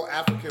a real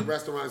African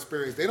restaurant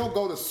experience, they don't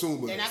go to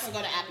Suma's. They're not gonna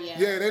go to Appio.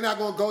 Yeah, they're not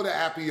gonna go to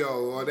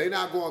Appio, or they're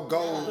not gonna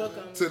go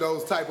to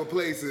those type of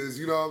places.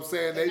 You know what I'm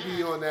saying? They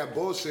be on that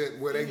bullshit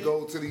where they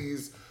go to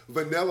these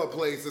vanilla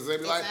places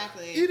and be like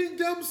eating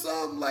dim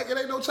sum, like it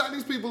ain't no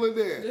Chinese people in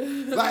there.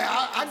 Like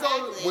I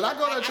go when I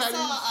go to a Chinese.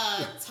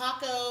 I saw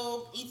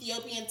a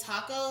Ethiopian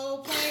taco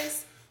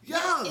place. Yeah.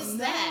 What is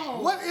that?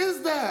 What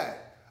is that?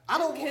 I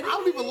don't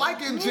even like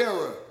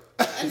injera.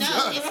 No,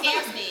 it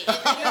scares me.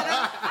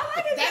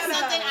 That's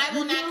something I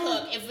will not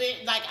cook. If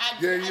it like I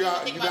Yeah, I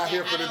don't think you're about not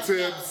here that. for I the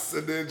don't tips know.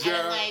 and the I don't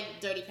injera. like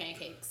dirty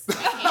pancakes.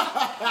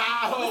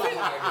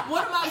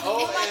 One of my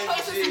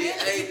closest men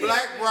is Hey,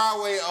 Black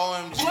Broadway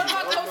OMG. One of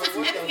my closest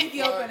men is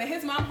Ethiopian, and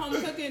his mom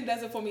home cooking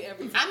does it for me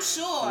every time. I'm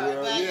sure,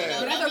 but you know,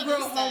 But that's let a me real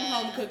just,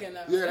 home cooking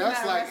though. Yeah, that's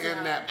Not a like in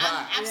restaurant. that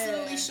pot. I'm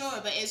absolutely sure,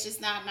 but it's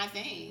just not my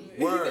thing.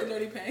 Word.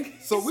 Dirty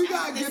pancakes. So we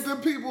gotta get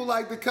them people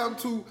like to come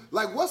to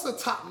like what's a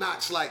top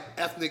notch like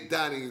ethnic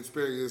dining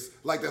experience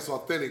like that's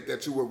authentic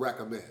that you would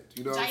recommend?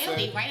 You know what I'm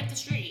saying? Jayoti, right up the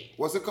street.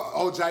 What's it called?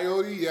 Oh,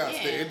 Jayoti, yes,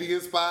 Yeah. the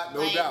Indian spot,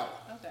 no Like- doubt.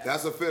 Okay.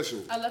 That's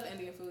official. I love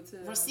Indian food too.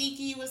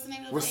 Rasiki, what's the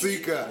name of the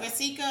Rasika. place?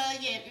 Rasika,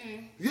 yeah.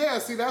 Yeah,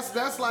 see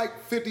that's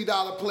like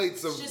 $50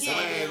 plates of just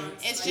bland. ambiance.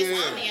 It's just Yeah,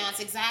 ambiance,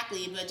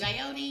 exactly. But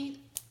Jayoti,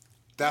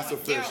 that's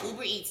they're on official.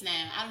 Uber Eats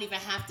now. I don't even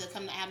have to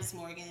come to Adams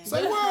Morgan.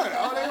 Say what?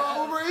 Oh, they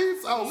on Uber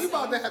Eats? Oh, we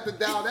about to have to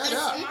dial that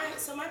up.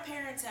 So my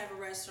parents have a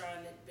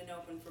restaurant that's been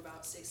open for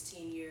about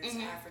 16 years,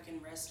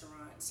 African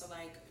restaurant. So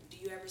like, do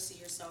you ever see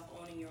yourself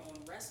owning your own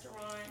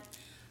restaurant?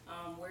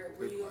 Where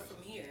do you go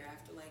from here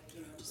after like, you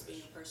know, just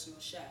being a personal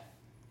chef?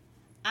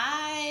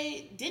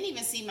 I didn't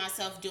even see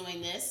myself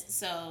doing this,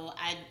 so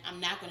I'm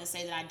not going to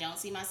say that I don't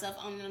see myself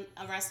owning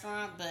a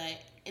restaurant,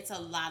 but it's a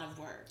lot of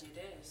work.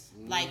 It is.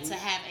 Like to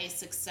have a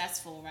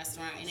successful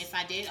restaurant, and if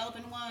I did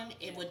open one,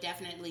 it would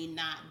definitely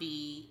not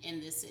be in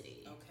this city.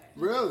 Okay.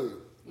 Really?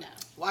 No.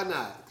 Why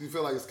not? Do you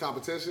feel like it's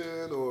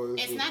competition or?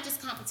 It's not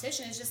just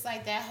competition. It's just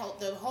like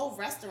the whole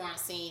restaurant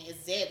scene is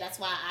dead. That's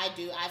why I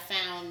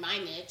found my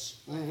niche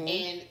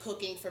in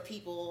cooking for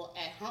people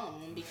at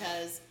home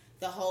because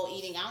the whole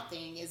eating out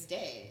thing is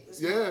dead.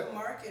 Yeah.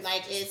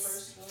 Like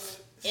it's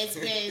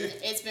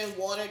been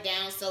watered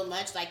down so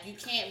much. Like you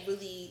can't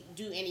really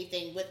do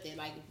anything with it.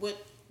 Like what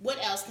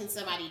else can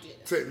somebody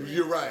do?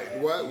 You're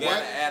right.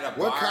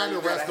 What kind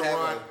of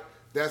restaurant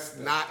that's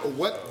not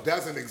what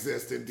doesn't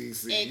exist in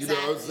DC? Exactly. You know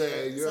what I'm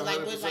saying? You're so like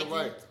 100%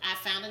 right. I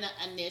found a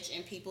niche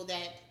in people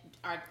that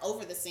are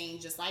over the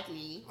scene just like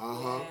me.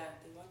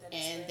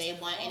 And they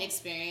want an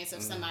experience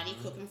of somebody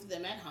cooking for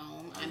them at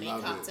home. I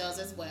make cocktails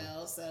as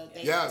well, so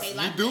they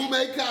like you do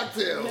make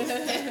cocktails.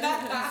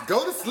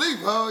 Go to sleep,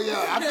 huh?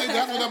 Yeah, I think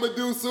that's what I'm gonna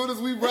do as soon as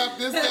we wrap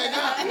this thing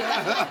up.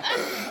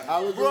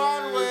 I was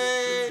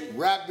Broadway.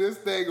 Wrap this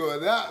thing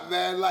on up,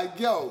 man. Like,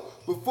 yo,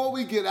 before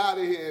we get out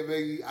of here,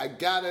 man, I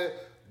gotta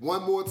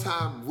one more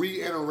time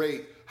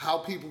reiterate how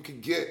people can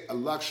get a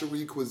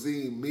luxury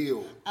cuisine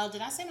meal. Oh,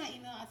 did I say my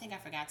email? I think I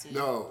forgot to.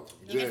 No.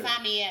 You can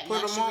find me at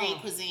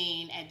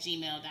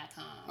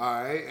luxurycuisine@gmail.com.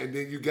 All right, and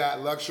then you got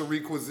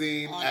Luxury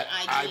Cuisine on at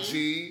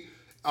IG.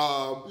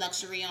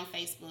 Luxury on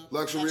Facebook.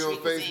 Luxury on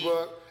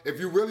Facebook. If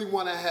you really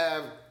want to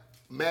have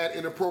mad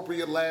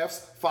inappropriate laughs,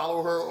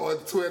 follow her on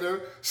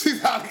Twitter.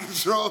 She's out of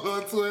control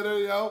on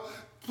Twitter, yo.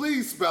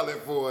 Please spell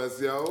it for us,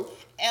 yo.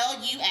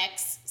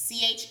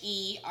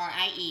 LUXCHERIE.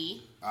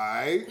 All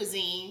right.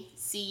 Cuisine.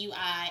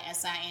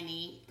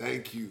 CUISINE.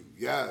 Thank you.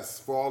 Yes,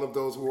 for all of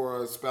those who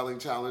are spelling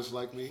challenged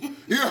like me.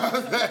 You know what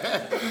I'm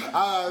saying?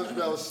 I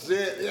spell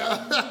shit.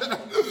 Yeah.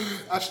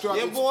 I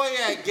struggle. Your boy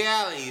at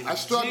Galleys. I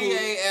struggle.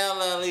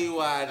 GALLEY.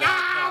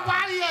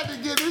 Why do you have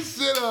to get this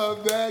shit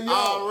up, man? Yo,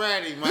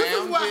 already, man.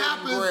 This is what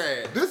happens.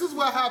 Bread. This is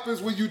what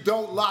happens when you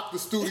don't lock the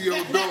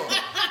studio door. All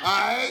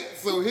right.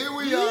 So here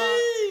we are.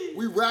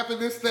 We wrapping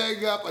this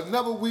thing up.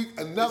 Another week,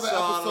 another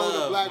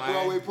episode of Black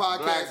Broadway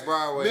Podcast. Black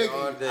Broadway Mickey,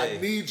 all day.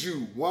 I need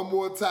you one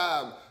more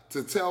time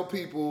to tell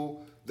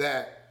people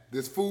that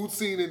this food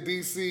scene in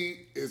DC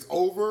is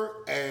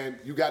over and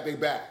you got their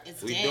back.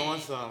 We doing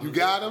something. You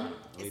got them?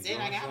 It's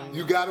dead. I got them.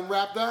 You got them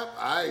wrapped up?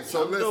 All right.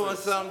 So I'm listen. doing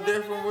something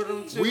different with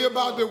them too. We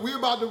about to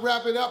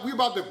wrap it up. We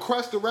about to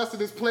crush the rest of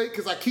this plate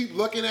because I keep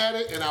looking at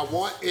it and I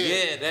want it.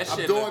 Yeah, that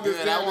shit I'm doing look this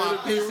good. I want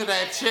a piece of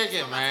that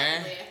chicken,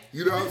 man.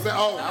 You know what I'm saying?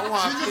 Oh, I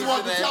want she a just piece wants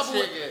of the that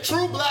Tupperware, chicken.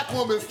 true black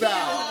woman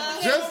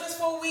style. Just,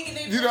 you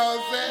know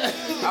what I'm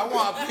saying? I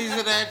want a piece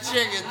of that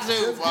chicken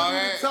too, Just give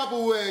me the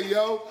Tupperware,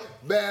 yo.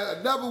 Man,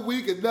 another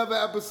week, another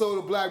episode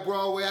of Black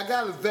Broadway. I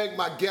gotta thank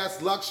my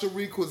guest,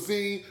 Luxury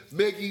Cuisine,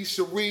 Miggy,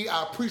 Cherie.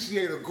 I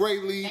appreciate her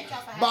greatly.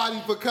 Body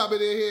for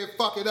coming in here,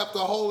 fucking up the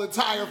whole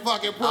entire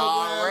fucking program,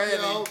 Already.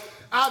 you know.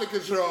 Out of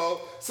control.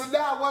 So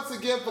now, once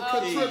again, for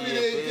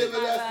contributing,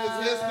 giving us this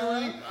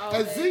history.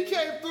 And Z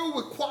came through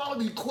with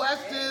quality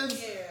questions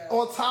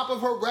on top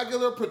of her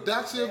regular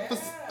production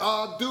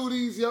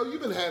duties. Yo, you've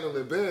been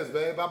handling biz,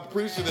 babe. I'm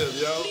appreciative,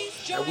 yo.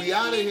 And we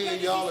out of here,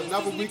 y'all.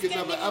 Another week,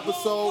 another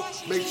episode.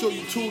 Make sure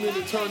you tune in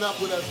and turn up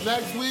with us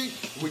next week.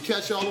 We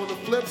catch y'all on the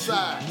flip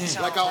side.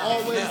 Like I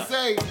always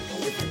say,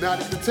 if you're not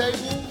at the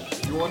table,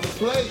 you're on the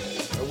plate.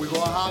 And we're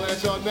going to holler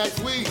at y'all next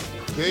week.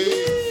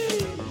 Peace.